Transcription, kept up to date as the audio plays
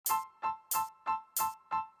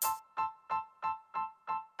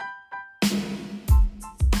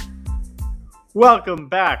Welcome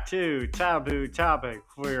back to Taboo Topic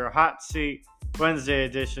for your Hot Seat Wednesday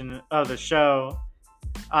edition of the show.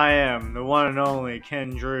 I am the one and only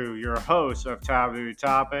Ken Drew, your host of Taboo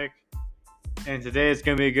Topic, and today is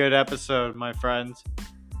going to be a good episode, my friends.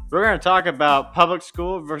 We're going to talk about public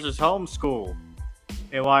school versus homeschool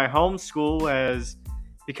and why homeschool has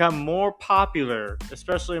become more popular,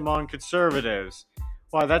 especially among conservatives.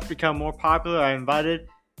 Why that's become more popular, I invited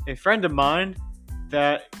a friend of mine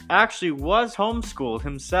that actually was homeschooled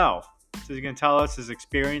himself. So he's going to tell us his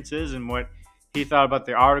experiences and what he thought about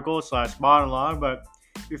the article slash monologue. But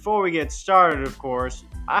before we get started, of course,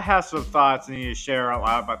 I have some thoughts I need to share out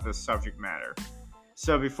loud about this subject matter.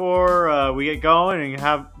 So before we get going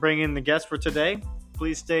and bring in the guest for today,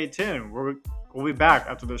 please stay tuned. We'll be back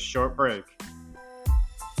after this short break.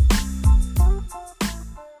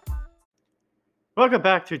 Welcome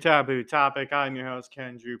back to Taboo Topic. I'm your host,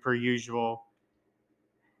 Ken Drew, per usual.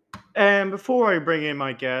 And before I bring in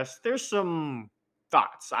my guest, there's some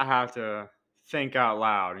thoughts I have to think out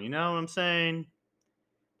loud. You know what I'm saying?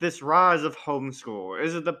 This rise of homeschool.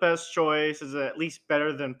 Is it the best choice? Is it at least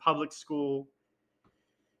better than public school?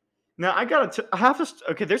 Now, I have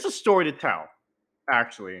to, okay, there's a story to tell,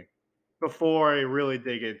 actually, before I really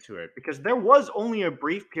dig into it. Because there was only a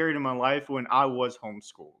brief period in my life when I was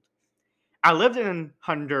homeschooled. I lived in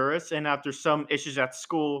Honduras, and after some issues at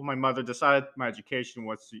school, my mother decided my education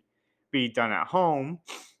was to be done at home.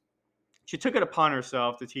 She took it upon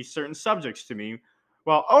herself to teach certain subjects to me,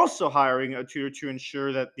 while also hiring a tutor to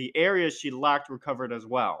ensure that the areas she lacked were covered as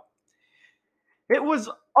well. It was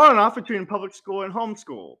on and off between public school and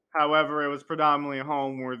homeschool. However, it was predominantly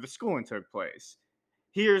home where the schooling took place.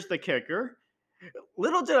 Here's the kicker.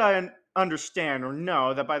 Little did I understand or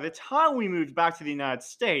know that by the time we moved back to the United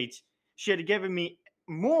States, she had given me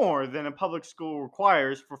more than a public school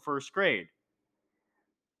requires for first grade.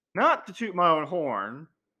 Not to toot my own horn,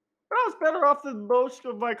 but I was better off than most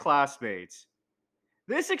of my classmates.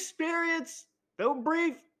 This experience, though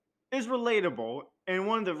brief, is relatable and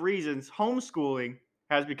one of the reasons homeschooling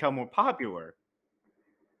has become more popular.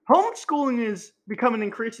 Homeschooling is becoming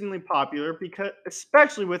increasingly popular because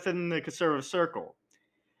especially within the conservative circle,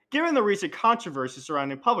 given the recent controversy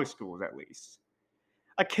surrounding public schools at least.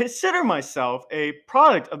 I consider myself a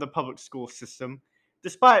product of the public school system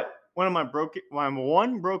despite one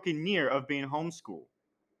broken year of being homeschooled.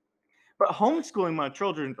 But homeschooling my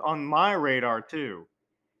children is on my radar too.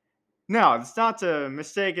 Now, it's not to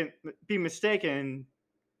be mistaken,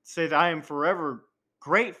 say that I am forever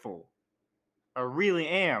grateful. I really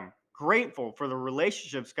am grateful for the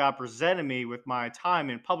relationships God presented me with my time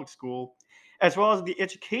in public school, as well as the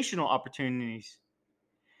educational opportunities.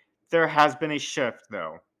 There has been a shift,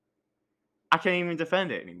 though. I can't even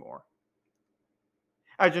defend it anymore.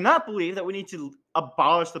 I do not believe that we need to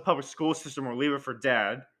abolish the public school system or leave it for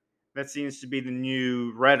dead. That seems to be the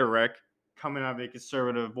new rhetoric coming out of a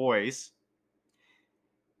conservative voice.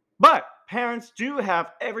 But parents do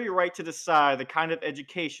have every right to decide the kind of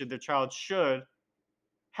education their child should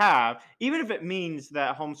have, even if it means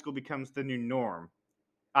that homeschool becomes the new norm.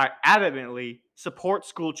 I adamantly support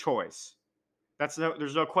school choice.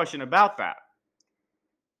 There's no question about that.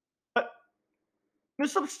 But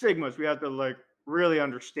there's some stigmas we have to really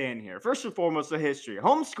understand here. First and foremost, the history.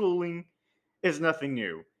 Homeschooling is nothing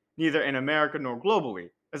new, neither in America nor globally.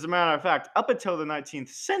 As a matter of fact, up until the 19th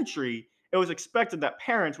century, it was expected that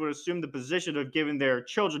parents would assume the position of giving their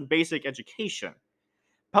children basic education.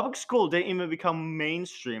 Public school didn't even become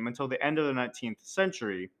mainstream until the end of the 19th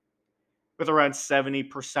century, with around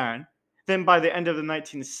 70%. Then by the end of the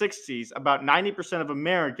 1960s, about 90% of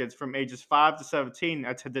Americans from ages 5 to 17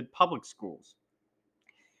 attended public schools.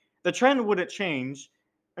 The trend wouldn't change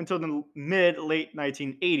until the mid late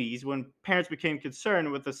 1980s when parents became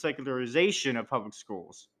concerned with the secularization of public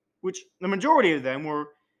schools, which the majority of them were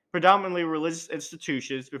predominantly religious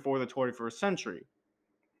institutions before the 21st century.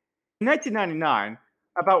 In 1999,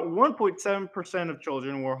 about 1.7% of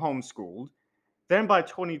children were homeschooled. Then by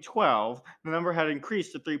 2012, the number had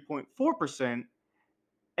increased to 3.4%,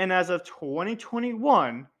 and as of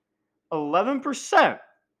 2021, 11%,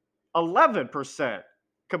 11%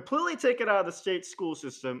 completely taken out of the state school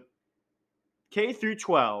system, K through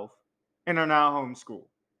 12, and are now homeschooled.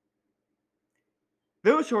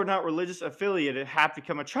 Those who are not religious affiliated have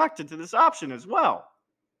become attracted to this option as well.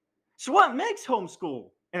 So, what makes homeschool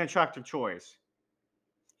an attractive choice?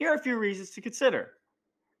 Here are a few reasons to consider.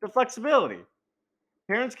 The flexibility.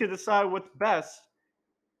 Parents can decide what's best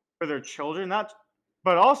for their children, not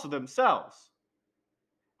but also themselves.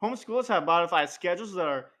 Homeschoolers have modified schedules that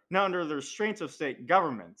are not under the restraints of state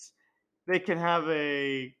governments. They can have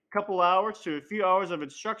a couple hours to a few hours of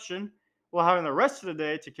instruction while having the rest of the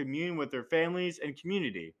day to commune with their families and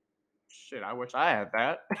community. Shit, I wish I had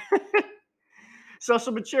that.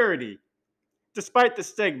 Social maturity. Despite the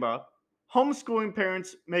stigma, homeschooling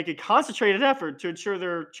parents make a concentrated effort to ensure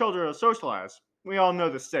their children are socialized. We all know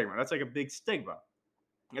the stigma. That's like a big stigma.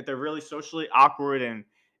 That they're really socially awkward and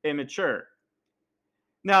immature.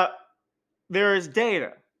 Now, there is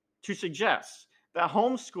data to suggest that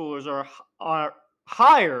homeschoolers are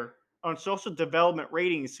higher on social development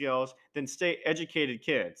rating scales than state educated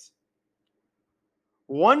kids.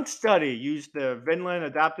 One study used the Vinland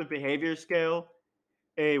Adaptive Behavior Scale,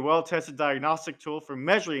 a well tested diagnostic tool for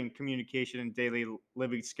measuring communication and daily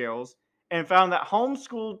living skills, and found that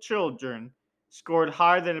homeschooled children scored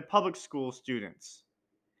higher than public school students.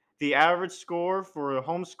 The average score for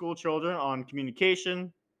homeschool children on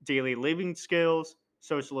communication, daily living skills,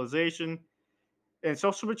 socialization, and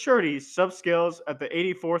social maturity subscales at the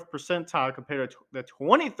 84th percentile compared to the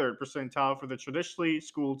 23rd percentile for the traditionally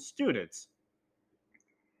schooled students.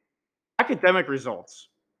 Academic results.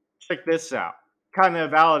 Check this out. Kind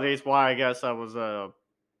of validates why I guess why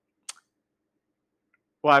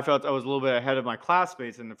I felt I was a little bit ahead of my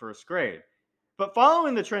classmates in the first grade. But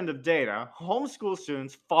following the trend of data, homeschool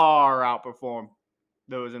students far outperform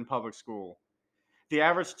those in public school. The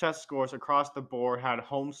average test scores across the board had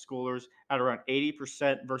homeschoolers at around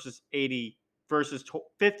 80% versus 80 versus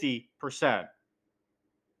 50%.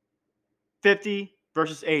 50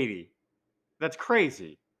 versus 80. That's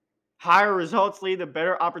crazy. Higher results lead to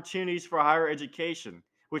better opportunities for higher education,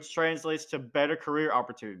 which translates to better career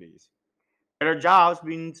opportunities. Better jobs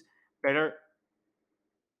means better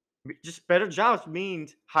better jobs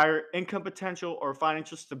means higher income potential or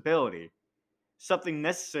financial stability, something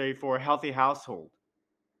necessary for a healthy household.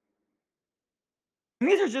 And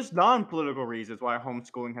these are just non-political reasons why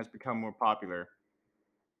homeschooling has become more popular.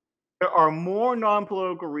 There are more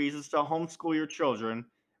non-political reasons to homeschool your children,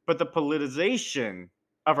 but the politicization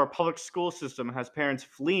of our public school system has parents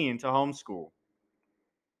fleeing to homeschool.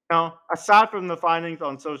 Now, aside from the findings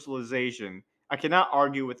on socialization, I cannot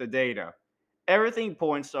argue with the data. Everything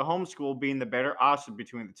points to homeschool being the better option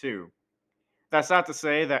between the two. That's not to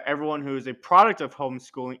say that everyone who is a product of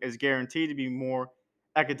homeschooling is guaranteed to be more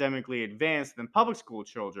academically advanced than public school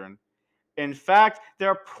children. In fact, there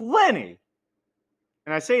are plenty,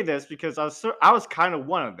 and I say this because I was kind of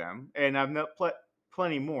one of them, and I've met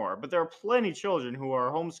plenty more. But there are plenty children who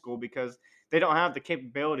are homeschooled because they don't have the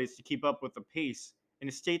capabilities to keep up with the pace in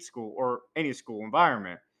a state school or any school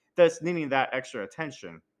environment that's needing that extra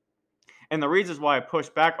attention. And the reasons why I push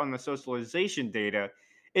back on the socialization data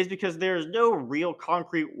is because there is no real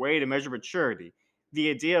concrete way to measure maturity. The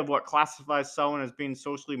idea of what classifies someone as being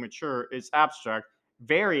socially mature is abstract,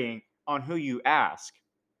 varying on who you ask.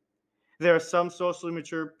 There are some socially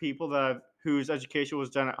mature people whose education was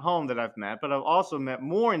done at home that I've met, but I've also met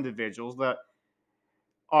more individuals that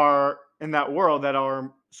are in that world that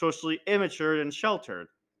are socially immature and sheltered.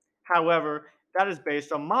 However, that is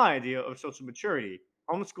based on my idea of social maturity.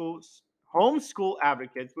 Homeschools, homeschool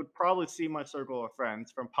advocates would probably see my circle of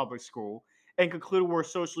friends from public school and conclude we're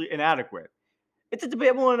socially inadequate. It's a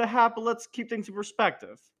debatable and a half, but let's keep things in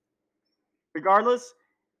perspective. Regardless,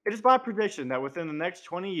 it is my prediction that within the next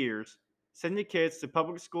 20 years, sending kids to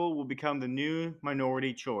public school will become the new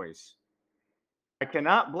minority choice. I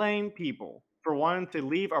cannot blame people for wanting to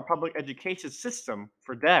leave our public education system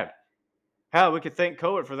for dead. Hell, we could thank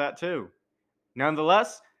COVID for that too.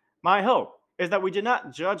 Nonetheless, my hope is that we do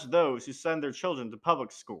not judge those who send their children to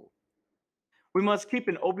public school. We must keep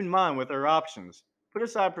an open mind with our options, put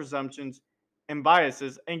aside presumptions and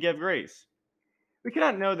biases, and give grace. We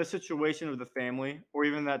cannot know the situation of the family or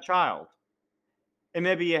even that child. It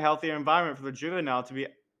may be a healthier environment for the juvenile to be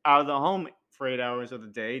out of the home for 8 hours of the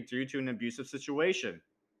day due to an abusive situation.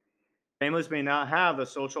 Families may not have the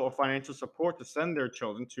social or financial support to send their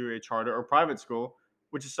children to a charter or private school,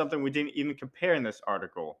 which is something we didn't even compare in this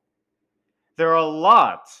article. There are a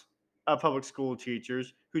lot of public school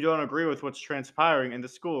teachers who don't agree with what's transpiring in the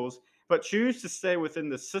schools, but choose to stay within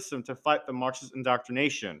the system to fight the Marxist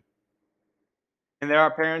indoctrination. And there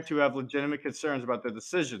are parents who have legitimate concerns about the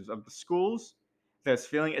decisions of the schools that's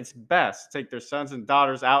feeling it's best to take their sons and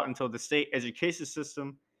daughters out until the state education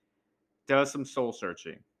system does some soul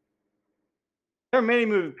searching. There are many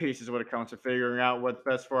moving pieces when it comes to figuring out what's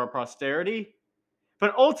best for our posterity,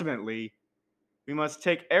 but ultimately, we must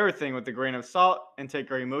take everything with a grain of salt and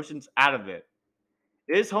take our emotions out of it.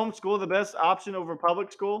 Is homeschool the best option over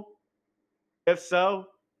public school? If so,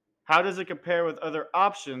 how does it compare with other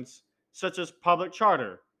options such as public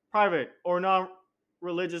charter, private or non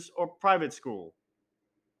religious or private school?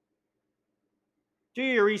 Do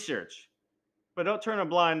your research, but don't turn a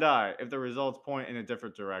blind eye if the results point in a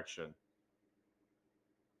different direction.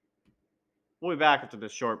 We'll be back after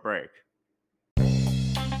this short break.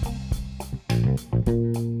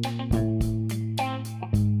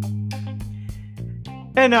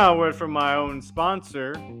 And now a word from my own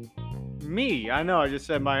sponsor, me. I know I just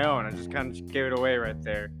said my own. I just kind of gave it away right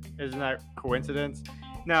there. Isn't that coincidence?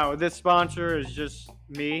 Now, this sponsor is just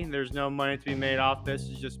me. There's no money to be made off this.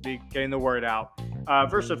 It's just me getting the word out.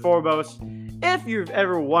 First and foremost, if you've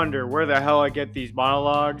ever wondered where the hell I get these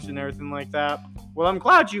monologues and everything like that, well, I'm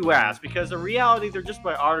glad you asked, because in reality, they're just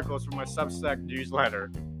my articles from my Substack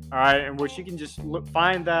newsletter. All right, in which you can just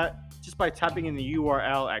find that just by typing in the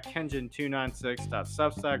URL at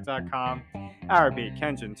kenjin296.substack.com. I repeat,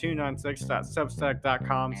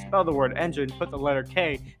 kenjin296.substack.com. Spell the word engine, put the letter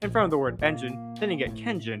K in front of the word engine, then you get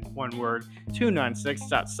Kenjin, one word,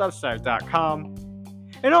 296.substack.com.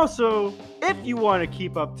 And also, if you want to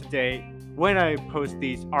keep up to date when I post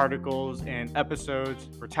these articles and episodes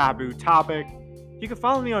for Taboo Topic, you can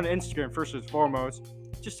follow me on Instagram first and foremost.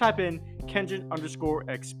 Just type in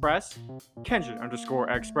Kenjin_Express,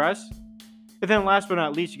 Kenjin_Express. And then last but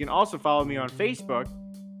not least, you can also follow me on Facebook.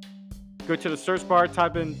 Go to the search bar,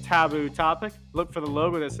 type in Taboo Topic, look for the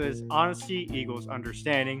logo that says Honesty Equals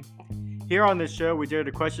Understanding. Here on this show, we dare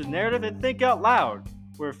to question narrative and think out loud,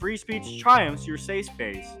 where free speech triumphs your safe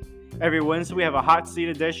space. Every Wednesday, we have a hot seat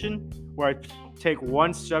edition, where I take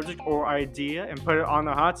one subject or idea and put it on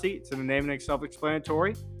the hot seat, so the name and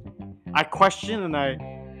self-explanatory. I question and I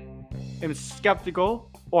am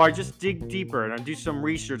skeptical, or I just dig deeper and I do some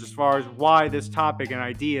research as far as why this topic and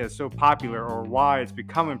idea is so popular, or why it's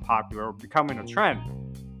becoming popular or becoming a trend.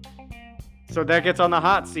 So that gets on the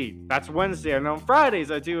hot seat. That's Wednesday. And on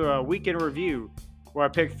Fridays, I do a weekend review where I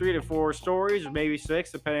pick 3 to 4 stories, or maybe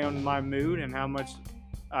 6, depending on my mood and how much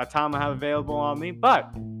time I have available on me.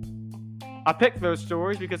 But I pick those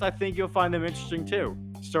stories because I think you'll find them interesting too.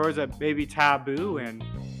 Stories that may be taboo,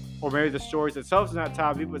 or maybe the stories themselves are not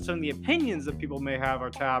taboo, but some of the opinions that people may have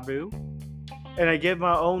are taboo. And I give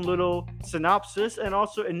my own little synopsis and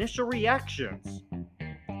also initial reactions.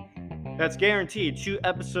 That's guaranteed 2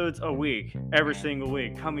 episodes a week, every single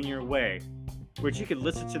week, coming your way. Which you can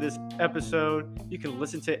listen to this episode. You can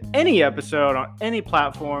listen to any episode on any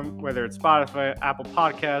platform, whether it's Spotify, Apple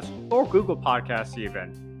Podcasts, or Google Podcasts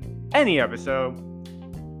even. Any episode.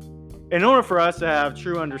 In order for us to have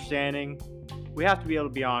true understanding, we have to be able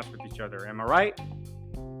to be honest with each other. Am I right?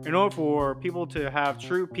 In order for people to have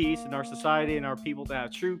true peace in our society and our people to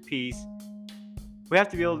have true peace, we have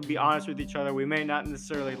to be able to be honest with each other. We may not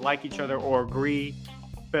necessarily like each other or agree,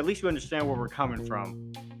 but at least we understand where we're coming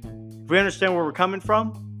from. If we understand where we're coming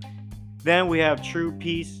from, then we have true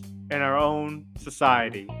peace in our own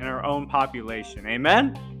society, in our own population.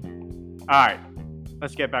 Amen? All right,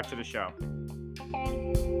 let's get back to the show.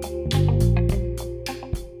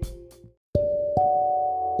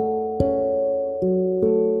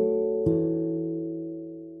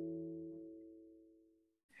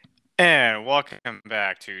 And welcome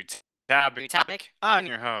back to Taboo Topic. I'm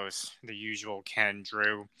your host, the usual Ken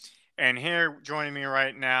Drew. And here joining me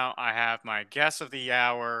right now, I have my guest of the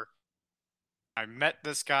hour. I met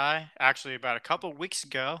this guy actually about a couple weeks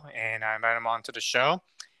ago, and I met him onto the show.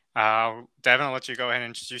 Devin, I'll let you go ahead and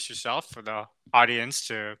introduce yourself for the audience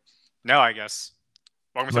to know, I guess.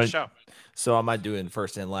 Welcome to the show. So am I doing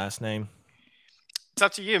first and last name? It's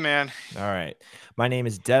up to you, man. All right. My name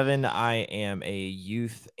is Devin. I am a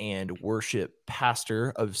youth and worship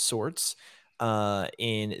pastor of sorts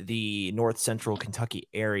in the North Central Kentucky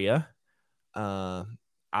area.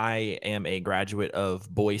 I am a graduate of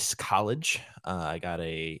Boyce College. I got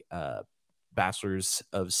a bachelor's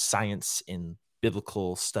of science in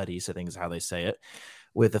biblical studies, I think is how they say it,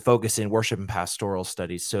 with a focus in worship and pastoral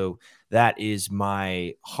studies. So that is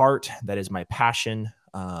my heart. That is my passion,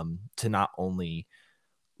 to not only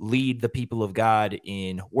lead the people of God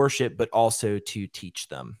in worship, but also to teach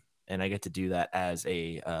them. And I get to do that as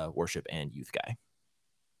a worship and youth guy.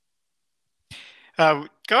 Go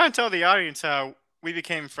ahead and tell the audience how we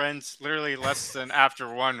became friends literally less than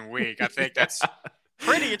after 1 week. I think that's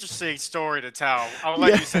pretty interesting story to tell. I'll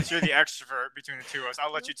let you, since you're the extrovert between the two of us,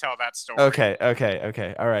 I'll let you tell that story.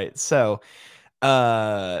 Okay. All right. So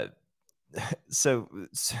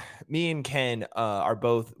me and Ken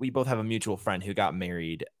we both have a mutual friend who got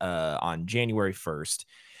married on January 1st.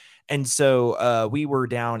 And so we were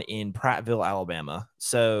down in Prattville, Alabama.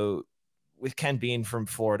 So with Ken being from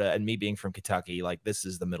Florida and me being from Kentucky, like this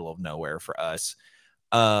is the middle of nowhere for us.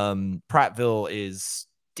 Prattville is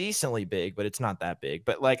decently big, but it's not that big.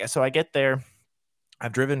 But so I get there.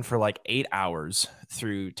 I've driven for 8 hours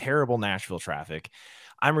through terrible Nashville traffic.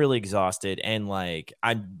 I'm really exhausted, and like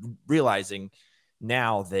I'm realizing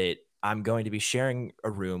now that I'm going to be sharing a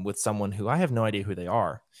room with someone who I have no idea who they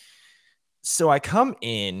are. So I come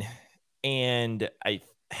in and I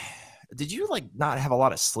did you like not have a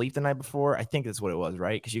lot of sleep the night before? I think that's what it was,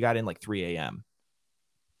 right? Because you got in like 3 a.m.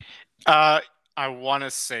 Uh, I want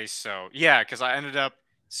to say so. Yeah, because I ended up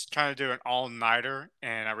trying to do an all-nighter,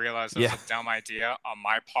 and I realized it was Yeah. a dumb idea on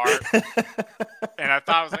my part. And I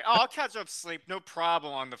thought I was like, oh, I'll catch up sleep, no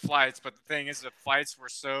problem on the flights. But the thing is, the flights were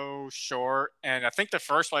so short, and I think the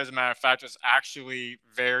first flight, as a matter of fact, was actually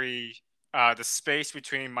very. The space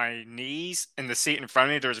between my knees and the seat in front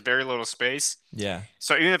of me, there was very little space. Yeah.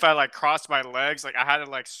 So even if I like crossed my legs, like I had to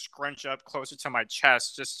like scrunch up closer to my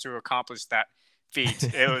chest just to accomplish that feat.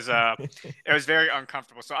 It was very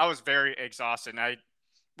uncomfortable. So I was very exhausted. And I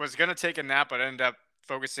was gonna take a nap, but ended up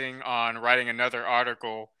focusing on writing another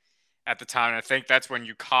article at the time. And I think that's when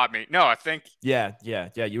you caught me. No, I think Yeah.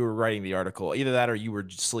 You were writing the article. Either that or you were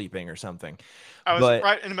just sleeping or something. I was But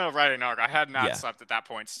right in the middle of writing an article. I had not yeah, slept at that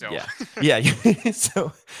point still. yeah, yeah.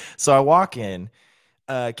 so so I walk in.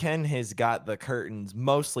 Ken has got the curtains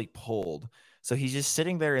mostly pulled. So he's just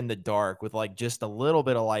sitting there in the dark with like just a little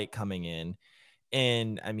bit of light coming in.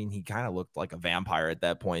 And I mean, he kind of looked like a vampire at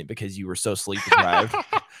that point because you were so sleep deprived.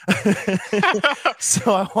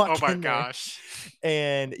 So I Oh walk my in there gosh.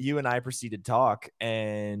 and you and I proceeded to talk.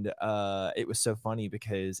 And it was so funny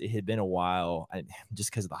because it had been a while, just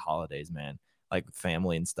because of the holidays, man, like with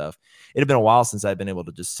family and stuff. It had been a while since I'd been able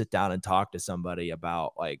to just sit down and talk to somebody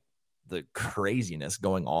about like the craziness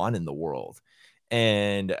going on in the world.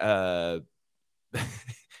 And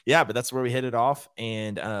yeah, but that's where we hit it off.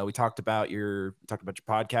 And we talked about your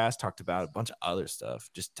podcast, talked about a bunch of other stuff,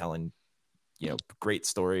 just telling, great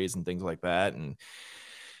stories and things like that. And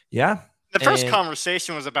yeah, The first and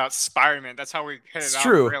conversation was about Spider-Man. That's how we hit it it's off,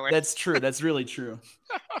 true. really. That's true. That's really true.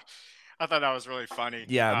 I thought that was really funny.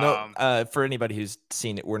 Yeah, no, for anybody who's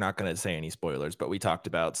seen it, we're not going to say any spoilers, but we talked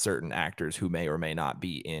about certain actors who may or may not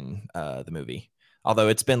be in the movie. Although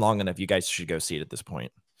it's been long enough, you guys should go see it at this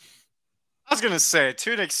point. I was gonna say,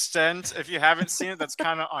 to an extent, if you haven't seen it, that's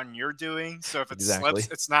kind of on your doing. So if it slips, Exactly.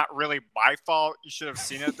 it's not really my fault. You should have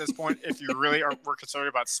seen it at this point if you really were concerned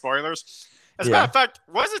about spoilers. As a matter Yeah. of fact,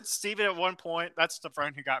 was it Steven at one point? That's the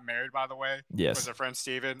friend who got married, by the way. Was Yes. our friend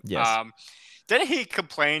Steven. Yes. Didn't he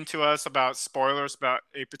complain to us about spoilers about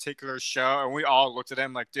a particular show? And we all looked at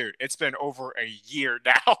him like, dude, it's been over a year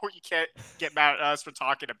now. You can't get mad at us for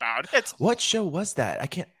talking about it. What show was that? I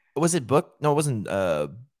can't. Was it book? No, it wasn't.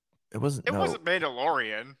 It wasn't. It No, wasn't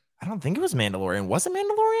Mandalorian. I don't think it was Mandalorian. Was it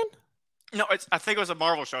Mandalorian? No, I think it was a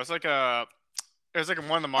Marvel show. It was like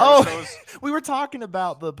one of the Marvel Oh, shows. we were talking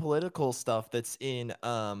about the political stuff that's in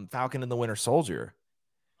Falcon and the Winter Soldier.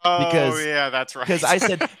 Oh because yeah, that's because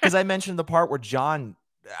right. I mentioned the part where John.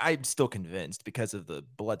 I'm still convinced because of the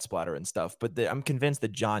blood splatter and stuff, but I'm convinced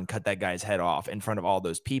that John cut that guy's head off in front of all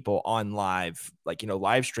those people on live, like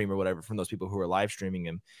live stream or whatever, from those people who are live streaming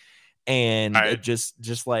him. And Right.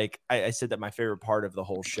 just like I said, that my favorite part of the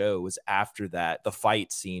whole show was after that, the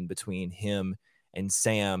fight scene between him and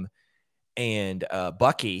Sam and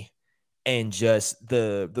Bucky. And just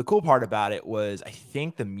the cool part about it was, I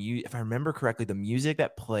think if I remember correctly, the music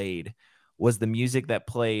that played was the music that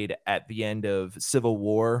played at the end of Civil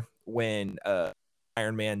War when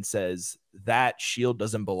Iron Man says that shield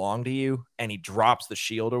doesn't belong to you, and he drops the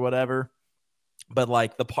shield or whatever. But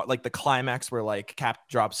like the part, like the climax where like Cap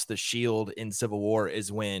drops the shield in Civil War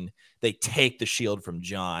is when they take the shield from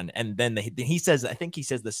John, and then he says, I think he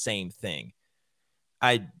says the same thing.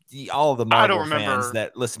 All of the I don't Marvel fans remember.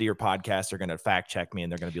 that listen to your podcast are going to fact check me,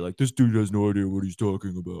 and they're going to be like, "This dude has no idea what he's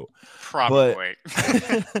talking about." But, Probably.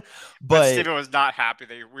 But but Steven was not happy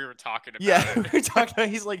that we were talking yeah, about it. we're talking about.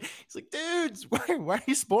 He's like, dudes, why are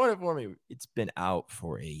you spoiling it for me? It's been out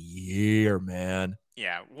for a year, man.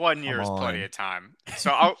 Yeah, 1 year Come is plenty on, of time. So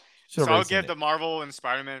I'll should have already seen give it. the Marvel and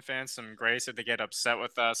Spider-Man fans some grace if they get upset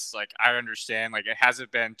with us. Like I understand, like it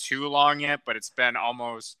hasn't been too long yet, but it's been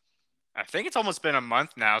almost. I think it's almost been a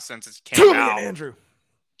month now since it came Toby and out. Andrew.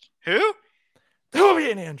 Who?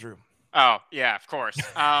 Toby and Andrew. Oh yeah, of course.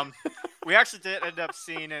 We actually did end up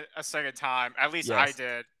seeing it a second time. At least I Yes.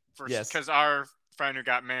 did, Yes. because our friend who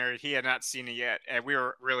got married, he had not seen it yet, and we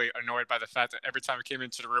were really annoyed by the fact that every time we came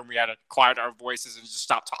into the room, we had to quiet our voices and just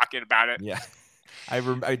stop talking about it. Yeah.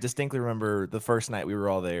 I distinctly remember the first night we were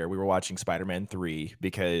all there. We were watching Spider-Man 3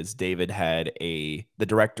 because David had the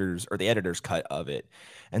director's or the editor's cut of it.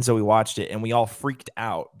 And so we watched it and we all freaked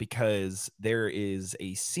out because there is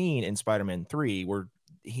a scene in Spider-Man 3 where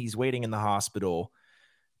he's waiting in the hospital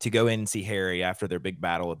to go in and see Harry after their big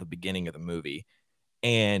battle at the beginning of the movie.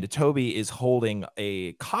 and Toby is holding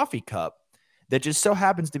a coffee cup that just so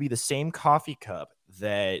happens to be the same coffee cup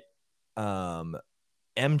that um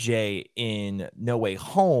MJ in No Way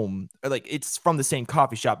Home, or like it's from the same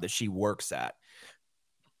coffee shop that she works at.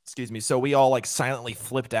 Excuse me. So we all like silently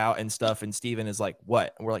flipped out and stuff. And Steven is like,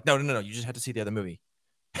 what? And we're like, no, no, no, no. You just have to see the other movie.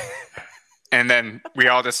 And then we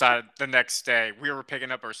all decided the next day we were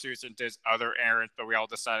picking up our suits and did other errands, but we all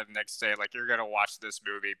decided the next day, like, you're gonna watch this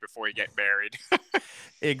movie before you get married.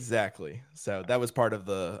 Exactly. So that was part of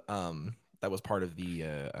the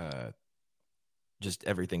just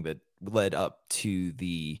everything that led up to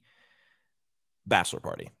the bachelor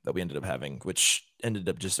party that we ended up having, which ended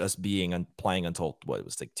up just us being playing until what, it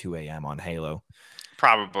was like 2 a.m. on Halo.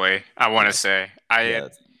 Probably, I want to Yeah. say I Yeah.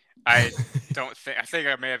 had. I don't think I think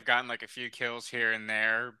I may have gotten like a few kills here and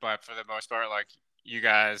there, but for the most part, like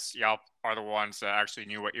y'all are the ones that actually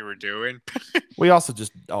knew what you were doing. We also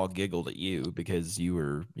just all giggled at you because you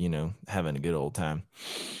were, having a good old time.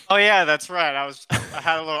 Oh yeah, that's right. I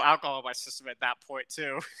had a little alcohol in my system at that point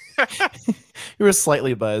too. You were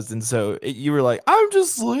slightly buzzed, and so you were like, "I'm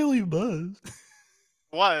just slightly buzzed."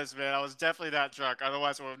 Was, man, I was definitely not drunk.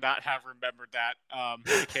 Otherwise, I would not have remembered that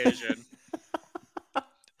occasion.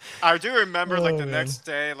 I do remember like Oh the man. next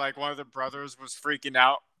day, like one of the brothers was freaking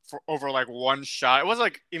out for over like one shot. It wasn't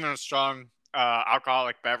like even a strong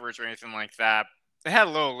alcoholic beverage or anything like that. It had a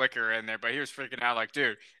little liquor in there, but he was freaking out like,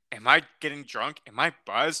 dude, am I getting drunk? Am I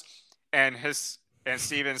buzzed? And his and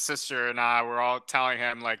Steven's sister and I were all telling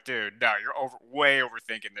him like, dude, no, you're way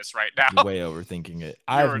overthinking this right You're now. way overthinking it.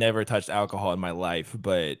 I've You're never touched alcohol in my life,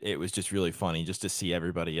 but it was just really funny just to see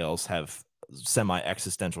everybody else have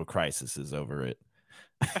semi-existential crises over it.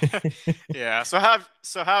 yeah. So how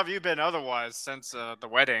have you been otherwise since the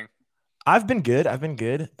wedding? I've been good. I've been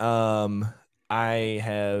good. I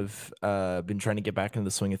have been trying to get back into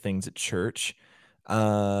the swing of things at church.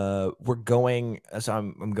 We're going, so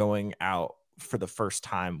I'm going out for the first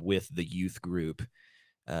time with the youth group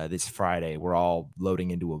this Friday. We're all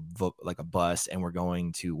loading into like a bus, and we're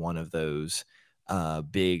going to one of those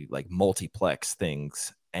big like multiplex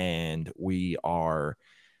things, and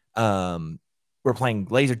um we're playing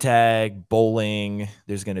laser tag, bowling.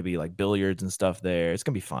 There's going to be like billiards and stuff there. It's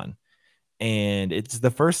going to be fun. And it's the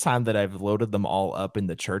first time that I've loaded them all up in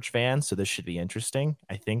the church van, so this should be interesting.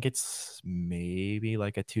 I think it's maybe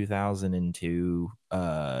like a 2002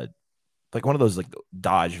 like one of those like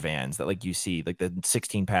Dodge vans that like you see, like the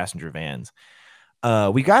 16 passenger vans.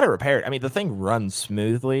 We got it repaired. I mean, the thing runs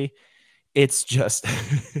smoothly. It's just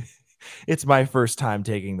it's my first time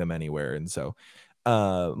taking them anywhere, and so I'm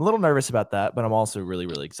a little nervous about that, but I'm also really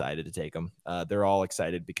really excited to take them. They're all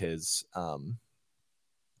excited because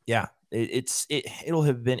yeah, it's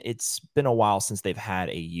been a while since they've had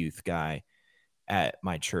a youth guy at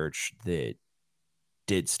my church that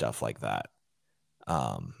did stuff like that.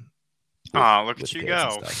 Um, with Oh, look at with you kids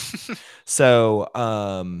and go. stuff. So,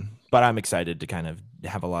 but I'm excited to kind of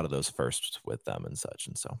have a lot of those firsts with them and such.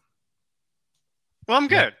 And so, Well, I'm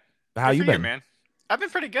yeah. good. How Good you for you, been? man. I've been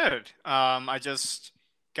pretty good. I just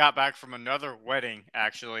got back from another wedding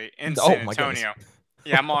actually in Oh San my goodness. Antonio.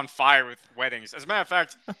 Yeah, I'm on fire with weddings. As a matter of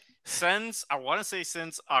fact, since I want to say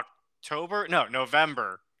since October, no,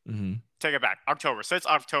 November. Hmm. Take it back. October. Since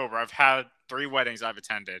October, I've had 3 weddings I've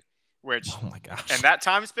attended, which Oh my in gosh. that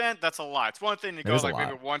time span, that's a lot. It's one thing to That go is a like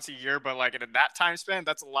maybe lot. once a year, but like in that time span,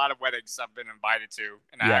 that's a lot of weddings I've been invited to,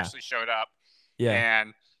 and I Yeah. actually showed up. Yeah.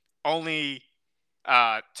 And only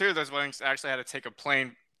two of those weddings I actually had to take a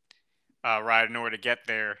plane ride in order to get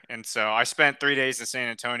there, and so I spent 3 days in San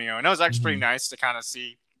Antonio, and it was actually pretty Hmm. nice to kind of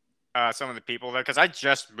see some of the people there because I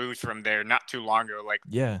just moved from there not too long ago, like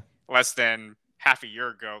Yeah. less than half a year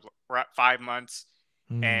ago. We're at 5 months,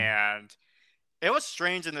 Mm. and it was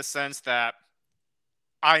strange in the sense that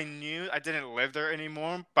I knew I didn't live there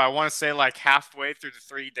anymore, but I want to say like halfway through the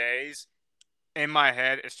 3 days, in my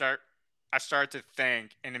head, I started to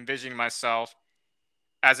think and envisioning myself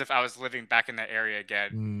as if I was living back in that area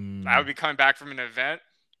again. I would Mm. be coming back from an event,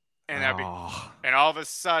 and Oh. and all of a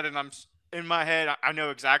sudden, in my head. I know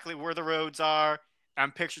exactly where the roads are.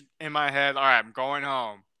 I'm pictured in my head. All right, I'm going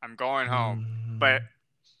home. I'm going home, but Mm.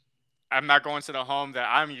 I'm not going to the home that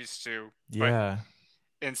I'm used to. But Yeah.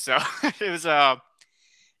 and so it was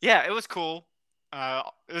yeah, it was cool.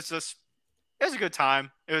 It was just it was a good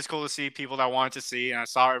time. It was cool to see people that I wanted to see, and I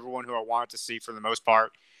saw everyone who I wanted to see for the most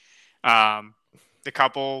part. Um, the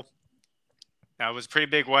couple that was a pretty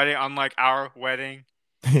big wedding, unlike our wedding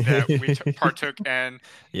that we partook in.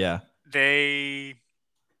 Yeah. They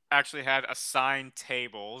actually had assigned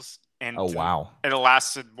tables, and Oh wow. it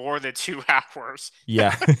lasted more than 2 hours.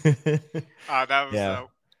 Yeah. That was Yeah.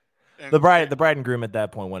 And The yeah, bride and groom at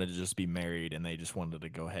that point wanted to just be married, and they just wanted to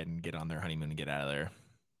go ahead and get on their honeymoon and get out of there.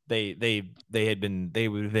 They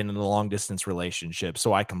would have been in a long distance relationship,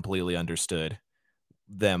 so I completely understood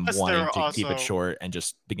them plus they're wanting to keep it also short and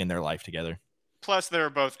just begin their life together. plus they're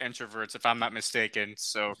both introverts, if I'm not mistaken.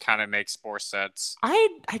 So kind of makes more sense. I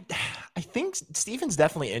I think Steven's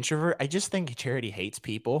definitely introvert. I just think Charity hates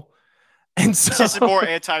people. And He's so just more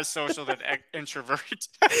antisocial than introvert.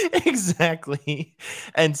 exactly.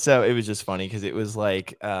 And so it was just funny because it was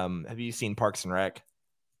like, have you seen Parks and Rec?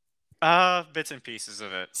 Bits and pieces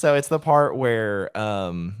of it. So it's the part where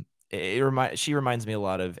she reminds me a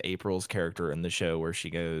lot of April's character in the show where she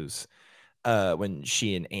goes when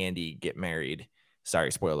she and Andy get married.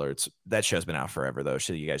 Sorry, spoilers. That show's been out forever though,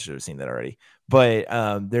 so you guys should have seen that already. But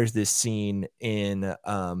there's this scene in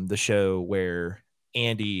the show where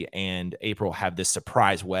Andy and April have this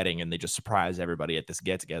surprise wedding and they just surprise everybody at this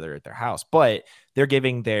get together at their house. But they're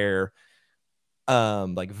giving their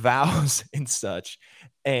like vows and such.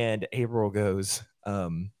 And April goes,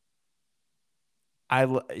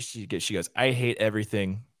 she goes, I hate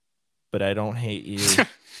everything, but I don't hate you.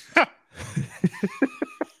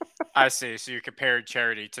 I see. So you compared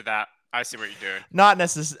Charity to that. I see what you're doing. Not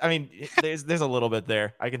necessarily. I mean, there's a little bit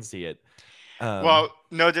there. I can see it. Well,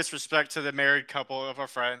 no disrespect to the married couple of our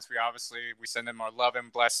friends. We send them our love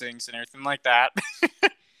and blessings and everything like that.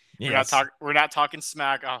 Yes, We're not talking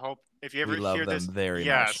smack. I hope if you we ever love hear them this, very much.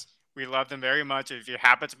 yes, we love them very much. If you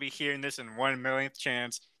happen to be hearing this in 1 millionth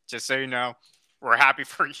chance, just so you know, we're happy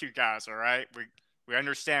for you guys. All right, we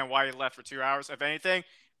understand why you left for 2 hours. If anything,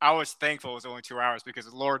 I was thankful it was only 2 hours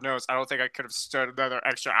because Lord knows I don't think I could have stood another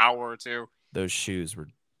extra hour or two. Those shoes were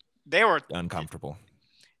They were uncomfortable.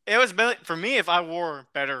 It was for me. If I wore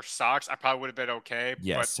better socks, I probably would have been okay.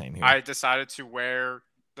 Yes, But same here. I decided to wear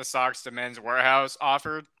the socks the Men's Warehouse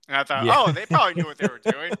offered, and I thought, Yeah, oh, they probably knew what they were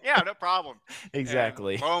doing. Yeah, no problem. And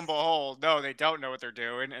exactly. lo and behold, no, they don't know what they're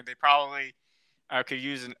doing, and they probably could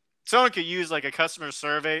use someone could use like a customer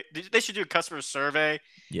survey. They should do a customer survey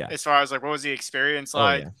Yeah. as far as like what was the experience Oh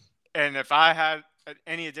like. yeah. And if I had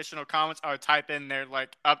any additional comments, I would type in there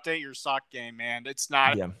like update your sock game, man. It's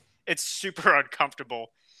not. Yeah. It's super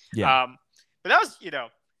uncomfortable. Yeah. Um, but that was,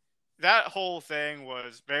 that whole thing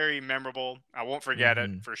was very memorable. I won't forget it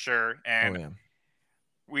Mm-hmm. for sure. Oh And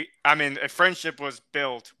yeah. I mean, a friendship was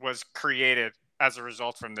created as a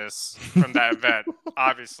result from that event.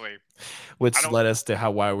 Obviously, I Which don't. led us to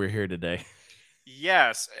why we're here today.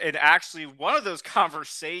 Yes, and actually, one of those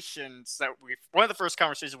conversations one of the first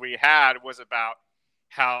conversations we had was about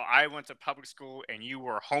how I went to public school and you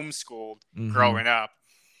were homeschooled Mm-hmm. growing up,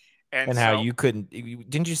 and And how so you couldn't?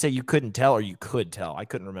 Didn't you say you couldn't tell, or you could tell? I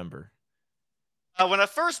couldn't remember. When I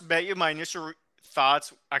first met you, my initial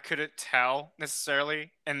thoughts I couldn't tell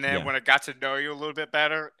necessarily, and then Yeah. when I got to know you a little bit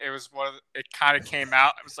better, it kind of came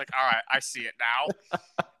out. I was like, all right, I see it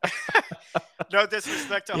now. No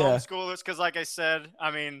disrespect to Yeah. homeschoolers, because like I said, I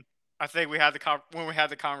mean, I think when we had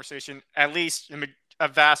the conversation, at least a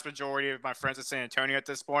vast majority of my friends in San Antonio at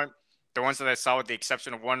this point, the ones that I saw, with the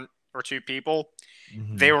exception of one or two people,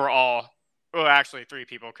 they Mm-hmm. were all, well, actually three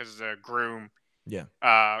people, because the groom Yeah.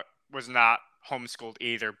 was not homeschooled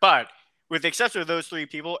either. But with the exception of those three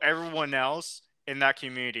people, everyone else in that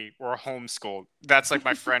community were homeschooled. That's like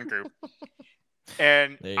my friend group.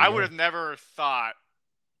 And There you I would go. have never thought,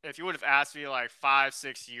 if you would have asked me like 5,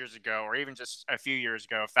 6 years ago, or even just a few years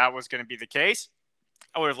ago, if that was going to be the case,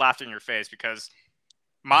 I would have laughed in your face, because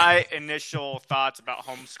my initial thoughts about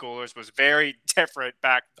homeschoolers was very different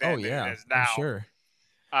back Oh then than it yeah, is I'm now. sure.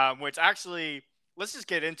 Which actually, let's just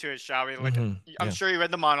get into it, shall we? Like, Mm-hmm. I'm Yeah. sure you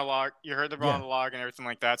read the monologue, you heard the Yeah. monologue, and everything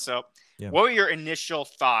like that. So, Yeah. what were your initial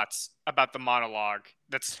thoughts about the monologue?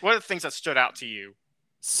 What are the things that stood out to you?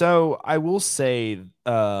 So I will say,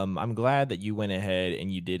 I'm glad that you went ahead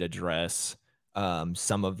and you did address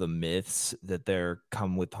some of the myths that there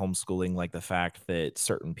come with homeschooling, like the fact that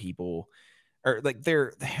certain people, or like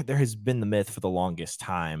there has been the myth for the longest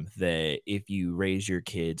time that if you raise your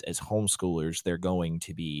kids as homeschoolers, they're going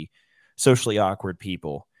to be socially awkward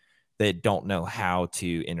people that don't know how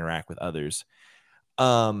to interact with others.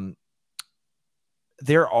 Um,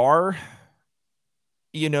 there are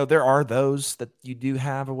there are those that you do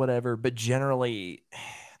have or whatever, but generally,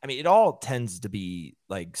 I mean, it all tends to be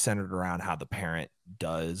like centered around how the parent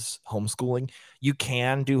does homeschooling. You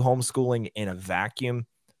can do homeschooling in a vacuum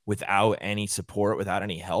without any support, without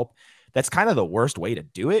any help. That's kind of the worst way to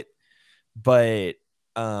do it. But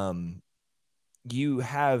um, you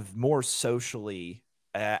have more socially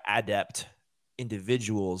adept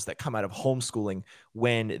individuals that come out of homeschooling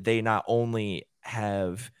when they not only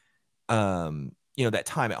have that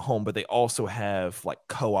time at home, but they also have like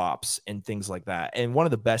co-ops and things like that. And one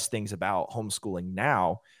of the best things about homeschooling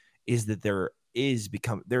now is that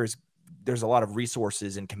there's a lot of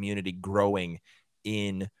resources and community growing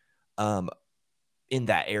in um in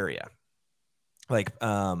that area. Like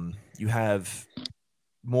you have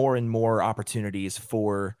more and more opportunities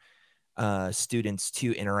for students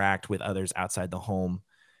to interact with others outside the home.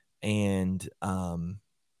 And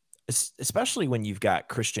especially when you've got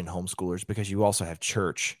Christian homeschoolers, because you also have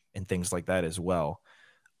church and things like that as well.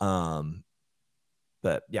 Um,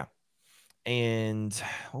 but yeah. And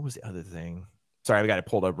what was the other thing? Sorry, I've got it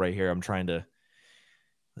pulled up right here. I'm trying to,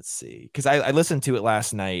 let's see, because I listened to it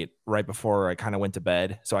last night right before I kind of went to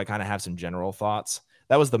bed. So I kind of have some general thoughts.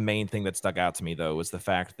 That was the main thing that stuck out to me, though, was the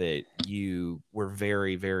fact that you were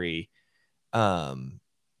very, very, um,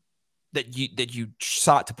 that you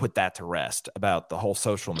sought to put that to rest about the whole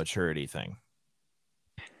social maturity thing.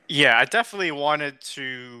 Yeah, I definitely wanted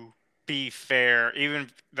to be fair, even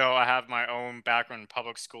though I have my own background in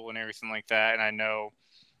public school and everything like that, and I know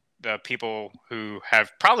the people who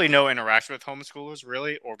have probably no interaction with homeschoolers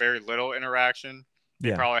really, or very little interaction. They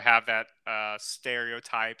Yeah. probably have that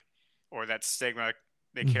stereotype or that stigma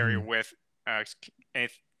they carry Hmm. with uh,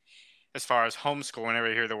 as far as homeschool. Whenever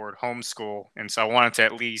you hear the word homeschool, and so I wanted to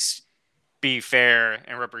at least be fair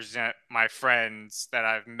and represent my friends that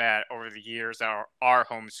I've met over the years that are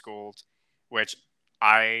homeschooled, which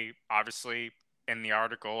I obviously in the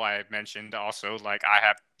article I mentioned also, like, I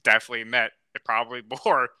have definitely met probably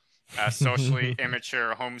more socially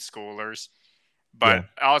immature homeschoolers, but Yeah.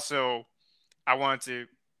 also I wanted to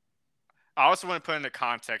I also want to put into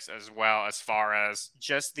context as well, as far as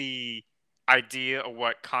just the idea of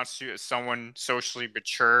what constitutes someone socially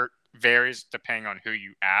mature varies depending on who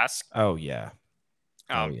you ask. Oh yeah.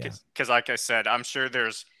 Oh yeah. Because like I said, I'm sure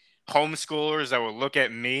there's homeschoolers that will look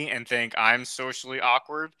at me and think I'm socially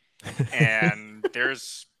awkward, and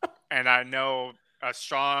I know a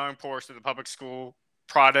strong portion of the public school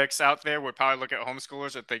products out there would probably look at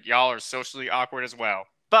homeschoolers and think y'all are socially awkward as well.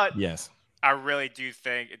 But Yes. I really do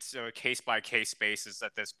think it's a case by case basis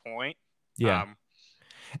at this point. Yeah. Um,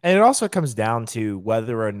 And it also comes down to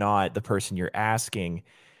whether or not the person you're asking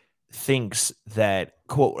thinks that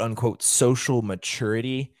quote unquote social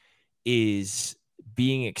maturity is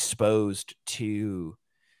being exposed to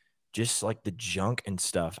just like the junk and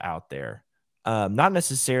stuff out there. Not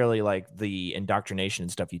necessarily like the indoctrination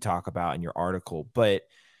and stuff you talk about in your article, but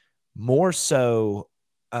more so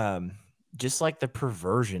um, just like the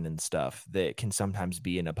perversion and stuff that can sometimes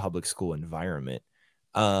be in a public school environment.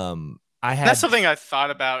 I that's had, something I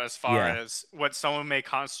thought about, as far yeah, as what someone may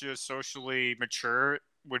constitute as socially mature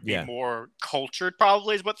would be yeah, more cultured,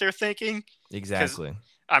 probably, is what they're thinking. Because exactly.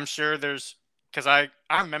 I'm sure I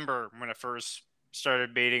remember when I first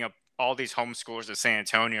started meeting up all these homeschoolers at San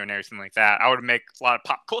Antonio and everything like that, I would make a lot of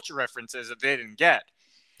pop culture references that they didn't get.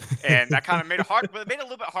 And that kind of made it hard, but it made it a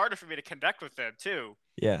little bit harder for me to connect with them too.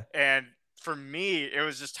 Yeah. And for me, it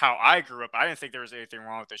was just how I grew up. I didn't think there was anything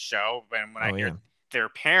wrong with the show. But when I Oh hear yeah. their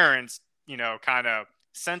parents, kind of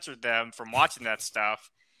censored them from watching that stuff,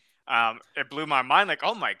 it blew my mind. Like,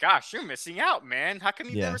 oh my gosh, you're missing out, man. How come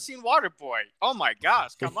you've Yeah. never seen Waterboy? Oh my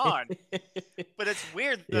gosh, come on. But it's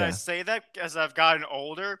weird that I Yeah. say that as I've gotten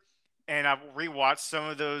older and I've rewatched some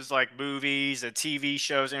of those like movies and TV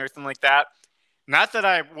shows and everything like that. Not that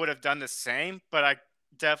I would have done the same, but I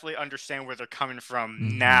definitely understand where they're coming from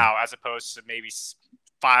Hmm. now, as opposed to maybe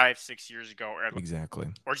 5, 6 years ago, Exactly.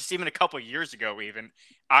 or just even a couple of years ago. Even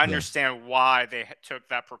I Yeah. understand why they took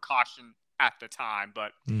that precaution at the time.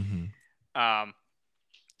 But Hmm. um,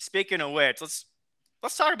 speaking of which, let's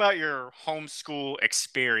talk about your homeschool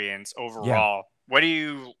experience Yeah. overall. What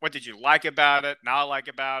did you like about it? Not like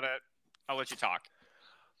about it? I'll let you talk.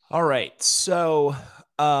 All right. So,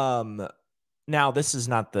 um, now this is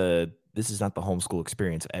not the homeschool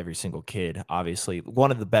experience of every single kid. Obviously,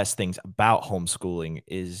 one of the best things about homeschooling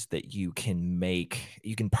is that you can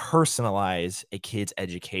personalize a kid's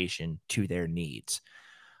education to their needs.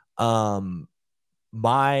 Um,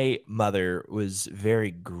 my mother was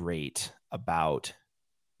very great about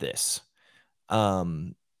this.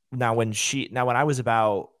 Um, now when I was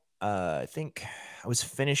about I think I was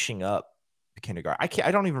finishing up kindergarten.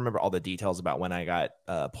 I don't even remember all the details about when I got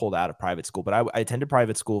pulled out of private school, but I attended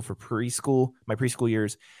private school for my preschool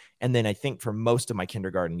years, and then I think for most of my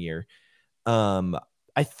kindergarten year. Um,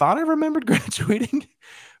 I thought I remembered graduating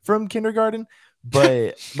from kindergarten,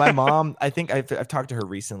 but my mom, I think I've talked to her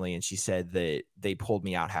recently, and she said that they pulled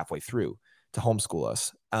me out halfway through to homeschool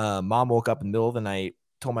us. Mom woke up in the middle of the night,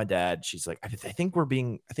 told my dad, she's like, I think we're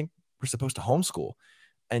supposed to homeschool.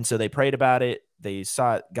 And so they prayed about it. They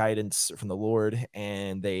sought guidance from the Lord,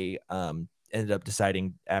 and they ended up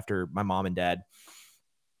deciding, after my mom and dad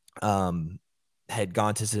um, had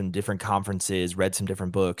gone to some different conferences, read some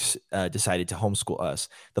different books, decided to homeschool us.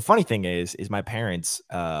 The funny thing is my parents,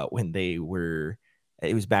 when they were,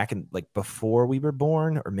 it was back in like before we were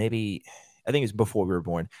born, or maybe I think it was before we were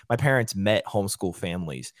born. My parents met homeschool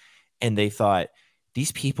families, and they thought,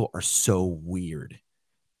 these people are so weird.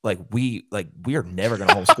 We are never going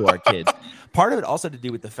to homeschool our kids. Part of it also to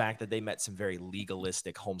do with the fact that they met some very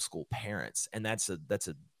legalistic homeschool parents, and that's a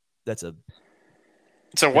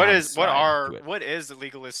So downside to it. what is the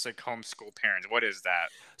legalistic homeschool parents? What is that?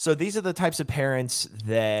 So these are the types of parents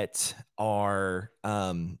that are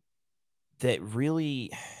that really,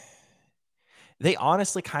 they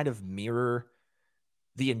honestly kind of mirror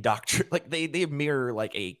the like they mirror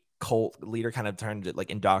like a cult leader kind of trying to like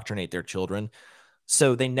indoctrinate their children.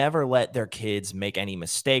 So they never let their kids make any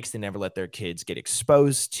mistakes. They never let their kids get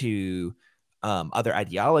exposed to other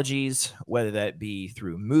ideologies, whether that be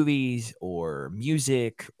through movies or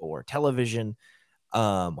music or television.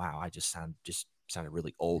 Wow, I just sounded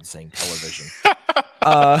really old saying television.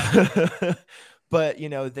 But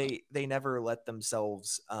they never let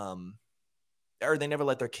themselves or they never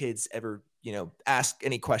let their kids ever ask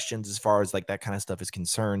any questions as far as like that kind of stuff is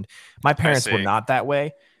concerned. My I parents were see. not that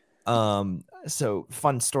way. So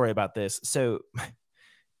fun story about this. So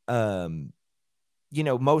um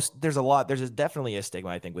there's definitely a stigma,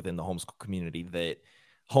 I think, within the homeschool community that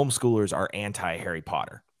homeschoolers are anti Harry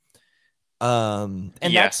Potter. And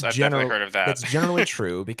Yes, I've definitely heard of that. that's generally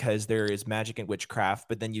true, because there is magic and witchcraft,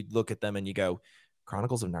 but then you look at them and you go,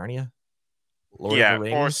 Chronicles of Narnia, Lord of the Yeah, or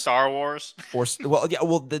Rings, Star Wars. or well, yeah,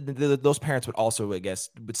 well, those parents would also, I guess,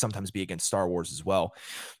 would sometimes be against Star Wars as well.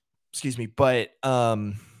 Excuse me, but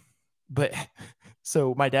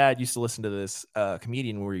so my dad used to listen to this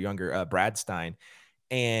comedian when we were younger, Brad Stein,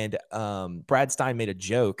 and Brad Stein made a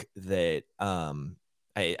joke that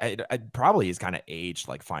I probably is kind of aged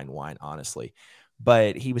like fine wine, honestly.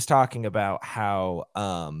 But he was talking about how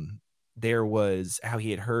how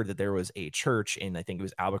he had heard that there was a church in, I think it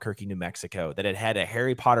was Albuquerque, New Mexico, that had a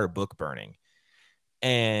Harry Potter book burning.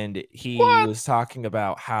 And he What? was talking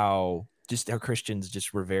about how Christians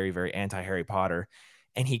just were very, very anti Harry Potter.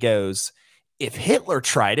 And he goes, if Hitler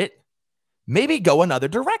tried it, maybe go another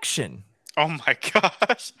direction. Oh my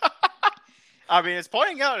gosh. I mean, it's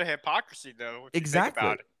pointing out a hypocrisy, though, if you think Exactly.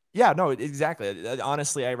 about it. Yeah, no, exactly.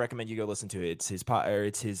 Honestly, I recommend you go listen to it.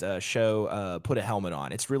 It's his show, Put a Helmet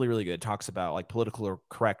On. It's really, really good. It talks about like political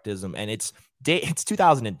correctism, and it's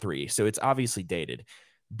 2003, so it's obviously dated,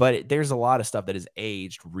 but there's a lot of stuff that is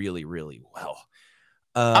aged really, really well.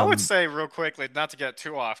 I would Um, say, real quickly, not to get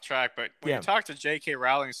too off track, but when you yeah, talk to J.K.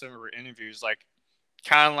 Rowling in some of her interviews, like,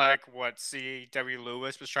 kind of like what C.W.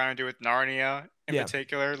 Lewis was trying to do with Narnia in yeah,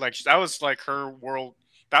 particular, like, that was like her world.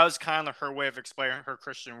 That was kind of her way of explaining her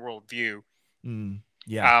Christian worldview.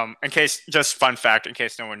 yeah. In case, just fun fact, in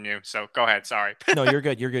case no one knew. So go ahead. Sorry. No, you're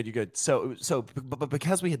good. You're good. You're good. But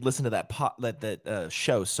because we had listened to that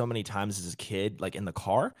show so many times as a kid, like in the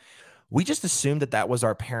car, we just assumed that was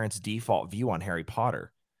our parents' default view on Harry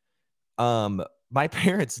Potter. My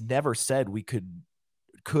parents never said we could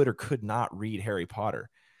or could not read Harry Potter.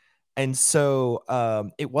 And so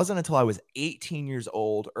it wasn't until I was 18 years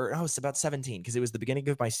old, or I was about 17, because it was the beginning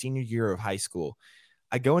of my senior year of high school.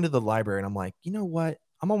 I go into the library and I'm like, you know what?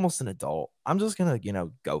 I'm almost an adult. I'm just gonna,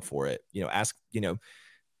 go for it. Ask,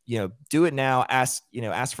 do it now.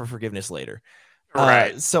 Ask for forgiveness later.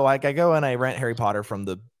 Right. So I go and I rent Harry Potter from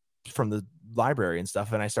the library and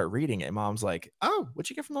stuff, and I start reading it. And Mom's like, "Oh, what'd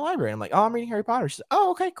you get from the library?" I'm like, "Oh, I'm reading Harry Potter." She's like,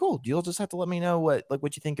 "Oh, okay, cool. You'll just have to let me know what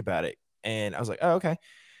you think about it." And I was like, "Oh, okay."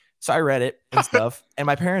 So I read it and stuff, and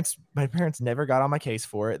my parents never got on my case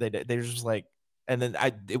for it. They were just like, and then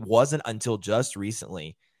it wasn't until just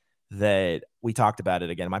recently that we talked about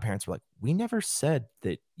it again. My parents were like, "We never said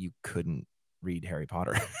that you couldn't read Harry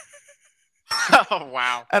Potter." Oh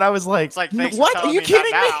wow. And I was like, It's like, thanks for "What? Are telling you me, not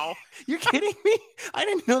kidding me? now. You're kidding me? I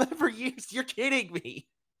didn't know that for years. You're kidding me."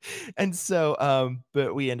 And so,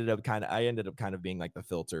 but I ended up kind of being like the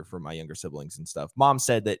filter for my younger siblings and stuff. Mom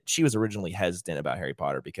said that she was originally hesitant about Harry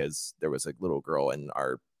Potter because there was a little girl in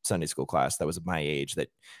our Sunday school class that was my age that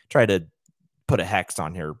tried to put a hex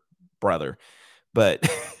on her brother. But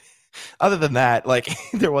other than that, like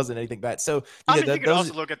there wasn't anything bad. So, I mean, you could those,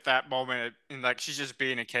 also look at that moment and like she's just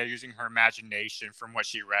being a kid using her imagination from what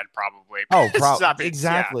she read, probably. oh, Stop it. Yeah.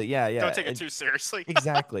 exactly. Yeah, Don't yeah. take it too seriously.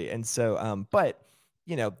 Exactly. And so, but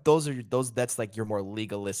that's like your more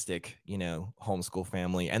legalistic, homeschool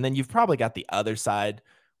family. And then you've probably got the other side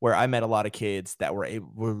where I met a lot of kids that were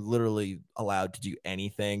literally allowed to do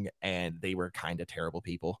anything, and they were kind of terrible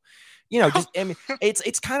people. Just I mean,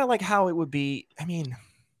 it's kind of like how it would be. I mean,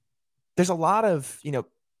 there's a lot of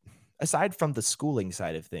aside from the schooling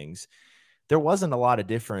side of things, there wasn't a lot of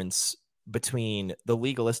difference between the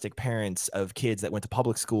legalistic parents of kids that went to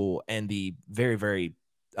public school and the very, very,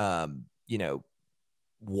 um, you know,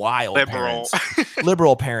 wild Liberal. parents,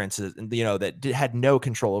 liberal parents, that had no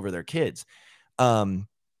control over their kids. Um,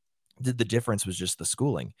 the difference was just the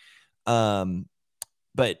schooling. Um,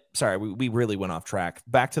 but sorry, we really went off track.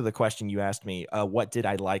 Back to the question you asked me, what did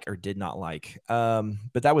I like or did not like?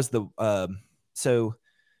 But that was so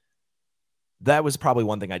that was probably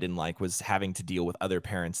one thing I didn't like, was having to deal with other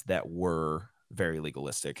parents that were very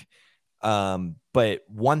legalistic. But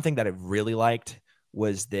one thing that I really liked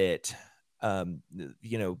was that, um,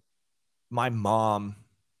 you know, my mom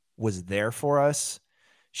was there for us.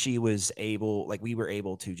 She was able, like, we were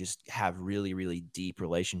able to just have really, really deep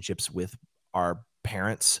relationships with our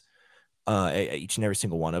parents, each and every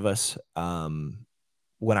single one of us.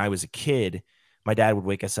 When I was a kid, my dad would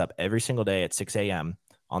wake us up every single day at 6 a.m.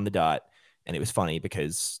 on the dot. And it was funny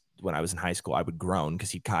because when I was in high school, I would groan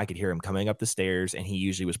because I could hear him coming up the stairs, and he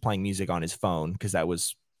usually was playing music on his phone, because that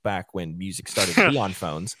was back when music started to be on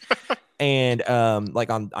phones, and like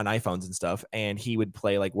on iPhones and stuff. And he would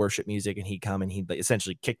play like worship music, and he'd come and he'd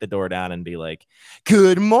essentially kick the door down and be like,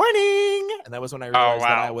 "Good morning." And that was when I Oh, realized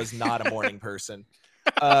that I wow. was not a morning person,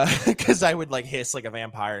 because I would like hiss like a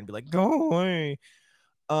vampire and be like, "Go away."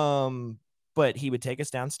 But he would take us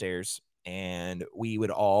downstairs, and we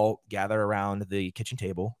would all gather around the kitchen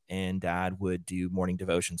table, and Dad would do morning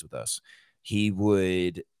devotions with us. He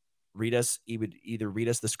would he would either read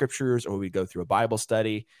us the scriptures, or we'd go through a Bible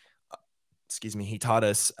study. Excuse me. He taught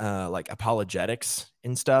us like apologetics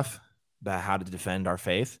and stuff about how to defend our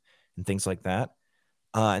faith and things like that.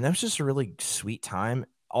 And that was just a really sweet time.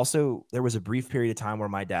 Also, there was a brief period of time where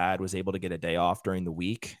my dad was able to get a day off during the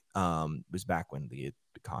week. It was back when the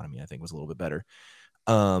economy, I think, was a little bit better,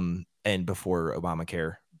 and before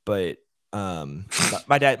Obamacare. But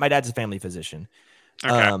my dad's a family physician.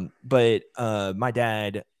 Okay. But my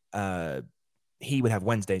dad, he would have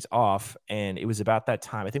Wednesdays off, and it was about that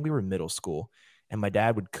time. I think we were in middle school, and my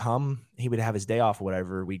dad would come. He would have his day off or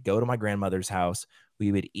whatever. We'd go to my grandmother's house.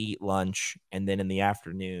 We would eat lunch, and then in the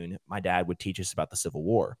afternoon, my dad would teach us about the Civil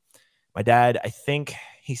War. My dad, I think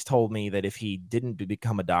he's told me that if he didn't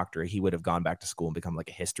become a doctor, he would have gone back to school and become like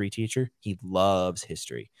a history teacher. He loves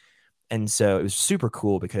history. And so it was super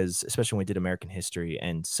cool because, especially when we did American history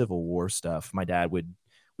and Civil War stuff,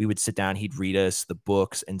 we would sit down, he'd read us the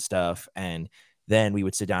books and stuff. And then we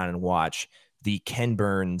would sit down and watch the Ken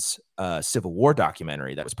Burns Civil War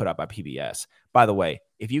documentary that was put out by PBS. By the way,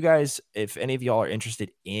 if any of y'all are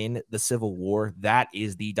interested in the Civil War, that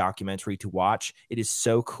is the documentary to watch. It is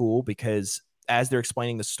so cool because as they're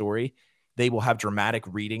explaining the story, they will have dramatic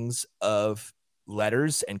readings of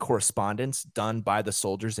letters and correspondence done by the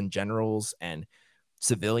soldiers and generals and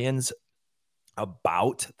civilians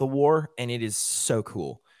about the war. And it is so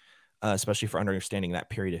cool, especially for understanding that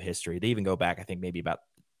period of history. They even go back, I think, maybe about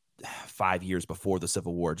 5 years before the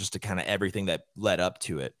Civil War, just to kind of everything that led up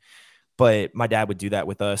to it. But my dad would do that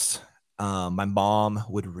with us. My mom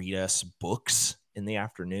would read us books in the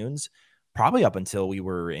afternoons, probably up until we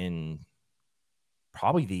were in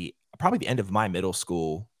probably the end of my middle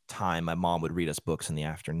school time. My mom would read us books in the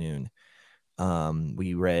afternoon.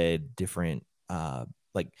 We read different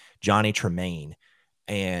like Johnny Tremaine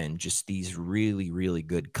and just these really, really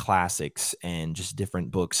good classics, and just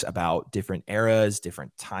different books about different eras,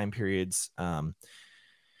 different time periods.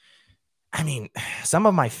 I mean, some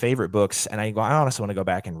of my favorite books, and I honestly want to go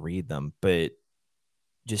back and read them, but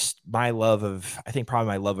just I think probably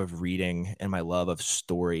my love of reading and my love of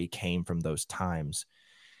story came from those times.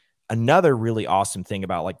 Another really awesome thing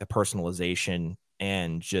about like the personalization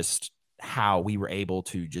and just how we were able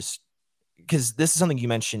to just, because this is something you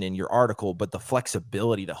mentioned in your article, but the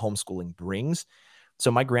flexibility that homeschooling brings.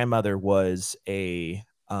 So my grandmother was a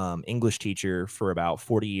English teacher for about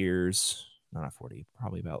 40 years, not 40,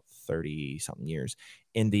 probably about 30 something years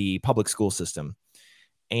in the public school system.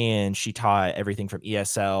 And she taught everything from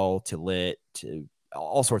ESL to lit to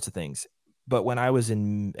all sorts of things. But when I was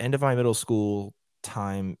in end of my middle school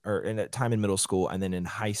time, or in a time in middle school and then in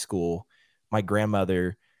high school, my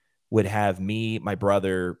grandmother would have me, my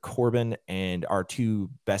brother Corbin, and our two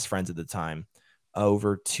best friends at the time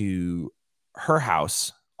over to her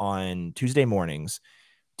house on Tuesday mornings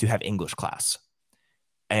to have English class.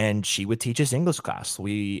 And she would teach us English class.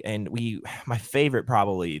 My favorite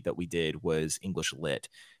probably that we did was English lit,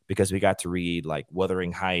 because we got to read like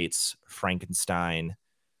Wuthering Heights, Frankenstein,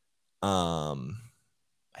 Um,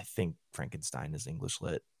 I think Frankenstein is English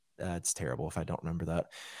lit. It's terrible if I don't remember that.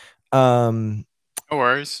 No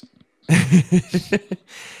worries.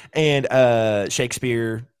 And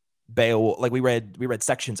Shakespeare, Beowulf, like we read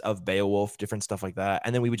sections of Beowulf, different stuff like that,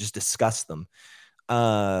 and then we would just discuss them.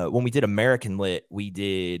 When we did American lit, we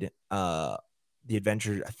did the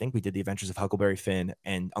adventure. I think we did the Adventures of Huckleberry Finn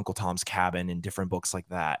and Uncle Tom's Cabin and different books like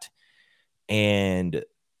that. And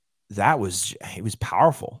it was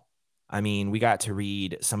powerful. I mean, we got to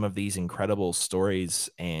read some of these incredible stories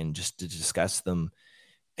and just to discuss them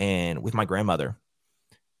and with my grandmother.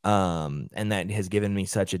 And that has given me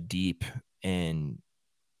such a deep and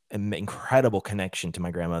incredible connection to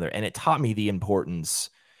my grandmother. And it taught me the importance.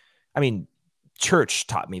 I mean, church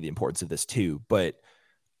taught me the importance of this too, but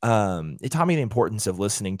it taught me the importance of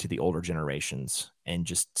listening to the older generations and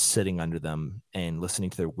just sitting under them and listening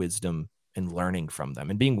to their wisdom and learning from them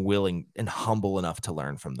and being willing and humble enough to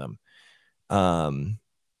learn from them. Um,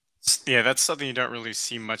 Yeah, that's something you don't really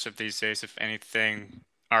see much of these days. If anything,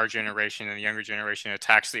 our generation and the younger generation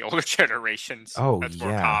attacks the older generations. oh That's more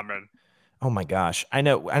yeah. common, Oh my gosh. I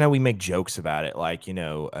know we make jokes about it, like,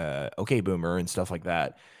 okay, boomer and stuff like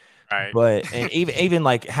that. right? But and even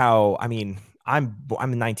like how, I mean, I'm a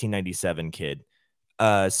 1997 kid.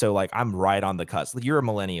 So like I'm right on the cusp. Like, you're a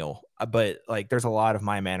millennial, but like there's a lot of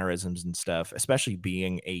my mannerisms and stuff, especially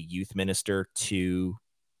being a youth minister to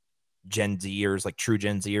Gen Zers, like true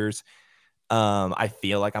Gen Zers. I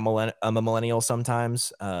feel like I'm a millennial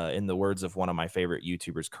sometimes. In the words of one of my favorite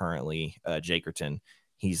YouTubers currently, Jakerton,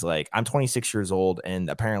 he's like, I'm 26 years old, and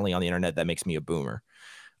apparently on the internet that makes me a boomer.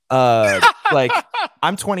 Like,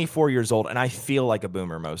 I'm 24 years old and I feel like a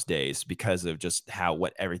boomer most days because of just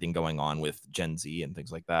what everything going on with Gen Z and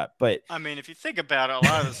things like that. But I mean, if you think about it, a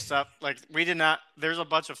lot of the stuff, like we did not. There's a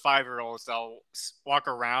bunch of 5-year-olds that'll walk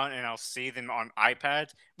around and I'll see them on iPads.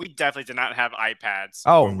 We definitely did not have iPads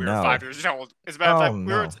oh when we were no. 5 years old. As a matter of Oh fact,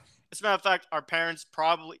 no. As a matter of fact, our parents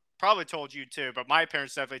probably told you too, but my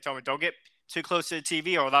parents definitely told me don't get too close to the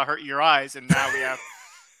TV or that'll hurt your eyes. And now we have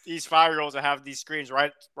these 5-year-olds that have these screens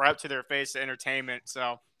right up to their face to entertainment.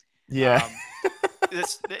 So Yeah. um,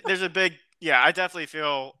 there's a big, yeah, I definitely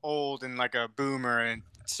feel old and like a boomer, and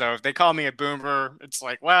so if they call me a boomer, it's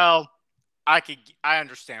like, well, I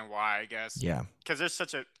understand why, I guess, Yeah. because there's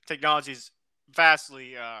such a technology's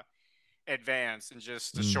vastly advanced in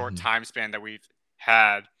just the short Mhm. time span that we've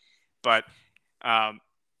had. But um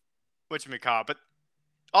what you may call it, but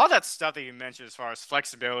all that stuff that you mentioned as far as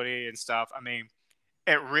flexibility and stuff, I mean,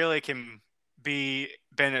 it really can be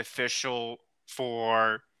beneficial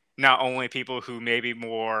for not only people who maybe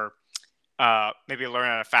more maybe learn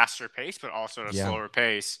at a faster pace, but also at a Yeah. slower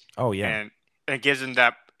pace, Oh yeah. and it gives them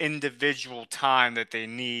that individual time that they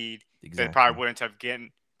need that they Exactly.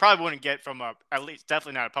 probably wouldn't get from a, at least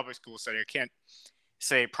definitely not a public school setting. I can't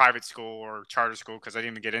say private school or charter school because I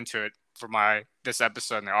didn't even get into it for my this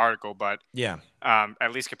episode in the article, but Yeah.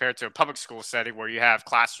 at least compared to a public school setting where you have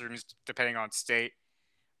classrooms depending on state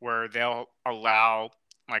where they'll allow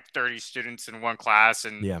like 30 students in one class,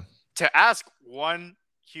 and Yeah. to ask one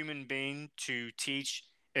human being to teach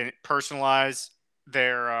and personalize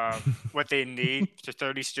their what they need to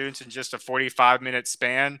 30 students in just a 45-minute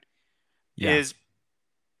span Yeah. is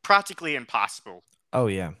practically impossible. Oh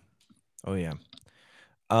yeah. Oh yeah.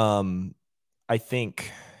 Um I think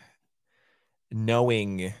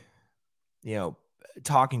knowing, you know,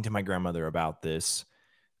 talking to my grandmother about this,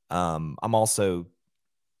 I'm also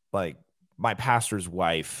like, my pastor's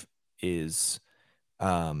wife is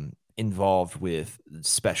involved with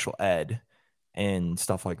special ed and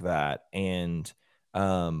stuff like that. And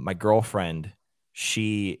my girlfriend,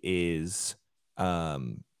 she is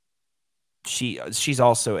um, she's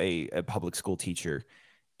also a public school teacher,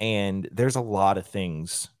 and there's a lot of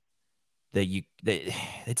things that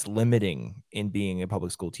it's limiting in being a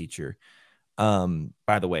public school teacher.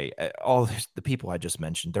 By the way, all the people I just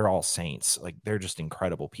mentioned, they're all saints. Like, they're just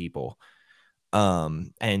incredible people.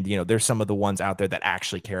 And there's some of the ones out there that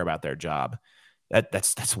actually care about their job.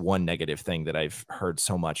 That's one negative thing that I've heard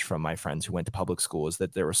so much from my friends who went to public school, is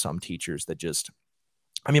that there were some teachers that just,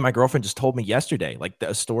 I mean, my girlfriend just told me yesterday, like,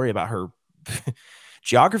 a story about her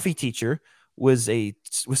geography teacher was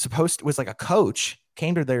like a coach,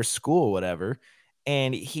 came to their school, whatever,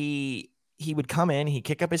 and he would come in, he'd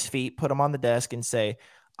kick up his feet, put them on the desk, and say,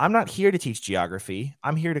 "I'm not here to teach geography.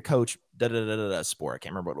 I'm here to coach da da da da da sport." I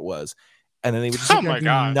can't remember what it was. And then they would just sit Oh there and my do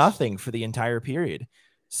gosh. nothing for the entire period.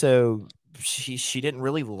 So she didn't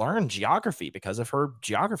really learn geography because of her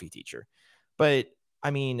geography teacher. But I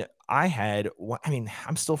mean,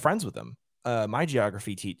 I'm still friends with them. My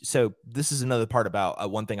geography teacher. So this is another part about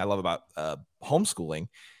one thing I love about homeschooling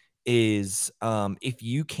is if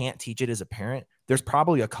you can't teach it as a parent, there's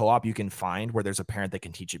probably a co-op you can find where there's a parent that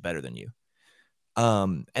can teach it better than you.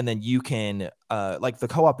 And then you can like the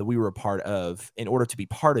co-op that we were a part of, in order to be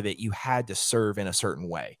part of it, you had to serve in a certain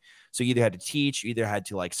way. So you either had to teach, you either had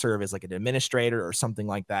to like serve as like an administrator or something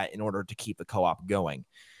like that in order to keep the co-op going.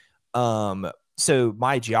 So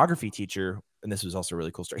my geography teacher, and this was also a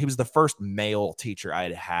really cool story, he was the first male teacher I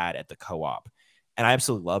had had at the co-op, and I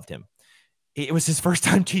absolutely loved him. It was his first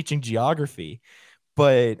time teaching geography,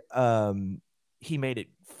 but he made it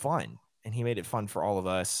fun, and he made it fun for all of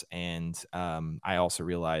us. And I also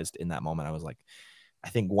realized in that moment, I was like, I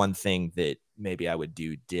think one thing that maybe I would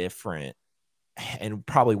do different, and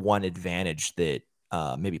probably one advantage that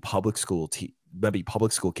maybe public school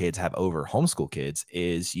kids have over homeschool kids,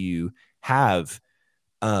 is you have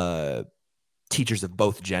uh, teachers of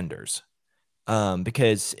both genders.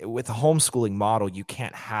 Because with a homeschooling model, you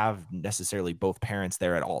can't have necessarily both parents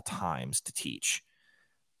there at all times to teach.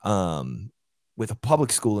 Um, with a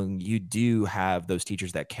public schooling, you do have those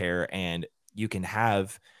teachers that care, and you can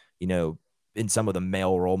have, you know, in some of the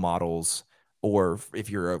male role models, or if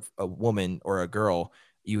you're a woman or a girl,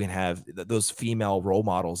 you can have those female role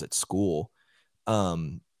models at school,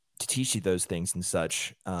 um, to teach you those things and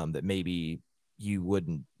such, that maybe you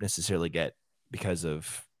wouldn't necessarily get because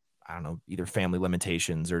of, I don't know, either family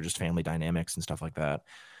limitations or just family dynamics and stuff like that.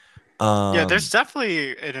 Yeah, there's Um,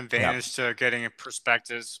 definitely an yeah. advantage to getting a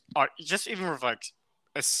perspectives, just even with like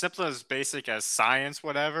as simple as basic as science,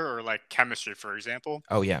 whatever, or like chemistry, for example.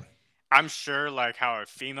 Oh yeah. I'm sure like how a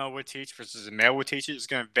female would teach versus a male would teach it is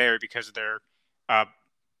going to vary because of their, uh,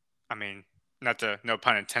 I mean, not to no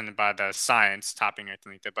pun intended by the science topping or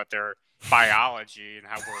anything like that, but their biology and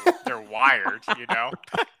how they're wired. You know,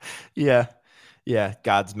 Yeah. Yeah.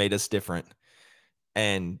 God's made us different,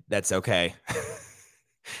 and that's okay.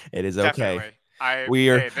 It is okay. definitely. I We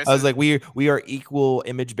are, hey, I this was is like, we are equal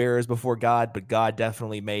image bearers before God, but God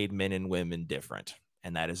definitely made men and women different.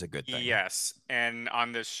 And that is a good thing. yes, and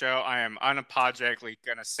on this show, I am unapologetically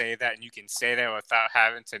gonna say that, and you can say that without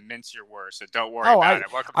having to mince your words. So don't worry Oh, about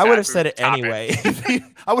it. Welcome I to would have Taboo said it Topic. anyway.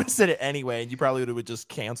 I would have said it anyway, and you probably would have just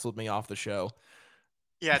canceled me off the show.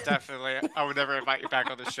 Yeah, definitely. I would never invite you back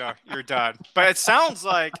on the show. You're done. But it sounds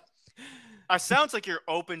like you're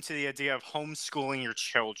open to the idea of homeschooling your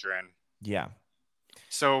children. Yeah.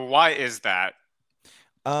 So why is that?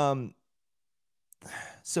 Um,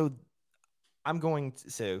 so I'm going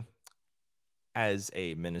to, so as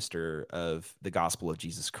a minister of the gospel of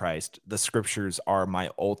Jesus Christ, the scriptures are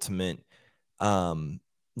my ultimate, um,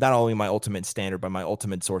 not only my ultimate standard, but my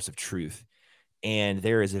ultimate source of truth. And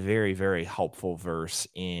there is a very, very helpful verse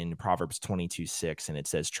in Proverbs 22:6, and it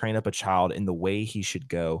says, train up a child in the way he should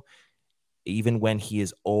go. Even when he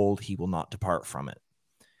is old, he will not depart from it.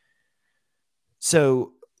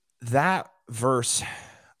 So that verse,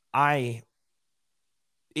 I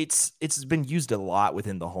it's been used a lot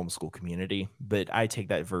within the homeschool community, but I take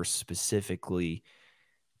that verse specifically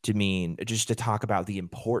to mean just to talk about the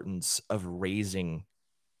importance of raising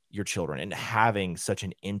your children and having such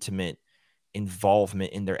an intimate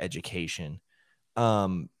involvement in their education.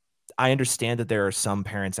 Um, I understand that there are some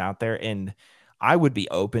parents out there, and I would be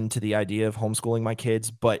open to the idea of homeschooling my kids,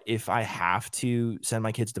 but if I have to send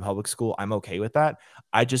my kids to public school, I'm okay with that.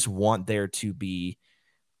 I just want there to be,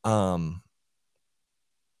 um,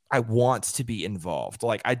 I want to be involved.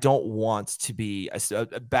 Like, I don't want to be a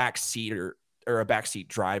backseat or a backseat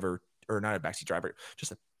driver, or not a backseat driver,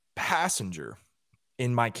 just a passenger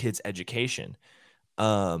in my kids' education.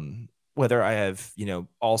 Whether I have,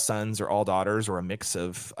 all sons or all daughters or a mix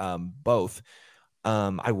of both,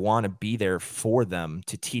 I want to be there for them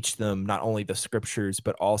to teach them not only the scriptures,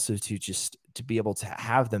 but also to be able to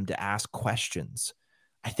have them to ask questions.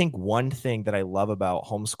 I think one thing that I love about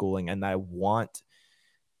homeschooling, and that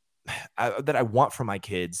I want from my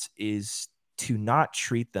kids, is to not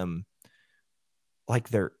treat them like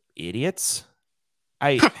they're idiots.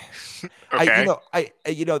 I Okay.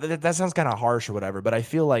 that sounds kind of harsh or whatever, but I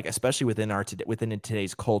feel like, especially within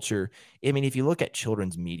today's culture, I mean, if you look at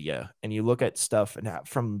children's media and you look at stuff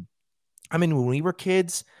when we were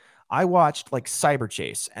kids, I watched like Cyber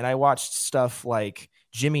Chase, and I watched stuff like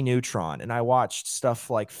Jimmy Neutron, and I watched stuff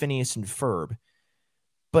like Phineas and Ferb.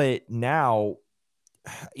 But now,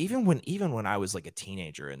 even when I was like a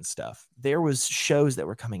teenager and stuff, there was shows that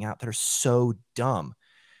were coming out that are so dumb.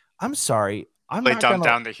 I'm sorry. I'm They not dumb gonna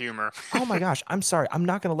down the humor. Oh my gosh, I'm sorry. I'm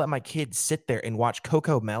not going to let my kids sit there and watch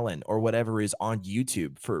Coco Melon or whatever is on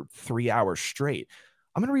YouTube for 3 hours straight.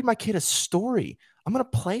 I'm going to read my kid a story. I'm going to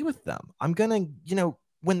play with them. I'm going to,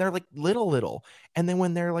 when they're like little. And then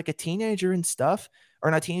when they're like a teenager and stuff, or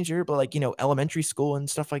not teenager, but like, elementary school and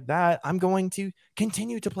stuff like that, I'm going to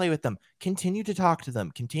continue to play with them, continue to talk to them,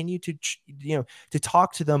 continue to, to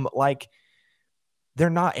talk to them like they're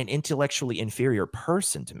not an intellectually inferior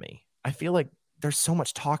person to me. I feel like there's so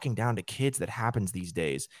much talking down to kids that happens these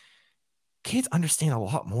days. Kids understand a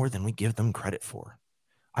lot more than we give them credit for.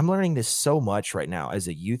 I'm learning this so much right now as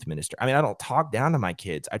a youth minister. I mean, I don't talk down to my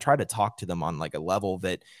kids. I try to talk to them on like a level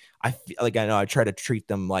that I feel like I know I try to treat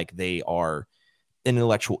them like they are an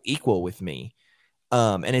intellectual equal with me.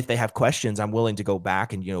 And if they have questions, I'm willing to go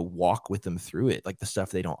back and, walk with them through it, like the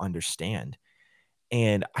stuff they don't understand.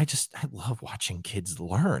 And I love watching kids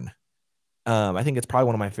learn. I think it's probably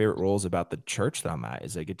one of my favorite roles about the church that I'm at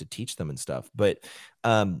is I get to teach them and stuff. But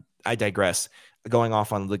I digress, going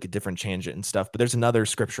off on like a different tangent and stuff. But there's another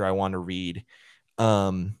scripture I want to read,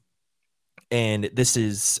 and this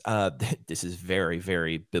is this is very,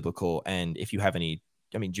 very biblical. And if you have any,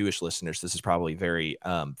 Jewish listeners, this is probably very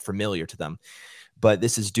familiar to them. But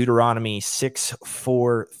this is Deuteronomy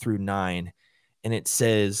 6:4-9, and it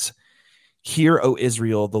says, "Hear, O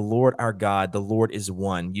Israel, the Lord our God, the Lord is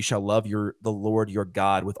one. You shall love the Lord your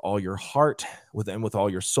God with all your heart, with all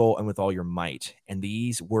your soul, and with all your might. And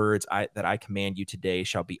these words that I command you today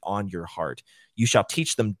shall be on your heart. You shall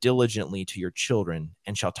teach them diligently to your children,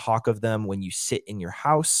 and shall talk of them when you sit in your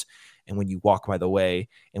house, and when you walk by the way,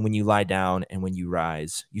 and when you lie down, and when you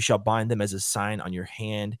rise. You shall bind them as a sign on your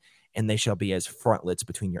hand, and they shall be as frontlets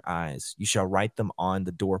between your eyes. You shall write them on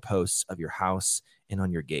the doorposts of your house and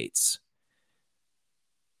on your gates."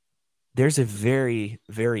 There's a very,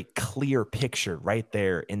 very clear picture right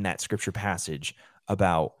there in that scripture passage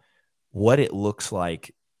about what it looks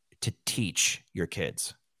like to teach your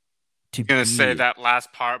kids to Gonna say be. that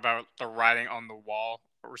last part about the writing on the wall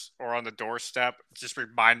or on the doorstep. I just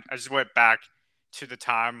went back to the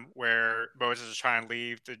time where Moses was trying to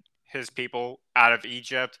leave his people out of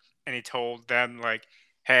Egypt, and he told them like,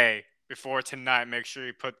 "Hey, before tonight, make sure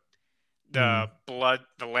you put Mm,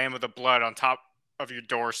 the lamb of the blood, on top of your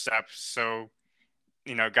doorstep, so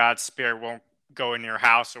God's spirit won't go in your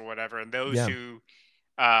house or whatever." And yeah.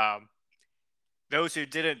 um, those who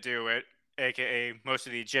didn't do it, aka most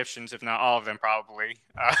of the Egyptians, if not all of them, probably,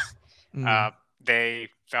 Mm, uh, they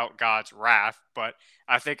felt God's wrath. But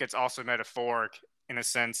I think it's also metaphoric in a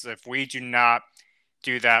sense. If we do not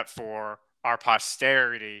do that for our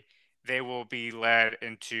posterity, they will be led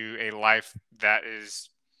into a life that is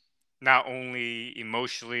not only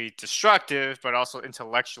emotionally destructive, but also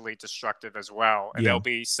intellectually destructive as well. And yeah. they'll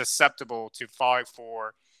be susceptible to falling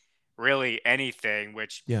for really anything,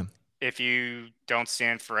 which, Yeah. if you don't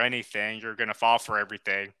stand for anything, you're going to fall for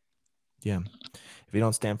everything. Yeah. If you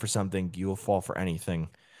don't stand for something, you will fall for anything.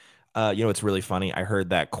 It's really funny. I heard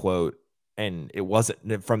that quote, and it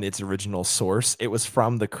wasn't from its original source. It was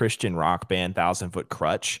from the Christian rock band Thousand Foot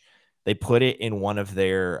Crutch. They put it in one of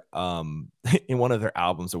their in one of their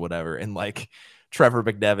albums or whatever. And like Trevor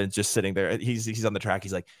McNevin's just sitting there. He's on the track.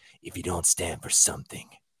 He's like, "If you don't stand for something,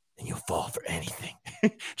 then you'll fall for anything."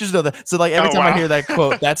 Just know that. So like every Oh, time I wow. hear that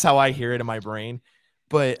quote, that's how I hear it in my brain.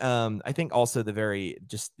 But I think also the very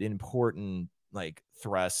just important like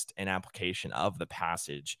thrust and application of the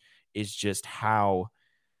passage is just how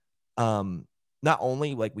um not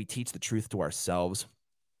only like we teach the truth to ourselves,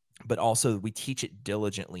 but also we teach it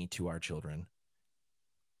diligently to our children.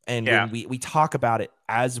 And Yeah. when we talk about it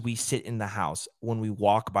as we sit in the house, when we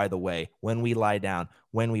walk by the way, when we lie down,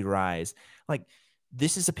 when we rise, like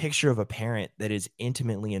this is a picture of a parent that is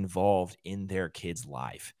intimately involved in their kid's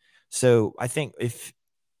life. So I think if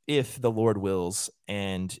the Lord wills,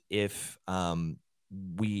 and if I am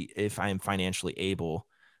financially able,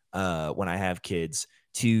 when I have kids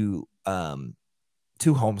to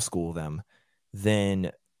homeschool them,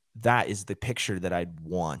 then that is the picture that I'd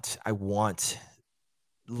want. I want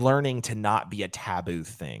learning to not be a taboo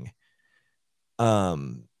thing.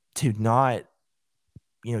 To not,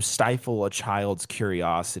 stifle a child's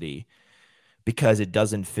curiosity because it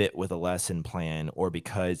doesn't fit with a lesson plan, or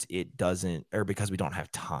because it doesn't, or because we don't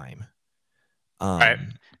have time. Right.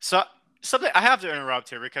 Um, So something I have to interrupt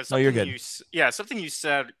here because no, you're good. something you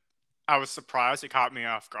said, I was surprised. It caught me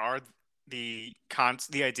off guard. The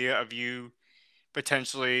idea of you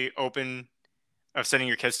potentially open of sending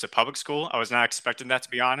your kids to public school. I was not expecting that, to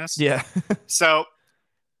be honest. Yeah. So,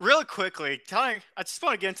 really quickly, I just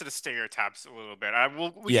want to get into the stereotypes a little bit.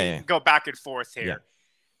 We Yeah, can yeah, go back and forth yeah, here.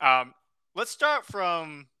 Um, let's start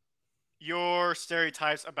from your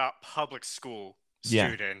stereotypes about public school yeah.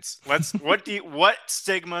 students. What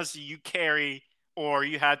stigmas do you carry or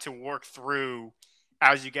you had to work through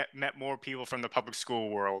as you get met more people from the public school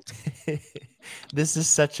world? This is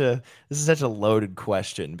such a loaded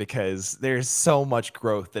question because there's so much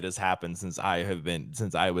growth that has happened since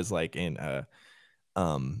I was like in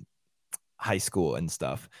um high school and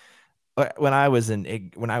stuff. When I was in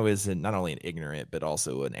not only an ignorant but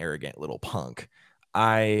also an arrogant little punk,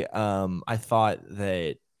 I thought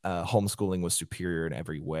that homeschooling was superior in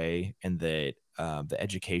every way, and that the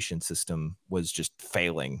education system was just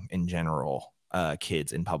failing in general.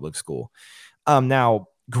 Kids in public school. Now,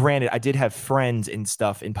 granted, I did have friends and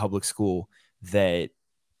stuff in public school that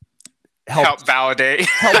Help helped validate.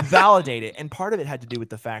 help validate it. And part of it had to do with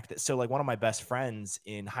the fact that, so like one of my best friends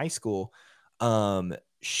in high school,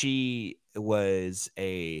 she was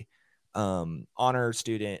a honor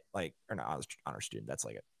student, like, or not honor student. That's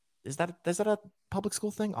like is that a public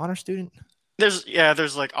school thing? Honor student? There's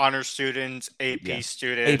like honor students, Yeah. AP AP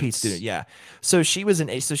student, students. yeah. So she was an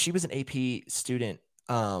AP student.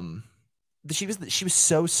 Um she was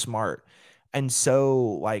so smart, and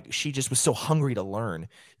so like she just was so hungry to learn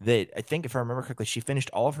that I think, if I remember correctly, she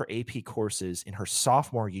finished all of her AP courses in her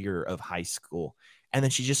sophomore year of high school, and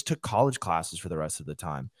then she just took college classes for the rest of the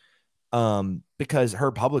time. Because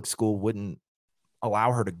her public school wouldn't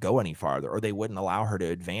allow her to go any farther, or they wouldn't allow her to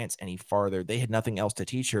advance any farther. They had nothing else to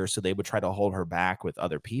teach her, so they would try to hold her back with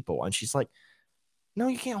other people. And she's like, "No,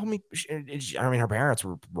 you can't hold me." I mean, her parents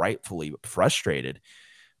were rightfully frustrated.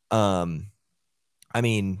 Um, I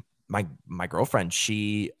mean, my girlfriend,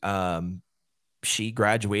 she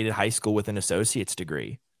graduated high school with an associate's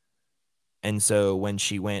degree. And so when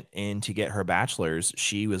she went in to get her bachelor's,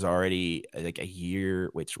 she was already like a year,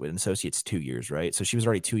 which with an associate's 2 years, right? So she was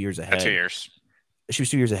already 2 years 2 ahead. years. She was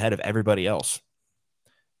 2 years ahead of everybody else.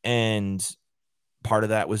 And part of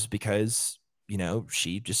that was because,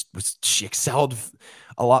 she excelled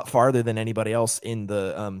a lot farther than anybody else in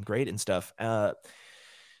the grade and stuff.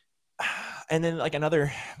 And then like I'm trying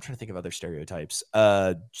to think of other stereotypes.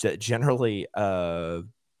 Generally, Don't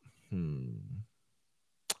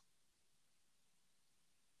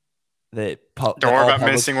worry about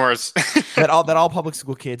mincing words. that all public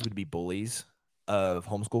school kids would be bullies of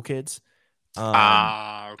homeschool kids.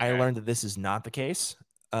 I Okay. learned that this is not the case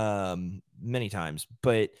many times,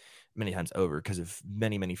 but many times over, because of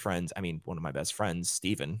many friends. I mean, one of my best friends,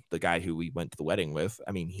 Steven, the guy who we went to the wedding with,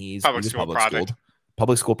 I mean, he Public was school product.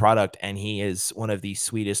 public school product, and he is one of the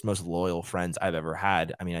sweetest, most loyal friends I've ever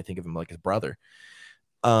had. I mean, I think of him like his brother.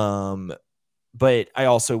 Um, but I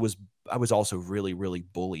was also really, really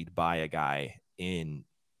bullied by a guy in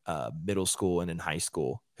middle school and in high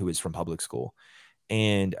school who was from public school.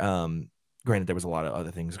 And granted, there was a lot of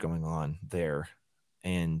other things going on there.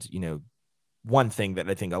 And, one thing that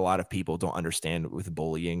I think a lot of people don't understand with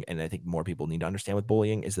bullying, and I think more people need to understand with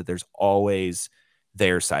bullying, is that there's always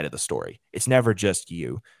their side of the story. It's never just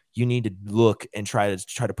you. You need to look and try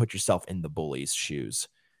to put yourself in the bully's shoes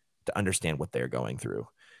to understand what they're going through.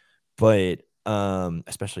 But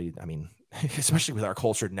especially, I mean, especially with our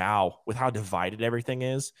culture now, with how divided everything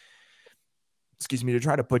is, excuse me, to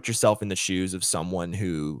try to put yourself in the shoes of someone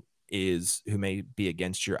who may be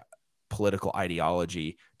against your political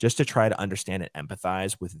ideology, just to try to understand and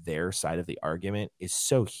empathize with their side of the argument, is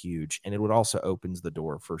so huge. And it would also opens the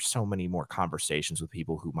door for so many more conversations with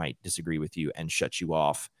people who might disagree with you and shut you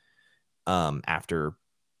off after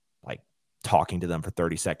like talking to them for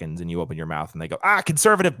 30 seconds, and you open your mouth and they go,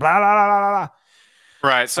 conservative, blah, blah, blah, blah,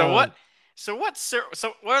 Right. blah. So what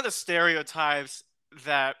are the stereotypes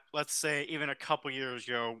that, let's say, even a couple years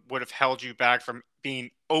ago would have held you back from being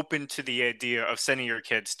open to the idea of sending your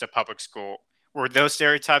kids to public school? Were those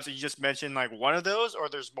stereotypes that you just mentioned like one of those, or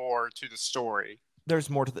there's more to the story? There's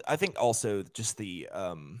more to I think also just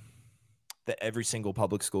that every single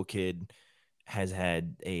public school kid has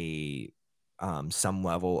had a some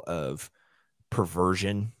level of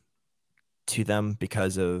perversion to them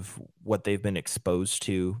because of what they've been exposed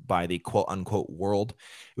to by the quote unquote world.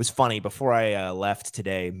 It was funny, before I left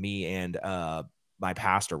today, me and my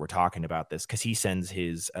pastor were talking about this, because he sends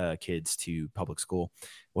his kids to public school,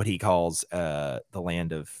 what he calls the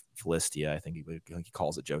land of Philistia. I think he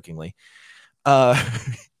calls it jokingly. Uh,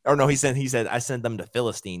 or no, he said I sent them to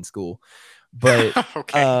Philistine school, but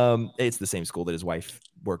Okay. it's the same school that his wife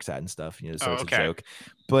works at and stuff, so Oh, it's a okay. joke.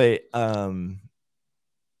 But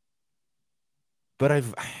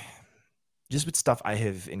I've just with stuff I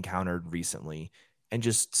have encountered recently, and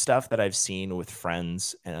just stuff that I've seen with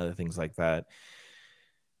friends and other things like that,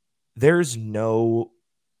 there's no,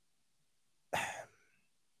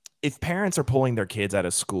 if parents are pulling their kids out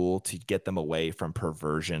of school to get them away from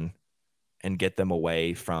perversion and get them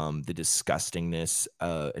away from the disgustingness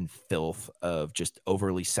and filth of just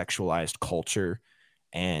overly sexualized culture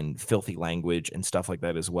and filthy language and stuff like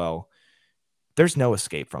that as well. There's no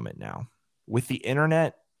escape from it now. With the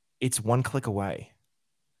internet, it's one click away.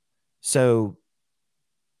 So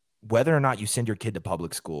whether or not you send your kid to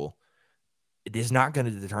public school, it is not going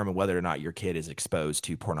to determine whether or not your kid is exposed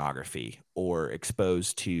to pornography or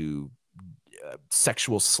exposed to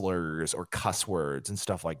sexual slurs or cuss words and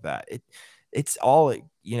stuff like that. It's all,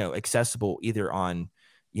 accessible either on,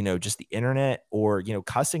 just the internet or,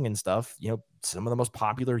 cussing and stuff. Some of the most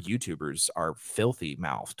popular YouTubers are filthy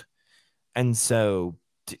mouthed. And so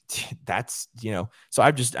that's, so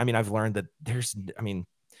I've learned that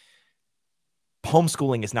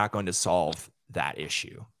homeschooling is not going to solve that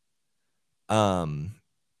issue. I'm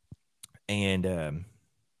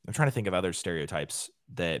trying to think of other stereotypes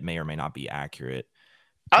that may or may not be accurate.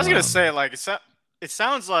 I was gonna say, like, it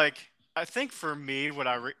sounds like, I think for me, when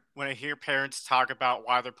I hear parents talk about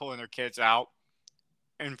why they're pulling their kids out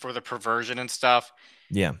and for the perversion and stuff,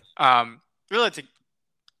 Yeah. really to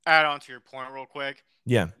add on to your point real quick,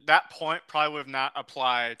 Yeah. that point probably would have not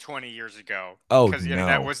applied 20 years ago Oh, because the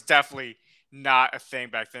internet no. was definitely not a thing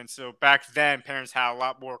back then. So back then, parents had a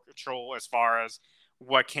lot more control as far as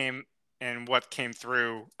what came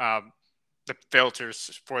through the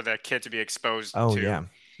filters for the kid to be exposed Oh, to. yeah.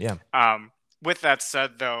 Yeah. With that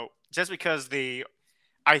said, though, just because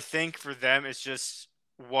I think for them it's just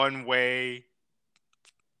one way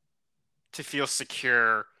to feel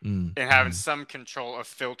secure and having Mm-hmm. some control of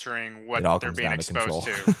filtering It what all they're comes being down to exposed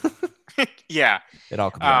control. to. Yeah, It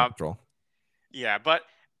all comes down to uh, control. yeah,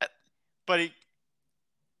 uh,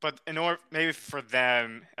 but in order, maybe for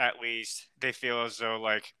them at least, they feel as though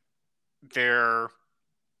like they're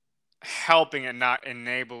helping and not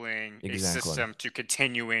enabling a Exactly. system to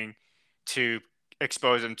continuing to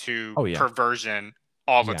expose them to Oh, yeah. perversion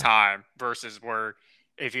all the Yeah. time versus where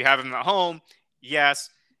if you have them at home, yes,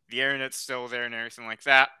 the internet's still there and everything like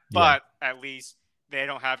that, Yeah. but at least they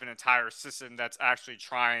don't have an entire system that's actually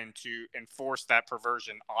trying to enforce that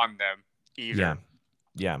perversion on them Yeah. either.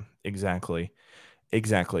 Yeah. Exactly.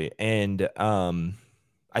 Exactly. And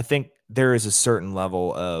I think there is a certain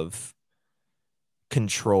level of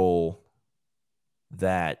control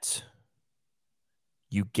that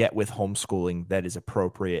you get with homeschooling that is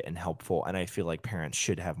appropriate and helpful. And I feel like parents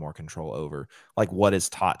should have more control over like what is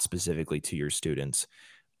taught specifically to your students.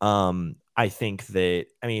 I think that,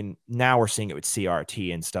 now we're seeing it with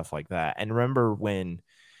CRT and stuff like that. And remember when,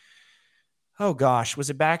 oh gosh, was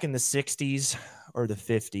it back in the 60s or the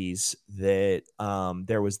 50s that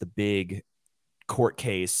there was the big court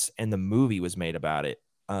case and the movie was made about it,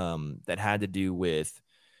 that had to do with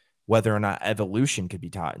whether or not evolution could be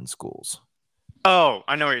taught in schools. Oh,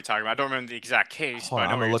 I know what you're talking about. I don't remember the exact case, Hold but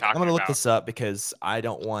I on, know what you're I'm talking gonna look about. this up because I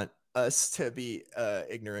don't want us to be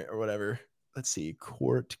ignorant or whatever. Let's see,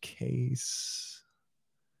 court case,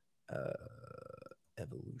 uh,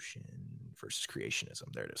 evolution versus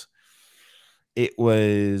creationism. There it is. It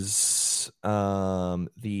was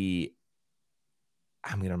the,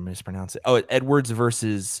 I'm gonna mispronounce it. Oh, Edwards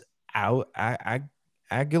versus Aguilard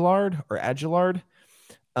or Aguilard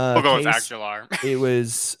We'll go with case. Aguilar. It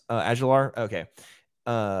was Aguilar. Okay.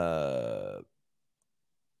 Uh,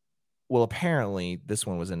 well, apparently this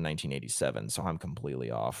one was in 1987, so I'm completely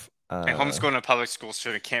off. And homeschooling a public school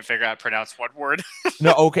student can't figure out how to pronounce what word.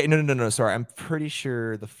 No, okay, no. Sorry, I'm pretty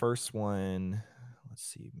sure the first one. Let's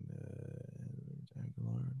see,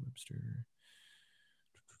 Aguilar, Webster.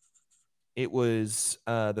 It was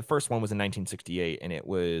the first one was in 1968, and it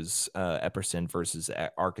was Epperson versus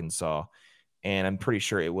Arkansas, and I'm pretty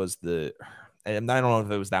sure it was the. And I don't know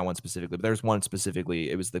if it was that one specifically, but there's one specifically.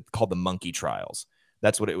 It was called the Monkey Trials.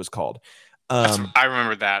 That's what it was called. I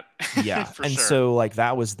remember that. Yeah, For and sure. so like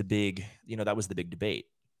that was the big, that was the big debate,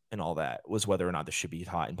 and all that was whether or not this should be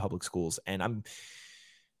taught in public schools. And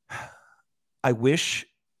I wish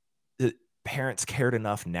that parents cared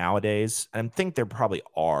enough nowadays. And I think there probably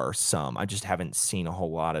are some. I just haven't seen a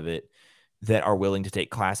whole lot of it that are willing to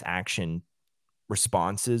take class action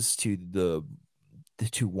responses to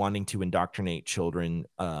wanting to indoctrinate children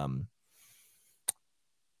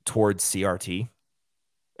towards CRT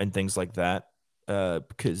and things like that.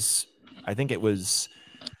 Because I think it was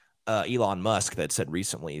Elon Musk that said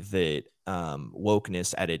recently that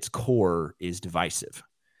wokeness at its core is divisive.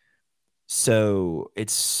 So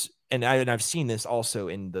I've seen this also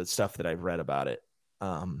in the stuff that I've read about it.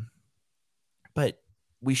 But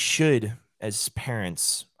we should, as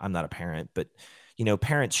parents, I'm not a parent, but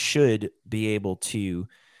parents should be able to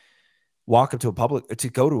walk up to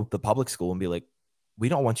go to the public school and be like, we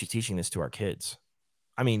don't want you teaching this to our kids.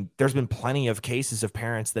 There's been plenty of cases of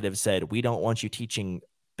parents that have said, we don't want you teaching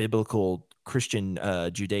biblical Christian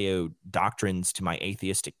Judeo doctrines to my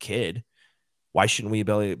atheistic kid, why shouldn't we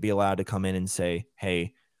be allowed to come in and say,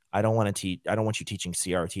 hey, I don't want to teach, I don't want you teaching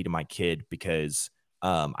CRT to my kid because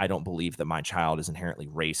I don't believe that my child is inherently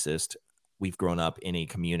racist. We've grown up in a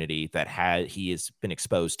community that he has been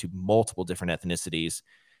exposed to multiple different ethnicities,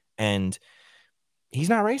 and he's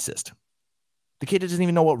not racist. The kid doesn't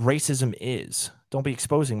even know what racism is. Don't be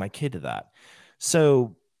exposing my kid to that.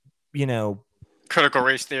 So, you know, Critical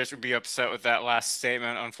race theorists would be upset with that last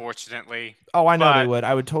statement, unfortunately. oh, I know they But would.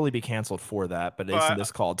 I would totally be canceled for that, but isn't but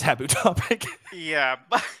this called taboo topic? yeah,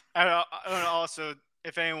 but and also,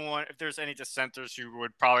 if there's any dissenters who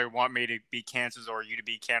would probably want me to be canceled or you to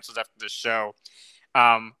be canceled after the show,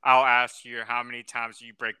 I'll ask you how many times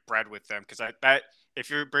you break bread with them, because I that if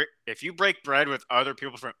you break bread with other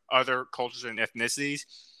people from other cultures and ethnicities,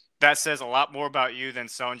 that says a lot more about you than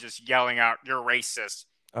someone just yelling out "you're racist"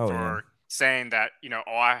 Oh, yeah. for saying that,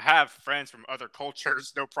 oh, I have friends from other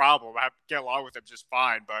cultures, no problem, I get along with them just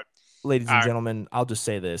fine, but Ladies and uh, gentlemen, I'll just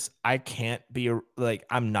say this. I can't be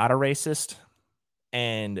I'm not a racist,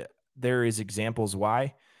 and there is examples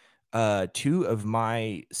why. Two of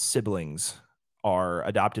my siblings are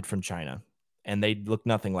adopted from China, and they look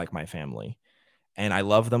nothing like my family. And I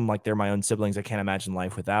love them like they're my own siblings. I can't imagine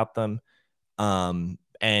life without them.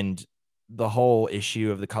 And the whole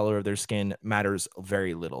issue of the color of their skin matters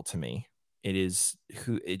very little to me. It is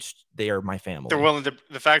they are my family.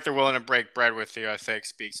 the fact they're willing to break bread with you, I think,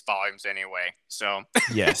 speaks volumes anyway. So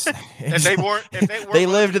Yes. if they weren't They willing to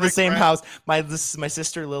lived in the break same bread, house. My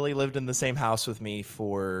sister Lily lived in the same house with me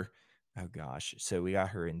for, oh gosh. So we got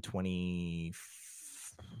her in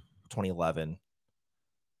 2011.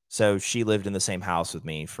 So she lived in the same house with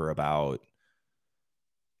me for about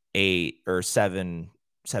 7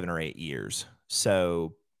 or 8 years.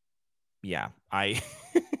 So yeah, I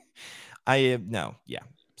I no, yeah.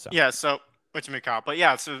 So yeah. So which may call, but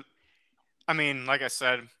yeah. So I mean, like I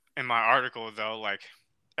said in my article, though, like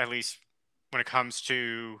at least when it comes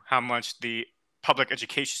to how much the public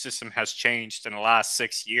education system has changed in the last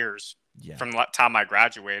 6 years yeah. from the time I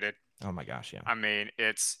graduated, Oh my gosh, yeah. I mean,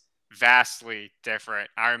 it's vastly different.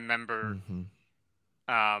 I remember Hmm.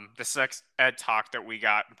 the sex ed talk that we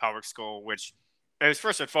got in public school, which it was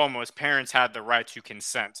first and foremost, parents had the right to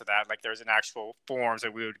consent to that. Like there's an actual forms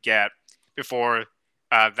that we would get before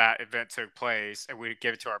that event took place, and we would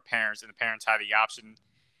give it to our parents, and the parents had the option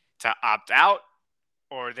to opt out,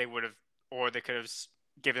 or they could have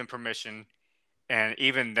given permission. And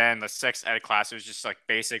even then, the sex ed class was just like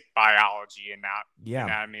basic biology and not Yeah.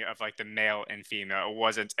 anatomy of like the male and female. It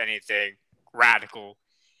wasn't anything radical.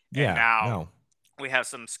 And Yeah. now No. we have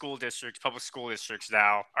some school districts, public school districts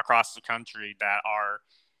now across the country that are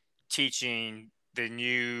teaching the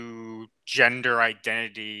new gender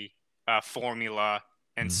identity formula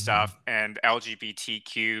and Hmm. stuff, and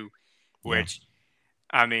LGBTQ, Yeah. which,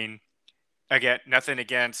 I mean, again, nothing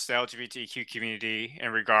against the LGBTQ community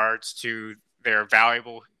in regards to their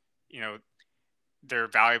valuable, you know, they're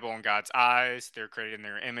valuable in God's eyes, they're created in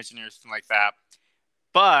their image and everything like that.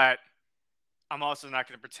 But I'm also not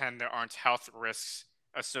going to pretend there aren't health risks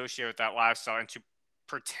associated with that lifestyle, and to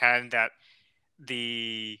pretend that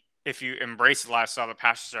the if you embrace the lifestyle, the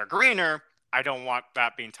pastures are greener. I don't want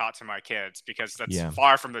that being taught to my kids, because that's Yeah.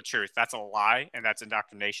 far from the truth. That's a lie, and that's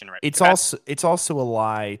indoctrination, right? It's That's also a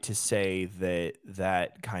lie to say that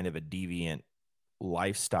that kind of a deviant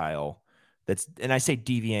lifestyle and I say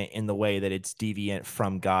deviant in the way that it's deviant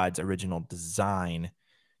from God's original design,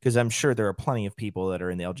 because I'm sure there are plenty of people that are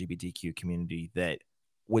in the LGBTQ community that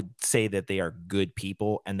would say that they are good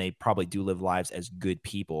people, and they probably do live lives as good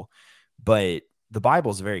people, but the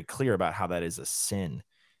Bible is very clear about how that is a sin.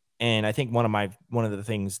 And I think one of the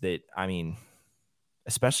things that, I mean,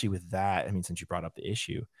 especially with that, I mean, since you brought up the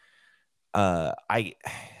issue, uh, I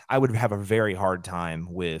I would have a very hard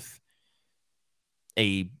time with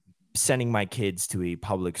a sending my kids to a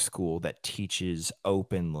public school that teaches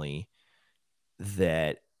openly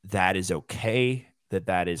that that is okay, that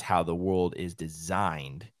that is how the world is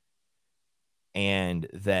designed, and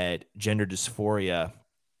that gender dysphoria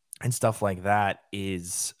and stuff like that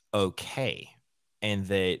is okay, and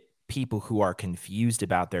that people who are confused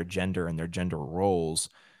about their gender and their gender roles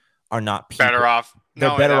are not better people. off. They're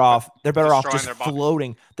Not only better that, but off. They're better off destroying just their body.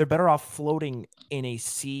 floating. They're better off floating in a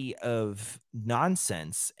sea of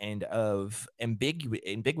nonsense and of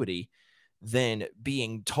ambiguity than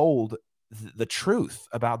being told the truth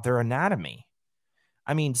about their anatomy.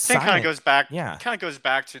 I mean, I think science. Yeah, kind of goes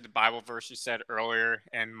back to the Bible verse you said earlier,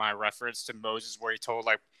 and my reference to Moses, where he told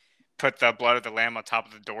like put the blood of the lamb on top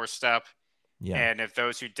of the doorstep, yeah, and if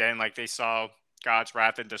those who didn't, like they saw God's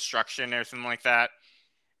wrath and destruction and everything like that.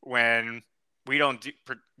 When we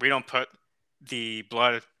don't put the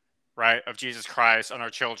blood, right, of Jesus Christ on our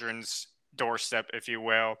children's doorstep, if you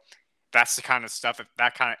will. That's the kind of stuff,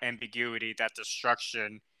 that kind of ambiguity, that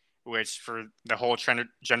destruction, which for the whole gender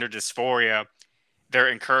dysphoria, they're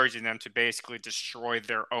encouraging them to basically destroy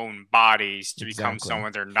their own bodies to become Exactly.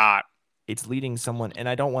 someone they're not. It's leading someone, and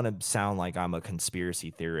I don't want to sound like I'm a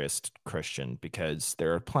conspiracy theorist Christian, because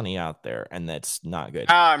there are plenty out there, and that's not good.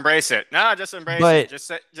 Ah, embrace it. No, just embrace it.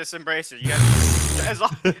 But Just embrace it. You guys,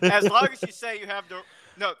 as long as you say you have the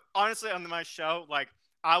no. Honestly, on my show, like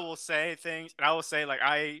I will say things, and I will say like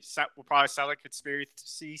will probably sound like a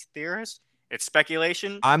conspiracy theorist. It's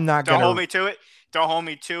speculation. I'm not Don't hold gonna. me to it. Don't hold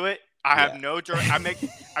me to it. I have Yeah, no direct.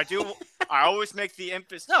 I do. I always make the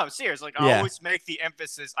emphasis. No, I'm serious. Like I yeah. always make the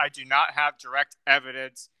emphasis. I do not have direct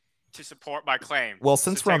evidence to support my claim. Well, So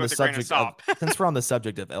since we're take on it the with a grain of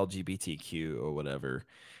subject of salt. LGBTQ or whatever,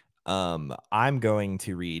 I'm going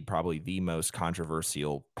to read probably the most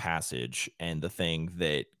controversial passage, and the thing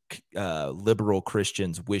that liberal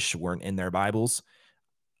Christians wish weren't in their Bibles.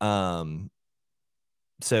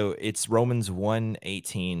 So it's Romans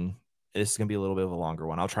 1:18. This is going to be a little bit of a longer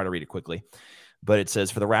one. I'll try to read it quickly. But it says,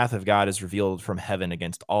 "For the wrath of God is revealed from heaven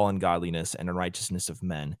against all ungodliness and unrighteousness of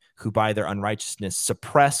men, who by their unrighteousness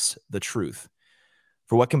suppress the truth.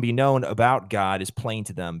 For what can be known about God is plain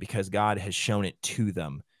to them, because God has shown it to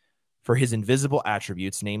them. For his invisible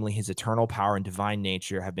attributes, namely his eternal power and divine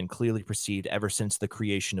nature, have been clearly perceived ever since the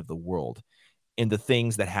creation of the world, in the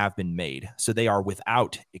things that have been made, so they are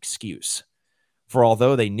without excuse. For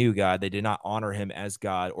although they knew God, they did not honor him as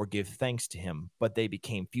God or give thanks to him, but they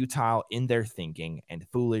became futile in their thinking, and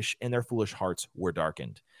foolish, and their foolish hearts were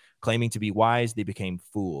darkened. Claiming to be wise, they became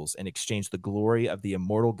fools, and exchanged the glory of the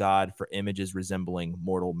immortal God for images resembling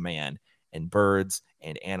mortal man, and birds,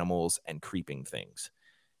 and animals, and creeping things.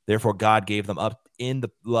 Therefore, God gave them up in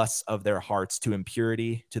the lusts of their hearts to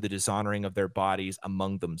impurity, to the dishonoring of their bodies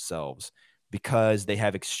among themselves, because they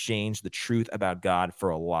have exchanged the truth about God for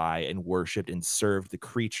a lie, and worshipped and served the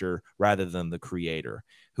creature rather than the Creator,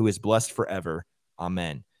 who is blessed forever.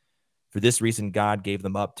 Amen. For this reason, God gave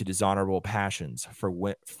them up to dishonorable passions.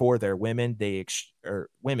 For their women,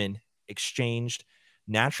 women exchanged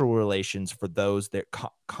natural relations for those that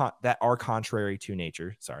that are contrary to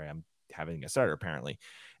nature. Sorry, I'm having a stutter apparently.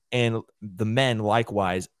 And the men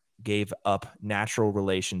likewise gave up natural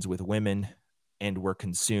relations with women, and were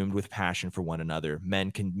consumed with passion for one another, men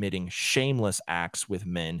committing shameless acts with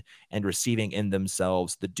men, and receiving in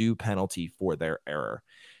themselves the due penalty for their error.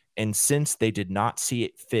 And since they did not see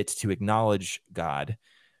it fit to acknowledge God,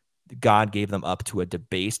 God gave them up to a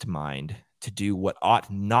debased mind to do what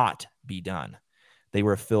ought not be done. They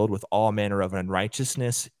were filled with all manner of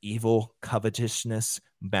unrighteousness, evil, covetousness,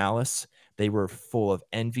 malice. They were full of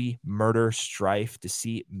envy, murder, strife,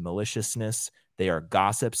 deceit, maliciousness. They are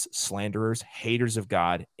gossips, slanderers, haters of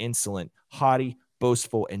God, insolent, haughty,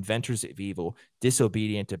 boastful, inventors of evil,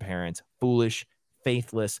 disobedient to parents, foolish,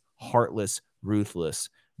 faithless, heartless, ruthless.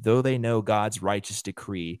 Though they know God's righteous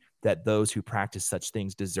decree that those who practice such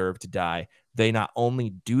things deserve to die, they not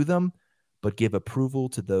only do them, but give approval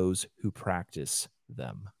to those who practice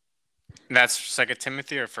them." That's Second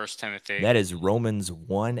Timothy or First Timothy. That is Romans That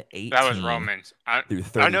was 1:18 Romans. through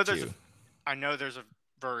I know there's 32. a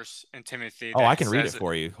verse in Timothy Oh, I that can read it says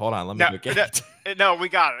for you. Hold on, let me no, go get it. no, we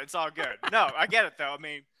got it. It's all good. No, I get it though. I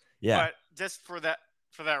mean, Yeah, but just for that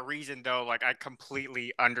reason though, like I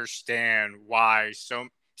completely understand why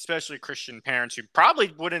especially Christian parents who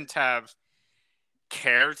probably wouldn't have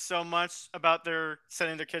cared so much about their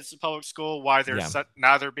sending their kids to public school, why yeah,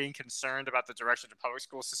 now they're being concerned about the direction the public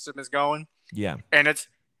school system is going. yeah, And it's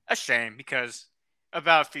a shame because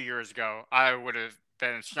about a few years ago, I would have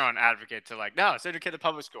been a strong advocate to like, no, send your kid to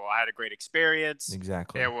public school. I had a great experience.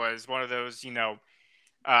 exactly. It was one of those,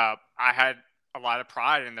 I had a lot of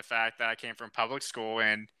pride in the fact that I came from public school.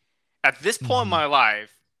 And at this point in Mhm. my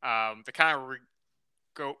life, to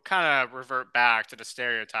kind of revert back to the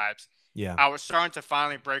stereotypes, Yeah, I was starting to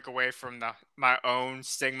finally break away from my own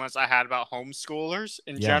stigmas I had about homeschoolers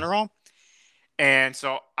in yeah, general. And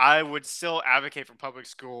so I would still advocate for public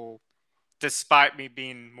school despite me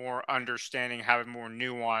being more understanding, having more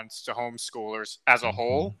nuance to homeschoolers as a mhm.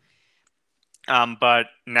 whole. But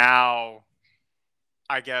now,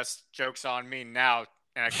 I guess, joke's on me now,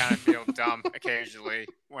 and I kind of feel dumb occasionally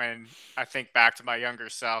when I think back to my younger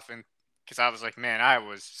self, and because I was like, man, I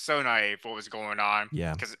was so naive what was going on.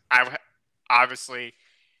 Yeah, Because obviously,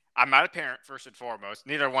 I'm not a parent first and foremost.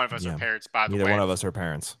 Neither one of us are yeah. parents, by the Neither way. one of us are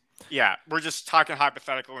parents. Yeah, we're just talking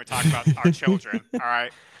hypothetical when we talk about our children. All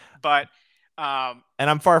right, but And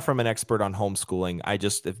I'm far from an expert on homeschooling. I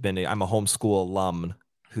just have been I'm a homeschool alum.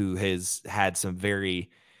 who has a very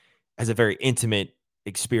intimate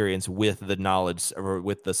experience with the knowledge or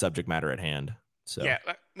with the subject matter at hand. So Yeah,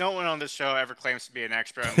 no one on this show ever claims to be an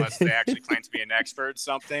expert unless they actually claim to be an expert in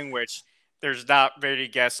something, which there's not very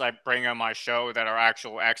guests I bring on my show that are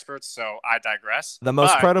actual experts, so I digress. the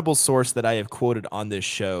most But credible source that I have quoted on this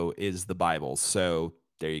show is the Bible. So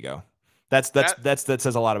there you go. that That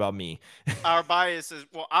says a lot about me. our bias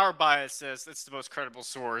says it's the most credible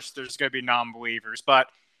source. There's going to be non-believers, but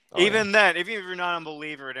Oh yeah. even then, even if you're not a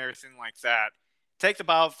believer and everything like that, take the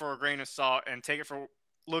Bible for a grain of salt and take it for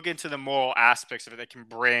look into the moral aspects of it that can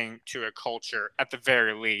bring to a culture at the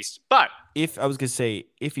very least. But If I was gonna say,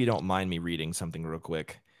 if you don't mind me reading something real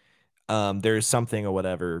quick, there's something or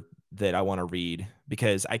whatever that I want to read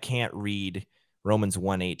because I can't read Romans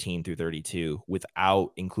 1:18 through 32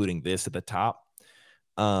 without including this at the top.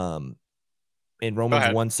 Um, in go Romans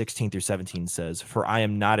ahead. 1:16 through 17 says, "For I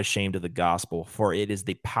am not ashamed of the gospel, for it is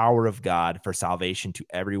the power of God for salvation to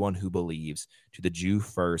everyone who believes, to the Jew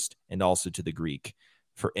first, and also to the Greek.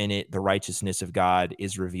 For in it the righteousness of God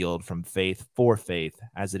is revealed from faith for faith,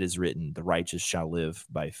 as it is written, the righteous shall live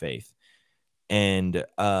by faith." And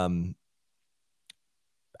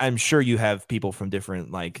I'm sure you have people from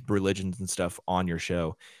different like religions and stuff on your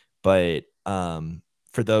show, but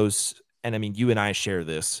for those, and I mean, you and I share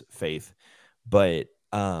this faith, but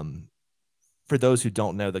for those who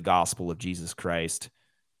don't know the gospel of Jesus Christ,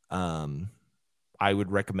 um, I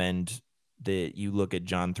would recommend that you look at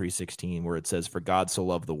John 3:16, where it says, "For God so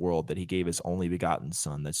loved the world that he gave his only begotten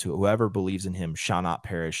son, that whoever believes in him shall not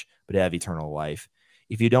perish, but have eternal life."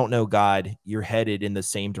 If you don't know God, you're headed in the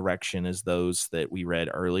same direction as those that we read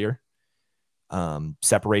earlier.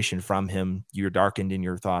 Separation from him, you're darkened in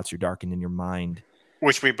your thoughts, you're darkened in your mind.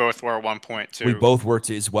 Which we both were at one point We too. both were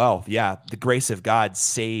to as well. Yeah, the grace of God has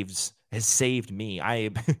saved me. I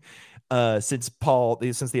since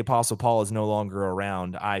the apostle Paul is no longer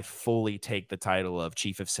around, I fully take the title of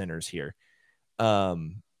chief of sinners here.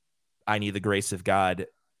 Um, I need the grace of God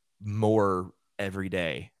more every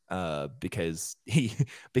day because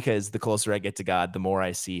the closer I get to God, the more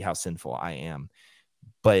I see how sinful I am.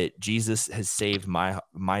 But Jesus has saved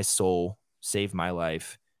my soul, saved my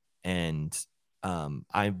life, and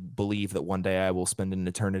I believe that one day I will spend an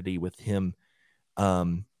eternity with him.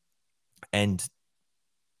 Um, and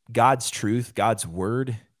God's truth, God's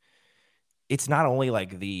word, it's not only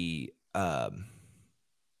like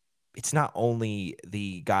it's not only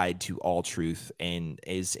the guide to all truth and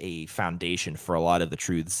is a foundation for a lot of the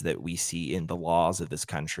truths that we see in the laws of this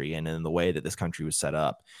country and in the way that this country was set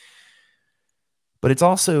up, but it's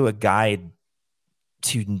also a guide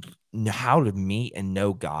to how to meet and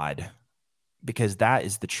know God, because that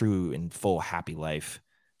is the true and full happy life,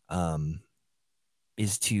 um,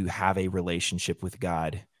 is to have a relationship with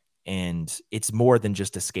God. And it's more than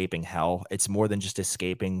just escaping hell. It's more than just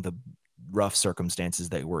escaping the rough circumstances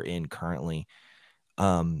that we're in currently.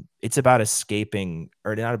 It's about escaping,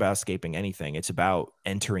 or not about escaping anything. It's about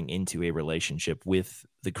entering into a relationship with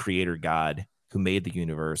the creator God who made the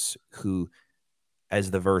universe, who, as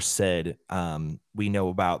the verse said, we know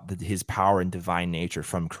about his power and divine nature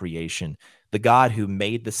from creation. The God who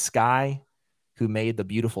made the sky, who made the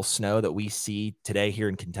beautiful snow that we see today here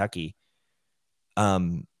in Kentucky,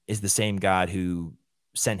 is the same God who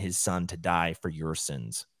sent his son to die for your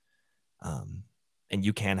sins. And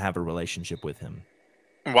you can have a relationship with him.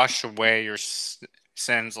 Wash away your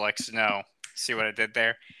sins like snow. See what I did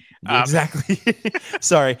there? Yeah, exactly.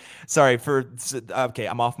 sorry for okay,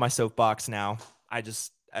 I'm off my soapbox now.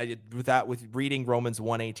 With reading Romans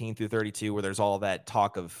 1:18 through 32, where there's all that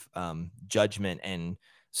talk of judgment and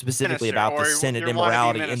specifically Minister, about the or sin and your wannabe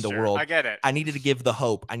immorality in the minister. world, I get it. I needed to give the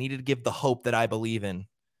hope. I needed to give the hope that I believe in.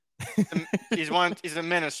 He's a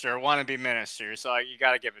minister, wannabe minister. So you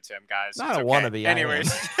got to give it to him, guys. Not It's a okay. wannabe, I am.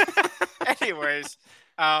 Anyways, anyways,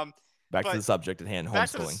 um, Back to but the subject at hand, back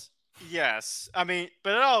to homeschooling. this. Yes, I mean,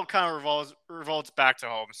 but it all kind of revolves back to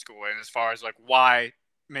homeschooling as far as like why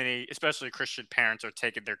many, especially Christian parents, are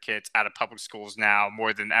taking their kids out of public schools now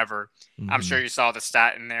more than ever. I'm sure Mhm. you saw the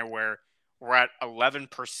stat in there where we're at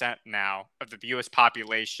 11% now of the U.S.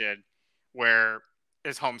 population where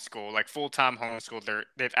is homeschool, like full time homeschool.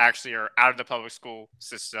 They've actually are out of the public school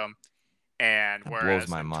system, and That blows whereas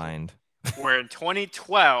my mind. where in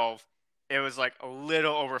 2012 it was like a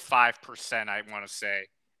little over 5%. I want to say.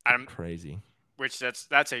 I'm Crazy. which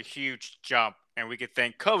that's a huge jump, and we could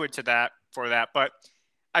thank COVID to that for that. But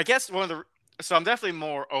I guess so I'm definitely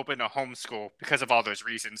more open to homeschool because of all those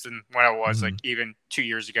reasons than when I was like Mhm. even 2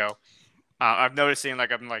 years ago. I'm noticing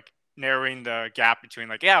like I'm like narrowing the gap between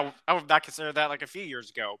like yeah I would not consider that like a few years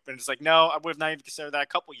ago, but it's like no I would have not even considered that a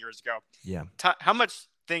couple years ago. Yeah. How much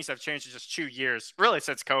things have changed in just 2 years, really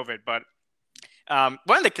since COVID. But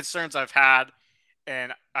one of the concerns I've had,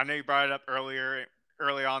 and I know you brought it up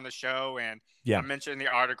early on the show, and I Yeah. mentioned in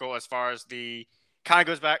the article as far as the kind of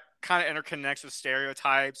goes back, kind of interconnects with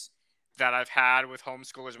stereotypes that I've had with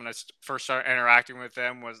homeschoolers when I first started interacting with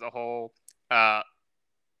them, was the whole uh,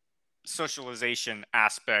 socialization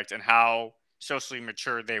aspect and how socially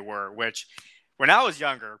mature they were. Which, when I was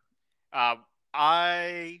younger, uh,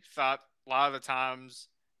 I thought a lot of the times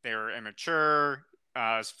they were immature,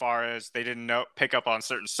 as far as they didn't pick up on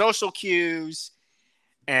certain social cues.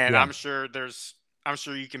 And Yeah. I'm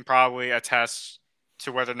sure you can probably attest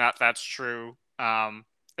to whether or not that's true. Yeah.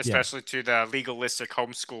 Especially to the legalistic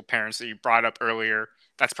homeschool parents that you brought up earlier.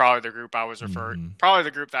 That's probably the group I was probably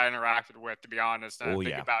the group that I interacted with, to be honest. And I Oh think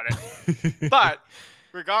yeah. about it. But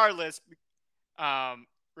regardless,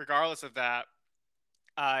 regardless of that,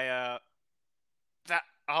 I I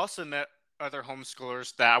also met other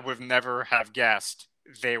homeschoolers that I would never have guessed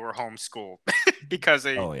they were homeschooled because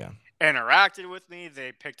they Oh yeah. interacted with me,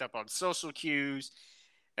 they picked up on social cues,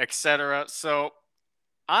 etc. So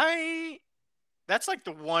I that's like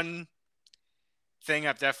the one thing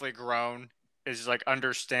I've definitely grown, is like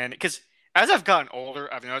understanding, because as I've gotten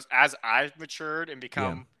older, I've noticed as I've matured and Yeah.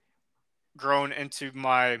 become grown into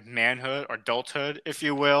my manhood or adulthood, if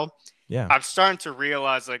you will, Yeah. I'm starting to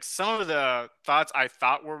realize like some of the thoughts I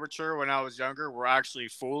thought were mature when I was younger were actually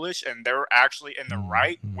foolish, and they were actually in the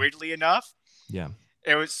right, Mhm. weirdly enough. Yeah.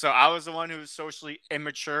 It was so I was the one who was socially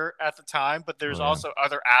immature at the time, but Oh there's yeah. also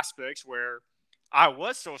other aspects where I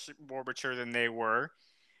was socially more mature than they were.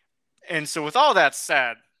 And so, with all that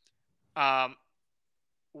said, um,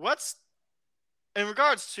 what's in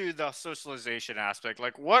regards to the socialization aspect,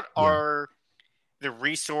 like what Yeah. are the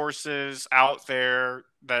resources out there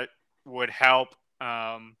that would help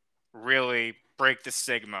really break the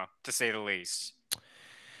stigma, to say the least?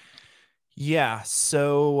 Yeah.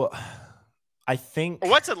 So I Or think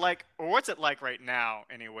what's it like? Or what's it like right now,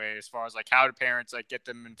 anyway? As far as like how do parents like get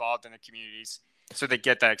them involved in the communities so they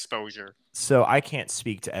get that exposure? so. I can't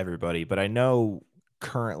speak to everybody, but I know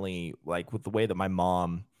currently, like with the way that my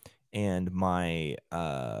mom and my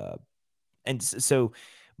so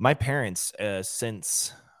my parents,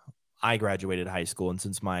 since I graduated high school and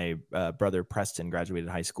since my brother Preston graduated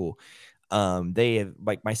high school, they have,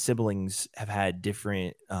 like, my siblings have had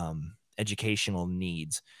different educational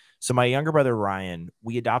needs. So my younger brother Ryan,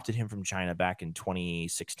 we adopted him from China back in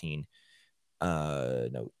 2016.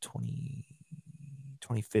 No,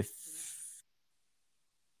 25th.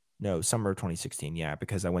 No, summer of 2016. Yeah,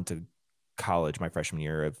 because I went to college my freshman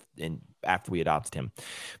year after we adopted him.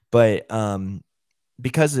 But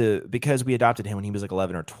because we adopted him when he was like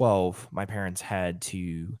 11 or 12, my parents had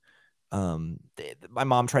to my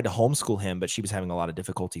mom tried to homeschool him, but she was having a lot of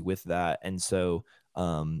difficulty with that. And so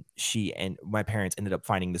she and my parents ended up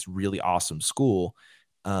finding this really awesome school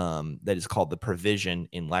that is called the Provision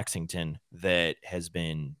in Lexington, that has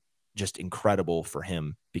been just incredible for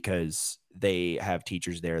him because they have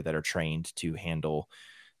teachers there that are trained to handle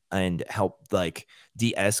and help like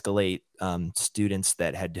de-escalate students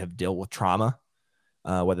that have dealt with trauma,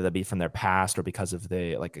 whether that be from their past or because of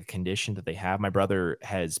like a condition that they have. My brother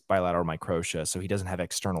has bilateral microtia, so he doesn't have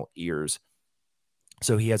external ears.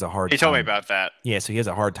 So he has a hard He told me time. about that. Yeah, so he has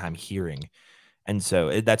a hard time hearing. And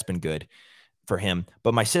so that's been good for him.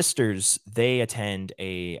 But my sisters, they attend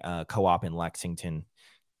a co-op in Lexington,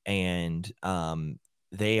 and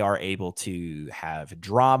they are able to have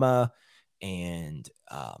drama and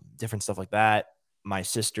different stuff like that. My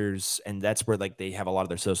sisters, and that's where like they have a lot of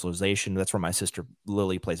their socialization. That's where my sister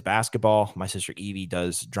Lily plays basketball. My sister Evie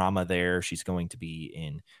does drama there. She's going to be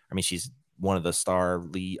in, I mean, she's one of the star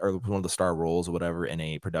lead or one of the star roles or whatever in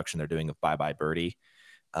a production they're doing of Bye Bye Birdie,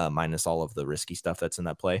 minus all of the risky stuff that's in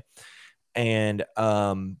that play. And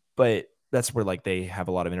but that's where like they have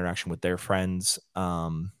a lot of interaction with their friends.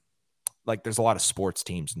 Like there's a lot of sports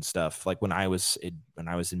teams and stuff. Like when I was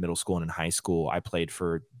in middle school and in high school, I played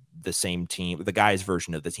for the same team, the guys'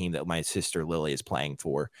 version of the team that my sister Lily is playing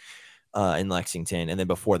for in Lexington. And then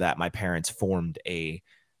before that, my parents formed they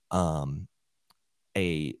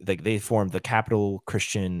formed the Capital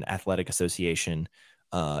Christian Athletic Association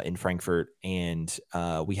in Frankfurt, and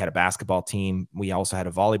we had a basketball team. We also had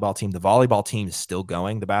a volleyball team. The volleyball team is still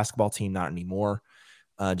going. The basketball team not anymore,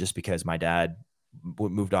 just because my dad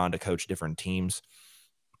moved on to coach different teams.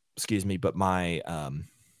 Excuse me, but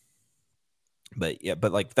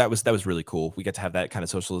but like that was really cool. We got to have that kind of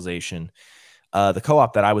socialization. The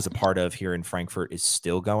co-op that I was a part of here in Frankfurt is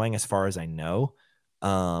still going, as far as I know.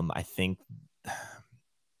 I think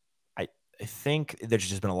think there's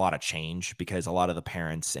just been a lot of change because a lot of the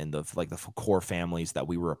parents and the core families that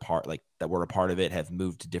we were that were a part of it have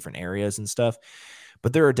moved to different areas and stuff.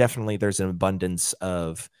 But there's an abundance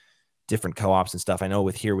of different co-ops and stuff. I know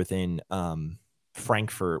within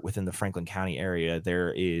Frankfurt, within the Franklin County area,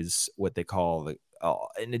 there is what they call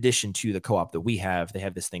in addition to the co-op that we have, they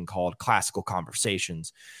have this thing called Classical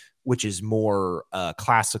Conversations, which is more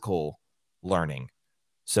classical learning.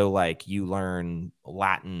 So like you learn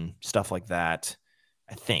Latin, stuff like that.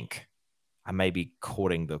 I think I may be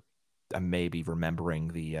remembering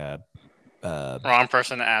the Wrong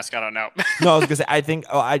person to ask. I don't know. no, I was gonna say I think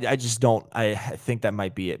I just don't I think that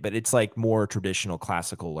might be it, but it's like more traditional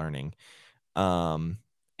classical learning. And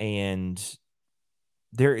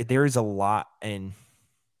there is a lot, and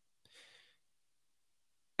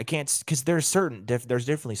I can't, because there's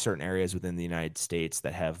definitely certain areas within the United States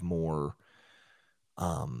that have more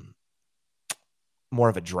of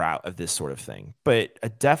a drought of this sort of thing, but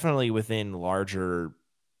definitely within larger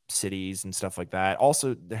cities and stuff like that.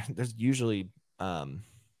 Also, there's usually from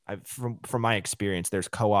my experience, there's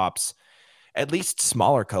co-ops, at least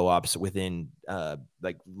smaller co-ops within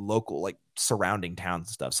like local, like surrounding towns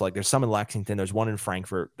and stuff. So like there's some in Lexington, there's one in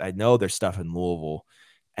Frankfurt. I know there's stuff in Louisville.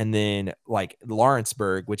 And then like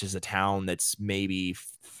Lawrenceburg, which is a town that's maybe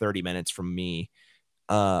 30 minutes from me,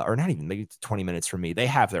 or not even, maybe 20 minutes from me, they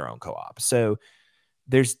have their own co-op. So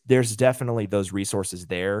there's definitely those resources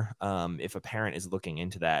there. If a parent is looking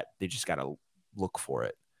into that, they just got to look for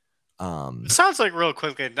it. It sounds like, real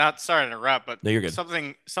quickly, not sorry to interrupt, but no, you're good.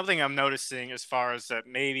 something I'm noticing as far as that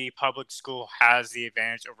maybe public school has the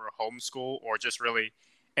advantage over homeschool, or just really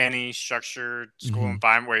any structured school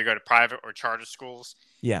environment where you go to private or charter schools.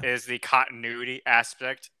 Yeah. Is the continuity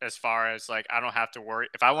aspect, as far as like I don't have to worry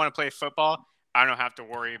if I want to play football. I don't have to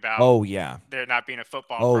worry about there not being a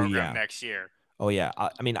football program next year. Oh yeah.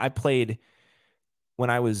 I mean, I played when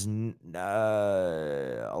I was 11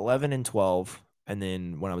 and 12. And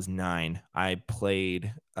then when I was 9, I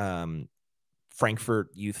played Frankfurt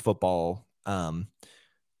youth football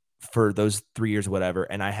for those 3 years, whatever.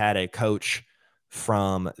 And I had a coach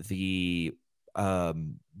from the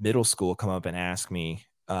middle school come up and ask me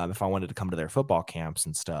if I wanted to come to their football camps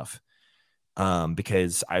and stuff,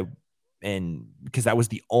 because that was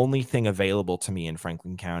the only thing available to me in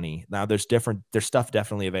Franklin County. Now there's stuff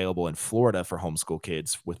definitely available in Florida for homeschool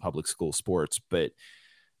kids with public school sports, but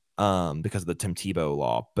because of the Tim Tebow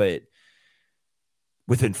law, but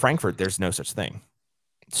within Frankfurt, there's no such thing.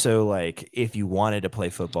 So like if you wanted to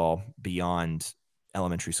play football beyond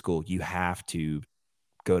elementary school, you have to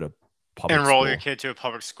go to public enroll school. Your kid to a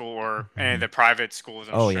public school or any of the private schools,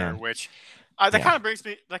 I'm sure, which kind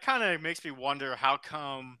of makes me wonder how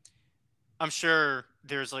come. I'm sure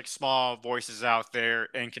there's like small voices out there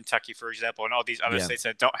in Kentucky, for example, and all these other states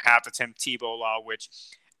that don't have the Tim Tebow law, which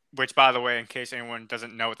by the way, in case anyone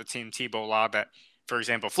doesn't know what the Tim Tebow law that, for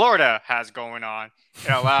example, Florida has going on, it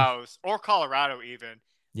allows, or Colorado even,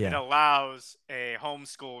 it allows a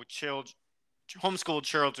homeschool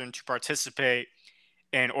children to participate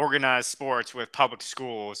in organized sports with public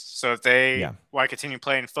schools. So if they want to continue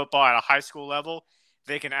playing football at a high school level,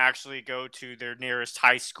 they can actually go to their nearest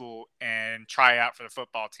high school and try out for the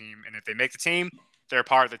football team. And if they make the team, they're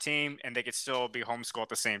part of the team, and they could still be homeschooled at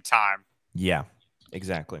the same time. Yeah,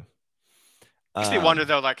 exactly. Makes me wonder,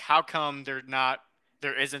 though, like how come there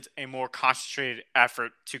isn't a more concentrated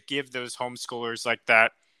effort to give those homeschoolers like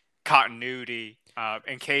that continuity,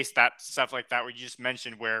 in case that stuff like that, what you just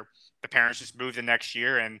mentioned, where the parents just move the next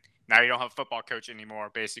year and now you don't have a football coach anymore,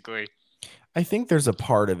 basically. I think there's a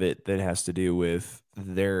part of it that has to do with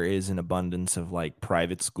there is an abundance of like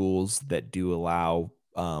private schools that do allow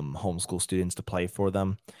homeschool students to play for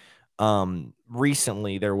them.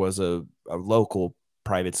 Recently, there was a local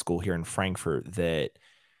private school here in Frankfurt that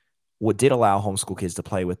did allow homeschool kids to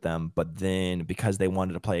play with them, but then because they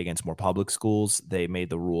wanted to play against more public schools, they made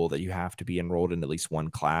the rule that you have to be enrolled in at least one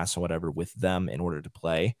class or whatever with them in order to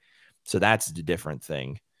play. So that's a different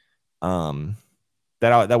thing.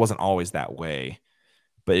 That wasn't always that way,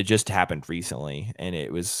 but it just happened recently, and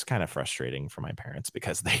it was kind of frustrating for my parents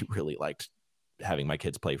because they really liked having my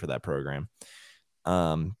kids play for that program.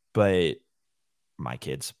 But my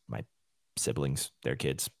siblings, their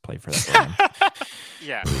kids play for that program.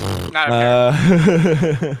 Yeah, not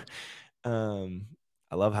a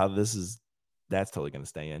I love how that's totally going to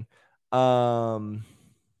stay in.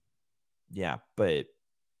 Yeah, but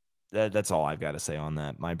that's all I've got to say on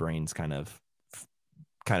that. My brain's kind of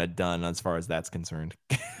done as far as that's concerned.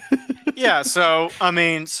 Yeah, so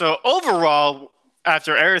overall,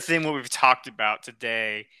 after everything what we've talked about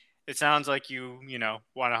today, it sounds like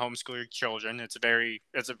want to homeschool your children. It's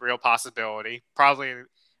a real possibility. Probably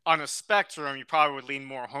on a spectrum, you probably would lean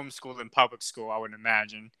more homeschool than public school, I would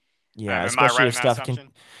imagine. Yeah, Am I right in that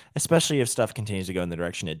especially if stuff continues to go in the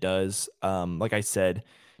direction it does. Like I said,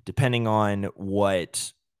 depending on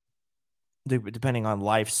depending on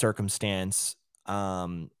life circumstance,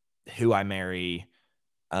 who I marry,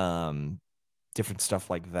 um, different stuff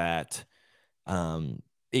like that. Um,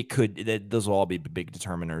 those will all be big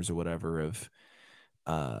determiners or whatever of,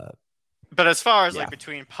 uh, But as far as yeah, like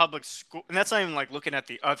between public school, and that's not even like looking at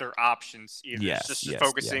the other options either. It's yes, just yes, yeah.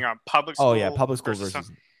 focusing on public Oh yeah, school public school versus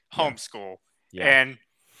versus, yeah, homeschool. yeah, And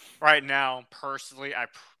right now, personally,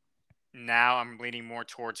 now I'm leaning more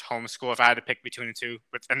towards homeschool if I had to pick between the two.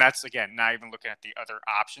 But and that's again not even looking at the other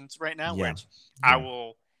options right now, yeah, which I yeah,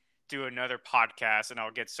 will do another podcast and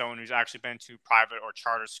I'll get someone who's actually been to private or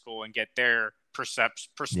charter school and get their yeah.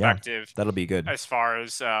 perspective That'll be good. as far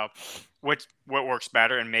as what works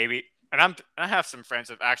better. And maybe and I have some friends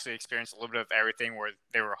that have actually experienced a little bit of everything where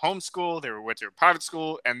they were homeschooled, went to a private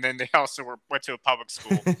school, and then they also went to a public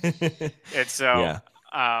school. And so Yeah.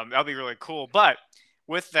 that'll be really cool. But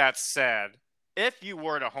with that said, if you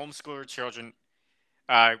were to homeschool your children,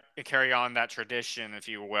 carry on that tradition, if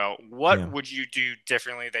you will, what Yeah. would you do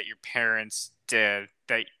differently that your parents did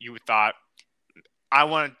that you thought, I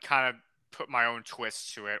want to kind of put my own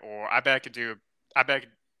twist to it, or I bet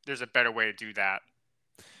there's a better way to do that?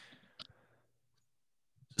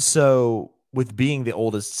 So, with being the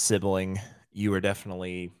oldest sibling, you were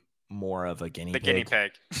definitely more of a guinea The guinea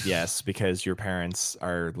pig. pig. Yes, because your parents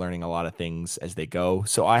are learning a lot of things as they go.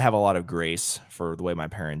 So I have a lot of grace for the way my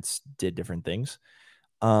parents did different things.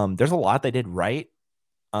 There's a lot they did right.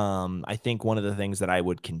 I think one of the things that I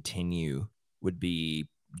would continue would be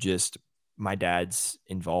just my dad's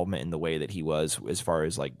involvement in the way that he was as far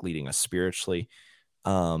as like leading us spiritually.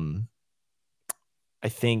 Um, I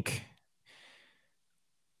think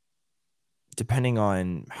depending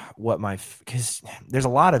on what because there's a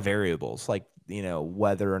lot of variables, like,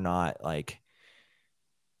 whether or not like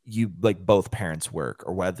you like both parents work,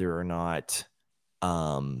 or whether or not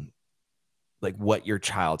um like what your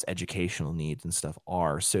child's educational needs and stuff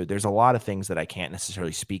are. So there's a lot of things that I can't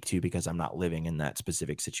necessarily speak to because I'm not living in that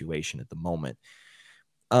specific situation at the moment.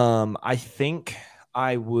 I think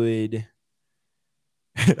I would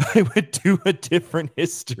I would do a different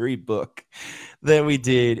history book than we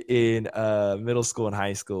did in middle school and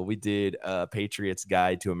high school. We did Patriot's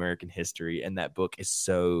Guide to American History, and that book is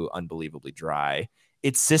so unbelievably dry.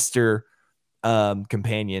 Its sister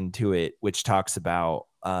companion to it, which talks about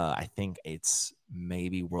I think it's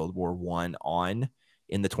maybe World War I on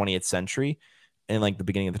in the 20th century, and like the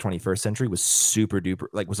beginning of the 21st century, was super duper,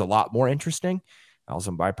 like, was a lot more interesting.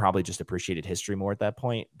 Also, I probably just appreciated history more at that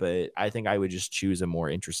point, but I think I would just choose a more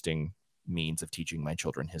interesting means of teaching my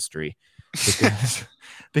children history, because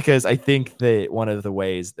because I think that one of the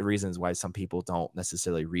reasons why some people don't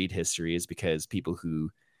necessarily read history is because people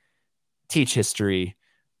who teach history,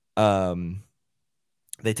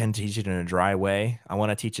 they tend to teach it in a dry way. I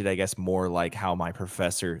want to teach it, I guess, more like how my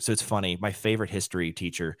professor. So it's funny. My favorite history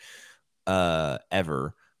teacher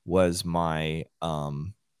ever was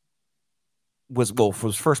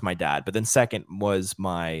was first my dad, but then second was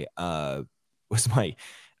my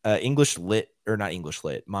English lit, or not English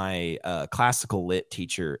lit, my classical lit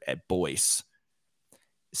teacher at Boyce.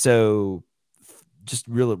 So just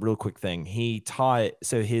real quick thing, he taught,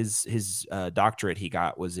 so his doctorate he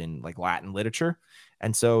got was in like Latin literature.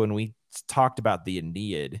 And so when we talked about the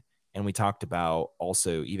Aeneid, and we talked about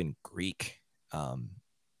also even Greek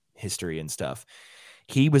history and stuff,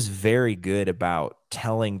 he was very good about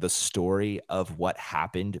telling the story of what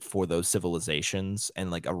happened for those civilizations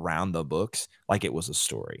and like around the books like it was a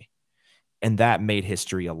story. And that made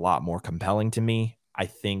history a lot more compelling to me. I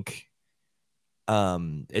think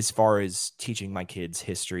as far as teaching my kids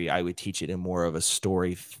history, I would teach it in more of a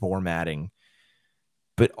story formatting,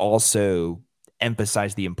 but also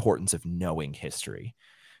emphasize the importance of knowing history,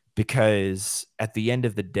 because at the end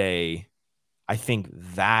of the day, I think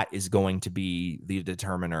that is going to be the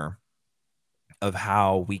determiner of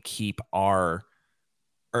how we keep of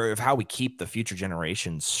how we keep the future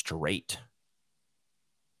generations straight.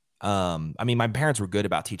 I mean, my parents were good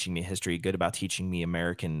about teaching me history, good about teaching me the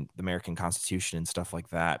American Constitution and stuff like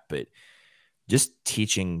that, but just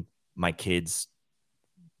teaching my kids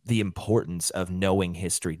the importance of knowing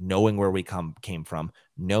history, knowing where we came from,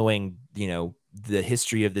 knowing, the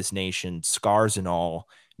history of this nation, scars and all,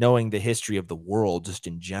 knowing the history of the world just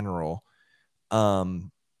in general,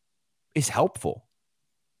 is helpful.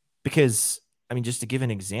 Because, I mean, just to give an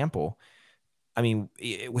example, I mean,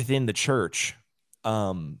 within the church,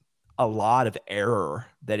 a lot of error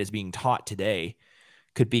that is being taught today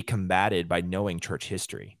could be combated by knowing church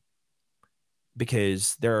history,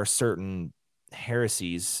 because there are certain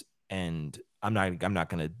heresies, and I'm not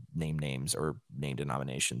going to name names or name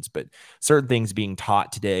denominations, but certain things being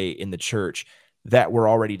taught today in the church that were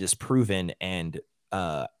already disproven and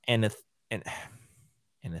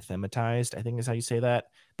anathematized, I think is how you say that.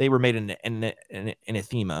 They were made an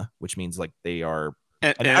anathema, which means like they are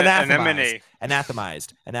anathemized, Anemone.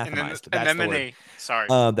 anathemized. That's the word. Anemone. Sorry.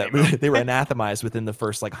 Nemo. That they were anathemized within the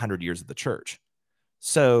first like 100 years of the church.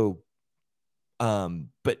 So,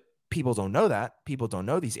 but people don't know that. People don't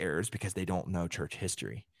know these errors because they don't know church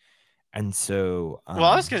history. And so, Well,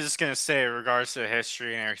 I was just gonna say, in regards to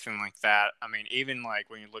history and everything like that. I mean, even like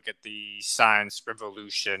when you look at the science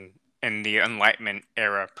revolution and the Enlightenment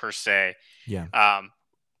era per se, yeah, um,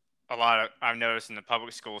 a lot of I've noticed in the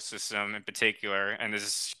public school system in particular, and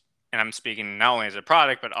I'm speaking not only as a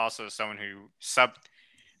product but also as someone who subbed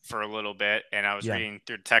for a little bit, and I was yeah, reading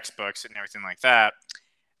through textbooks and everything like that.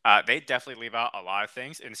 They definitely leave out a lot of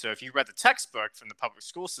things, and so if you read the textbook from the public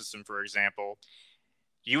school system, for example,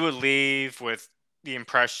 you would leave with the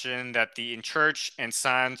impression that the church and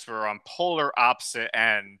science were on polar opposite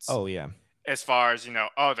ends oh yeah, as far as,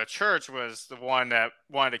 the church was the one that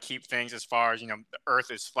wanted to keep things as far as, the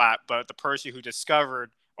earth is flat, but the person who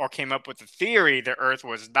discovered or came up with the theory the earth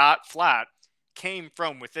was not flat came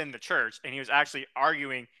from within the church, and he was actually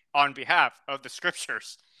arguing on behalf of the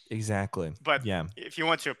scriptures. exactly, But yeah. if you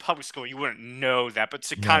went to a public school, you wouldn't know that. But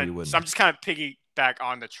No, you so I'm wouldn't. just kind of piggyback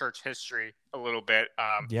on the church history a little bit.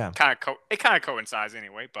 Yeah, It kind of coincides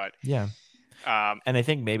anyway. But yeah. um, And I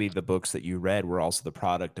think maybe the books that you read were also the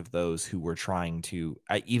product of those who were trying to,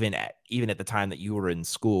 even at the time that you were in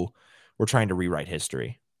school, were trying to rewrite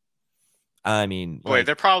history. I mean, boy, like,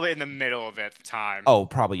 they're probably in the middle of it at the time. oh,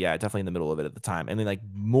 probably, yeah, definitely in the middle of it at the time. I mean, like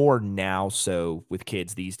more now, so with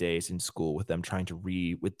kids these days in school, with them trying to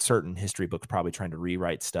with certain history books, probably trying to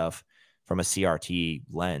rewrite stuff from a CRT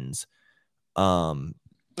lens. Um,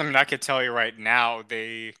 I mean, I could tell you right now,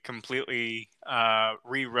 they completely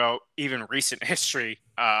rewrote even recent history.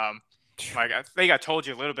 Like I think I told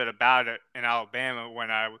you a little bit about it in Alabama when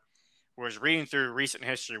I was reading through recent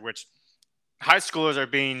history, which high schoolers are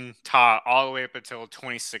being taught all the way up until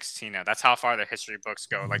 2016 now. That's how far the history books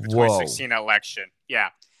go, like the whoa, 2016 election. Yeah.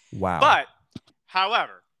 wow, But,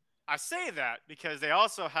 however, I say that because they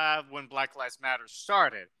also have when Black Lives Matter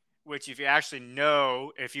started, which, if you actually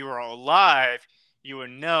know, if you were alive, you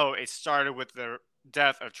would know it started with the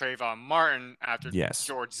death of Trayvon Martin after yes,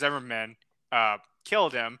 George Zimmerman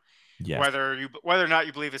killed him. yes, Whether or not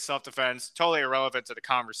you believe it's self-defense, totally irrelevant to the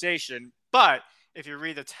conversation. But if you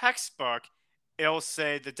read the textbook, it'll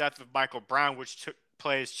say the death of Michael Brown, which took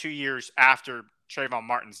place 2 years after Trayvon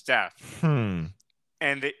Martin's death, and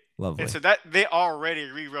lovely. so that they already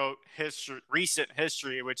rewrote recent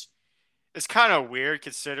history, which is kind of weird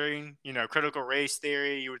considering critical race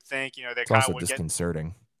theory. You would think they It's kind of also would get.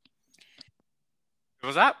 disconcerting.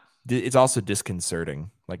 Was that? It's also disconcerting.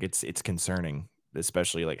 Like it's concerning,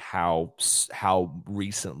 especially like how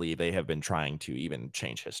recently they have been trying to even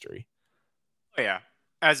change history. Oh yeah,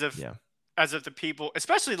 as if Yeah. as if the people,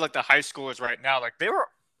 especially like the high schoolers right now, like they were.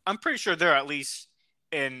 I'm pretty sure they're at least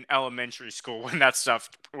in elementary school when that stuff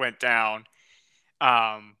went down.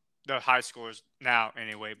 The high schoolers now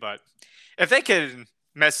anyway, but if they can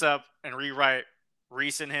mess up and rewrite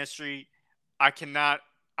recent history, I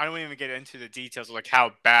don't even get into the details of like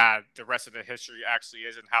how bad the rest of the history actually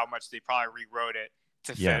is and how much they probably rewrote it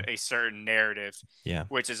to Yeah. fit a certain narrative, Yeah.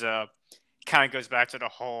 which is a kind of goes back to the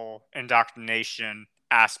whole indoctrination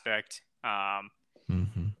aspect,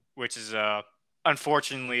 Mm-hmm. which is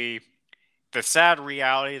unfortunately the sad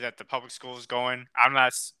reality that the public school is going. I'm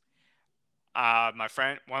not my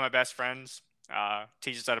friend, one of my best friends,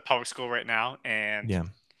 teaches at a public school right now, and Yeah.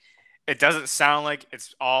 it doesn't sound like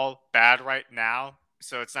it's all bad right now.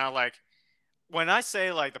 So it's not like when I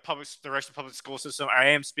say like the rest of the public school system, I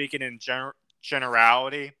am speaking in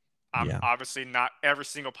generality. Yeah. Obviously, not every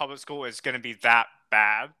single public school is going to be that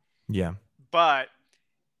bad, Yeah. but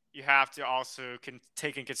you have to also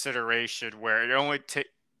take in consideration where it only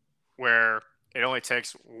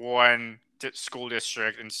takes one school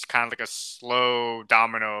district, and it's kind of like a slow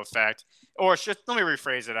domino effect. Or it's just, let me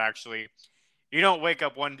rephrase it. Actually, you don't wake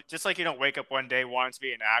up just like you don't wake up one day wanting to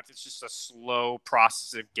be an act. It's just a slow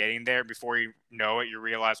process of getting there. Before you know it, you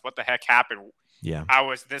realize what the heck happened. Yeah. I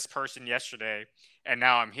was this person yesterday, and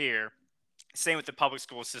now I'm here. Same with the public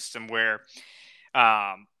school system, where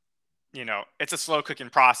it's a slow cooking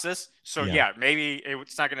process. So Yeah. yeah, maybe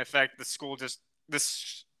it's not going to affect the school.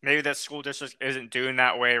 Maybe that school district isn't doing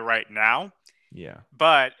that way right now, Yeah.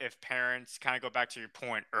 But if parents kind of go back to your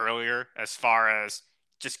point earlier, as far as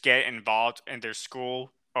just get involved in their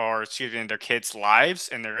school or excuse me, in their kids' lives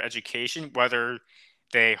and their education, whether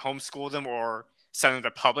they homeschool them or send them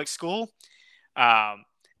to public school, um,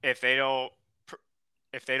 if they don't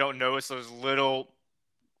if they don't notice those little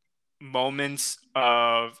moments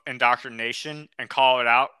of indoctrination and call it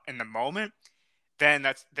out in the moment, then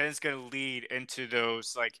it's going to lead into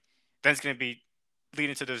those then it's going to be lead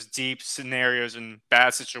into those deep scenarios and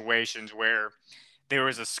bad situations where there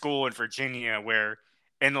was a school in Virginia where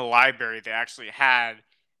in the library they actually had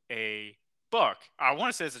a book. I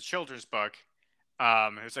want to say it's a children's book.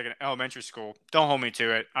 It was like an elementary school. Don't hold me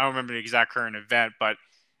to it. I don't remember the exact current event, but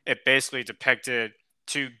it basically depicted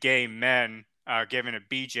two gay men giving a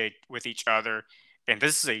BJ with each other, and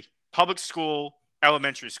this is a public school,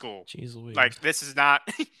 elementary school. Jeez Louise. Like this is not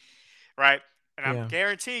right. And I'm Yeah.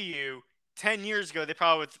 guarantee you, 10 years ago they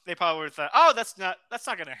probably would have thought, oh, that's not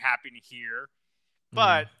going to happen here.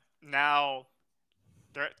 But now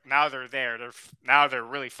they're there. They're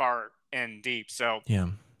really far in deep. So Yeah.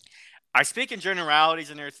 I speak in generalities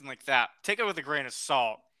and everything like that. Take it with a grain of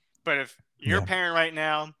salt. But if you're a Yeah. parent right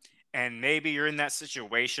now and maybe you're in that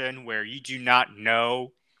situation where you do not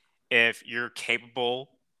know if you're capable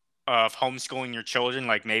of homeschooling your children,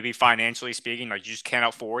 like maybe financially speaking, like you just can't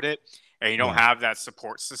afford it and you don't Yeah. have that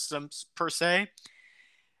support systems per se,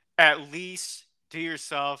 at least do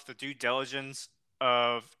yourself the due diligence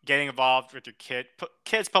of getting involved with your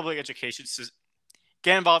kids' public education system,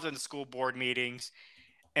 get involved in the school board meetings,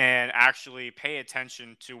 and actually pay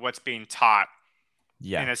attention to what's being taught.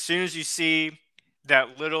 Yeah. And as soon as you see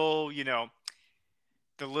that little, the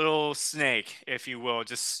little snake, if you will,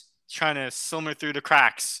 just trying to simmer through the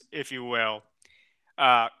cracks, if you will,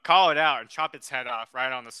 call it out and chop its head off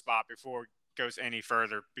right on the spot before it goes any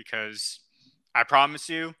further. Because I promise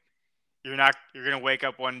you, you're gonna wake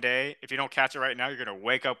up one day. If you don't catch it right now, you're gonna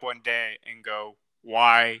wake up one day and go,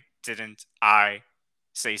 "Why didn't I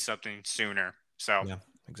say something sooner?" So, Yeah.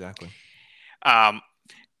 Exactly. um,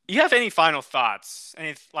 you have any final thoughts?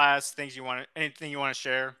 Any last things anything you want to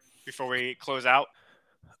share before we close out?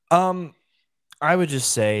 I would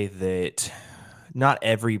just say that not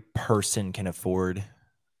every person can afford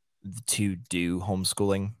to do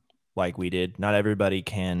homeschooling like we did. Not everybody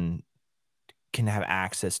can have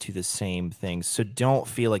access to the same things. So don't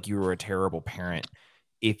feel like you were a terrible parent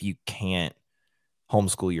if you can't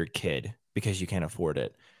homeschool your kid because you can't afford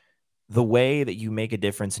it. The way that you make a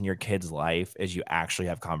difference in your kid's life is you actually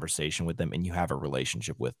have conversation with them and you have a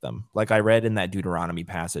relationship with them. Like I read in that Deuteronomy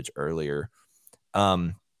passage earlier,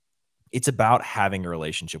 it's about having a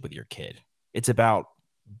relationship with your kid. It's about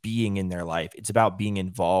being in their life. It's about being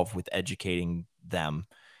involved with educating them.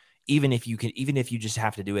 Even if you just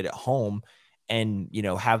have to do it at home and,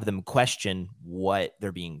 have them question what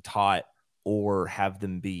they're being taught or have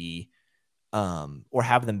them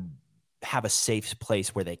have a safe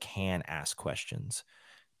place where they can ask questions.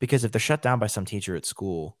 Because if they're shut down by some teacher at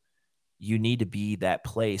school, you need to be that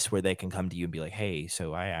place where they can come to you and be like, hey,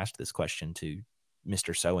 so I asked this question to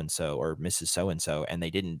Mr. So-and-so or Mrs. So-and-so, and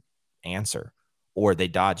they didn't answer, or they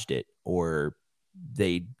dodged it, or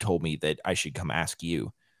they told me that I should come ask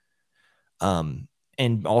you. And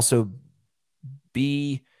also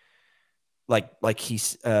be like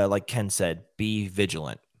Ken said, be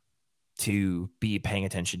vigilant, to be paying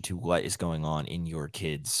attention to what is going on in your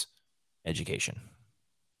kids' education.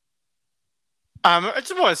 I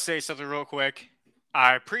just want to say something real quick.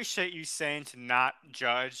 I appreciate you saying to not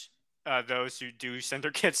judge those who do send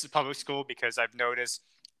their kids to public school, because I've noticed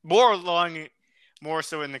more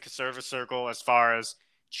so in the conservative circle, as far as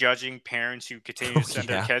judging parents who continue to send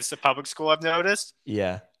their kids to public school, I've noticed.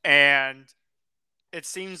 Yeah. And it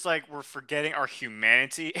seems like we're forgetting our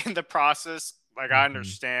humanity in the process. Like, I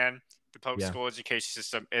understand the public school education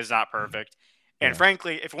system is not perfect. And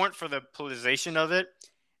frankly, if it weren't for the politicization of it,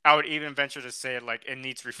 I would even venture to say like it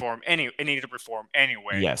needs reform. It needed to reform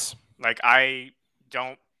anyway. Yes. Like, I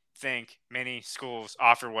don't think many schools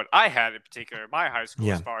offer what I had in particular at my high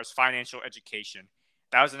school as far as financial education.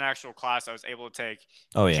 That was an actual class I was able to take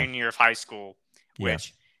junior year of high school,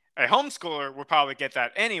 which a homeschooler would probably get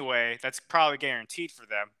that anyway. That's probably guaranteed for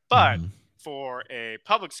them. But for a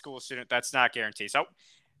public school student, that's not guaranteed. So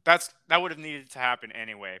that would have needed to happen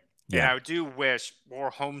anyway. And I do wish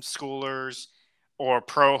more homeschoolers or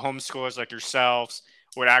pro homeschoolers like yourselves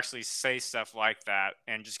would actually say stuff like that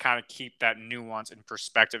and just kind of keep that nuance in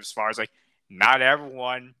perspective, as far as like, not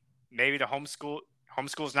everyone, maybe the homeschool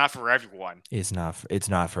is not for everyone. It's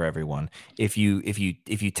not for everyone. If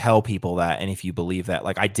you tell people that, and if you believe that,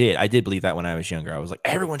 like I did believe that when I was younger. I was like,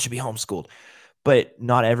 everyone should be homeschooled, but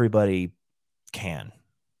not everybody can.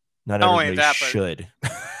 Not Not only everybody that, but should.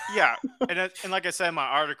 yeah, and like I said in my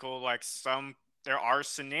article, like there are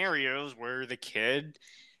scenarios where the kid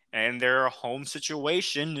and their home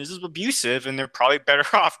situation is abusive, and they're probably better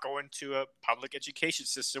off going to a public education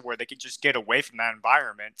system where they can just get away from that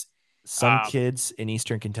environment. Some kids in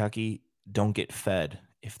Eastern Kentucky don't get fed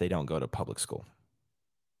if they don't go to public school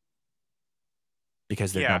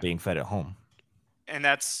because they're not being fed at home. And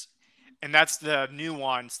that's the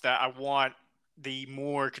nuance that I want the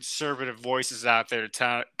more conservative voices out there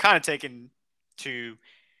to kind of take into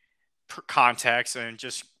context and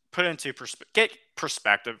just put into get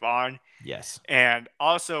perspective on. Yes. And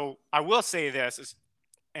also, I will say this,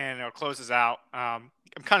 and I'll close this out. I'm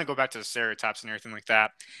kind of go back to the stereotypes and everything like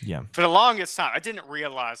that. Yeah. For the longest time, I didn't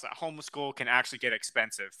realize that homeschool can actually get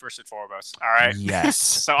expensive, first and foremost. All right. Yes.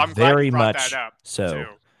 So I'm very glad you brought much that up. So.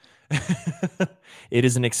 Too. It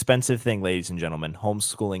is an expensive thing, ladies and gentlemen.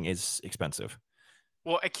 Homeschooling is expensive.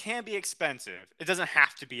 Well, it can be expensive. It doesn't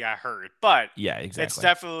have to be, I heard. But yeah, exactly. It's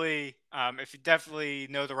definitely, if you definitely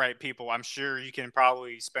know the right people, I'm sure you can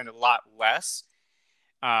probably spend a lot less.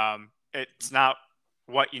 It's not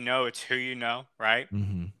what you know, it's who you know, right?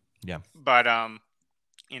 Mm-hmm. Yeah. But,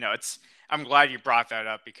 you know, I'm glad you brought that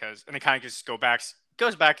up because, and it kind of just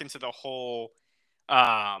goes back into the whole,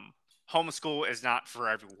 homeschool is not for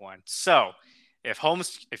everyone. So if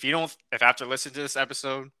after listening to this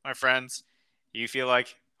episode, my friends, you feel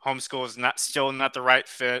like homeschool is still not the right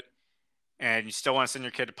fit and you still want to send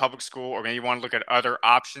your kid to public school, or maybe you want to look at other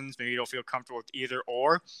options, maybe you don't feel comfortable with either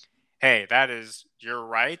or, hey, that is your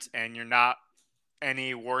right, and you're not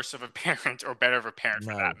any worse of a parent or better of a parent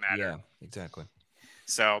for that matter. Yeah, exactly.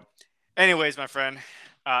 So anyways, my friend,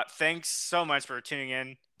 thanks so much for tuning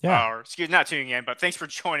in. Yeah. Or not tuning in, but thanks for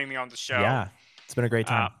joining me on the show. Yeah, it's been a great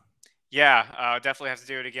time. Definitely have to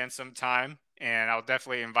do it again sometime, and I'll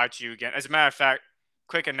definitely invite you again. As a matter of fact,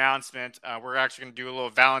 quick announcement, we're actually going to do a little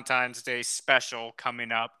Valentine's Day special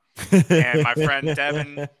coming up, and my friend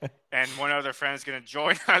Devin and one other friend is going to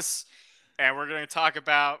join us, and we're going to talk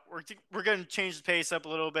about, we're going to change the pace up a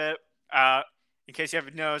little bit. In case you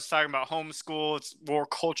haven't noticed, talking about homeschool, it's more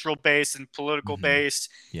cultural based and political based.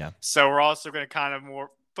 Yeah. So we're also going to kind of more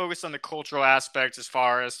focus on the cultural aspects as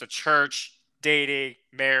far as the church, dating,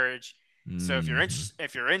 marriage. So if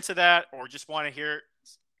you're into that, or just want to hear,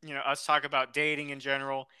 us talk about dating in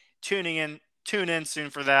general, tune in soon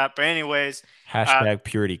for that. But anyways, hashtag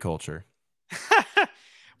purity culture.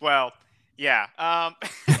 Well, yeah.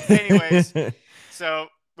 Anyways, so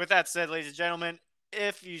with that said, ladies and gentlemen,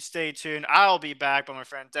 if you stay tuned, I'll be back, but my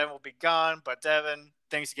friend Devin will be gone. But Devin,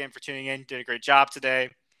 thanks again for tuning in. You did a great job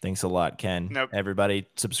today. Thanks a lot, Ken. Everybody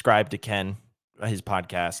subscribe to Ken, his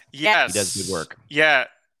podcast. Yes. He does good work. Yeah.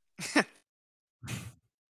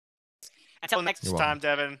 Until next time,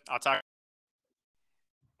 Devin, I'll talk.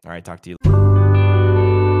 All right, talk to you.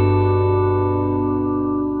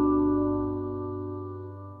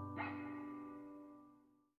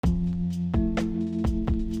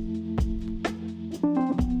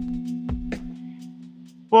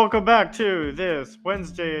 Welcome back to this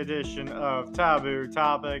Wednesday edition of Taboo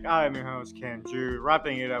Topic. I am your host, Ken Drew,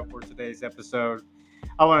 wrapping it up for today's episode.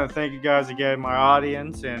 I want to thank you guys again, my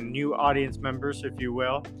audience and new audience members, if you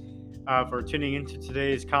will, for tuning into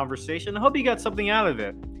today's conversation. I hope you got something out of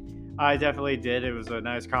it. I definitely did. It was a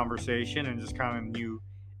nice conversation and just kind of new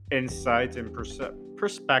insights and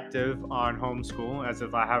perspective on homeschool, as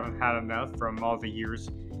if I haven't had enough from all the years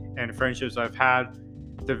and friendships I've had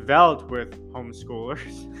developed with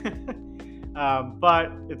homeschoolers.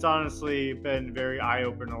 But it's honestly been very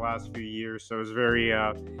eye-opening the last few years, so it's very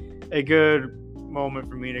a good moment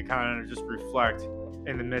for me to kind of just reflect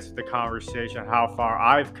in the midst of the conversation how far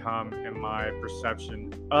I've come in my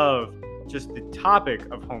perception of just the topic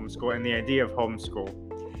of homeschool and the idea of homeschool.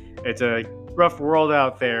 It's a rough world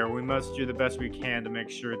out there. We must do the best we can to make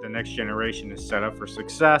sure the next generation is set up for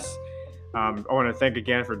success. I want to thank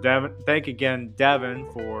again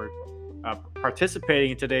Devin for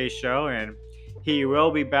participating in today's show, and he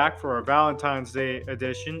will be back for our Valentine's Day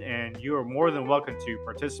edition, and you are more than welcome to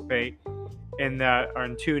participate in that, or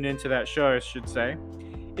tune into that show, I should say.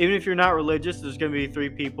 Even if you're not religious, there's going to be 3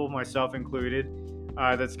 people, myself included,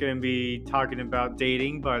 that's going to be talking about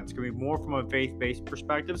dating, but it's going to be more from a faith-based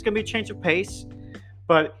perspective. It's going to be a change of pace,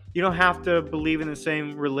 but you don't have to believe in the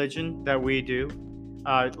same religion that we do.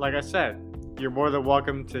 Like I said, you're more than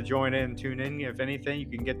welcome to join in and tune in. If anything, you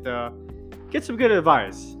can get some good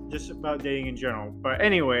advice just about dating in general. But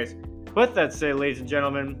anyways, with that said, ladies and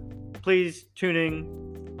gentlemen, please tune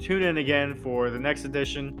tune in again for the next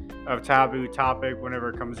edition of Taboo Topic whenever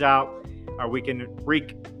it comes out. Our weekend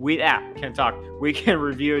weekend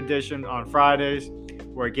review edition on Fridays,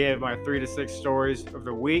 where I give my 3 to 6 stories of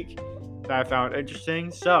the week that I found interesting.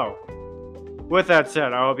 So, with that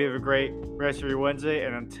said, I hope you have a great rest of your Wednesday,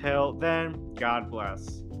 and until then, God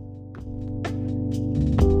bless.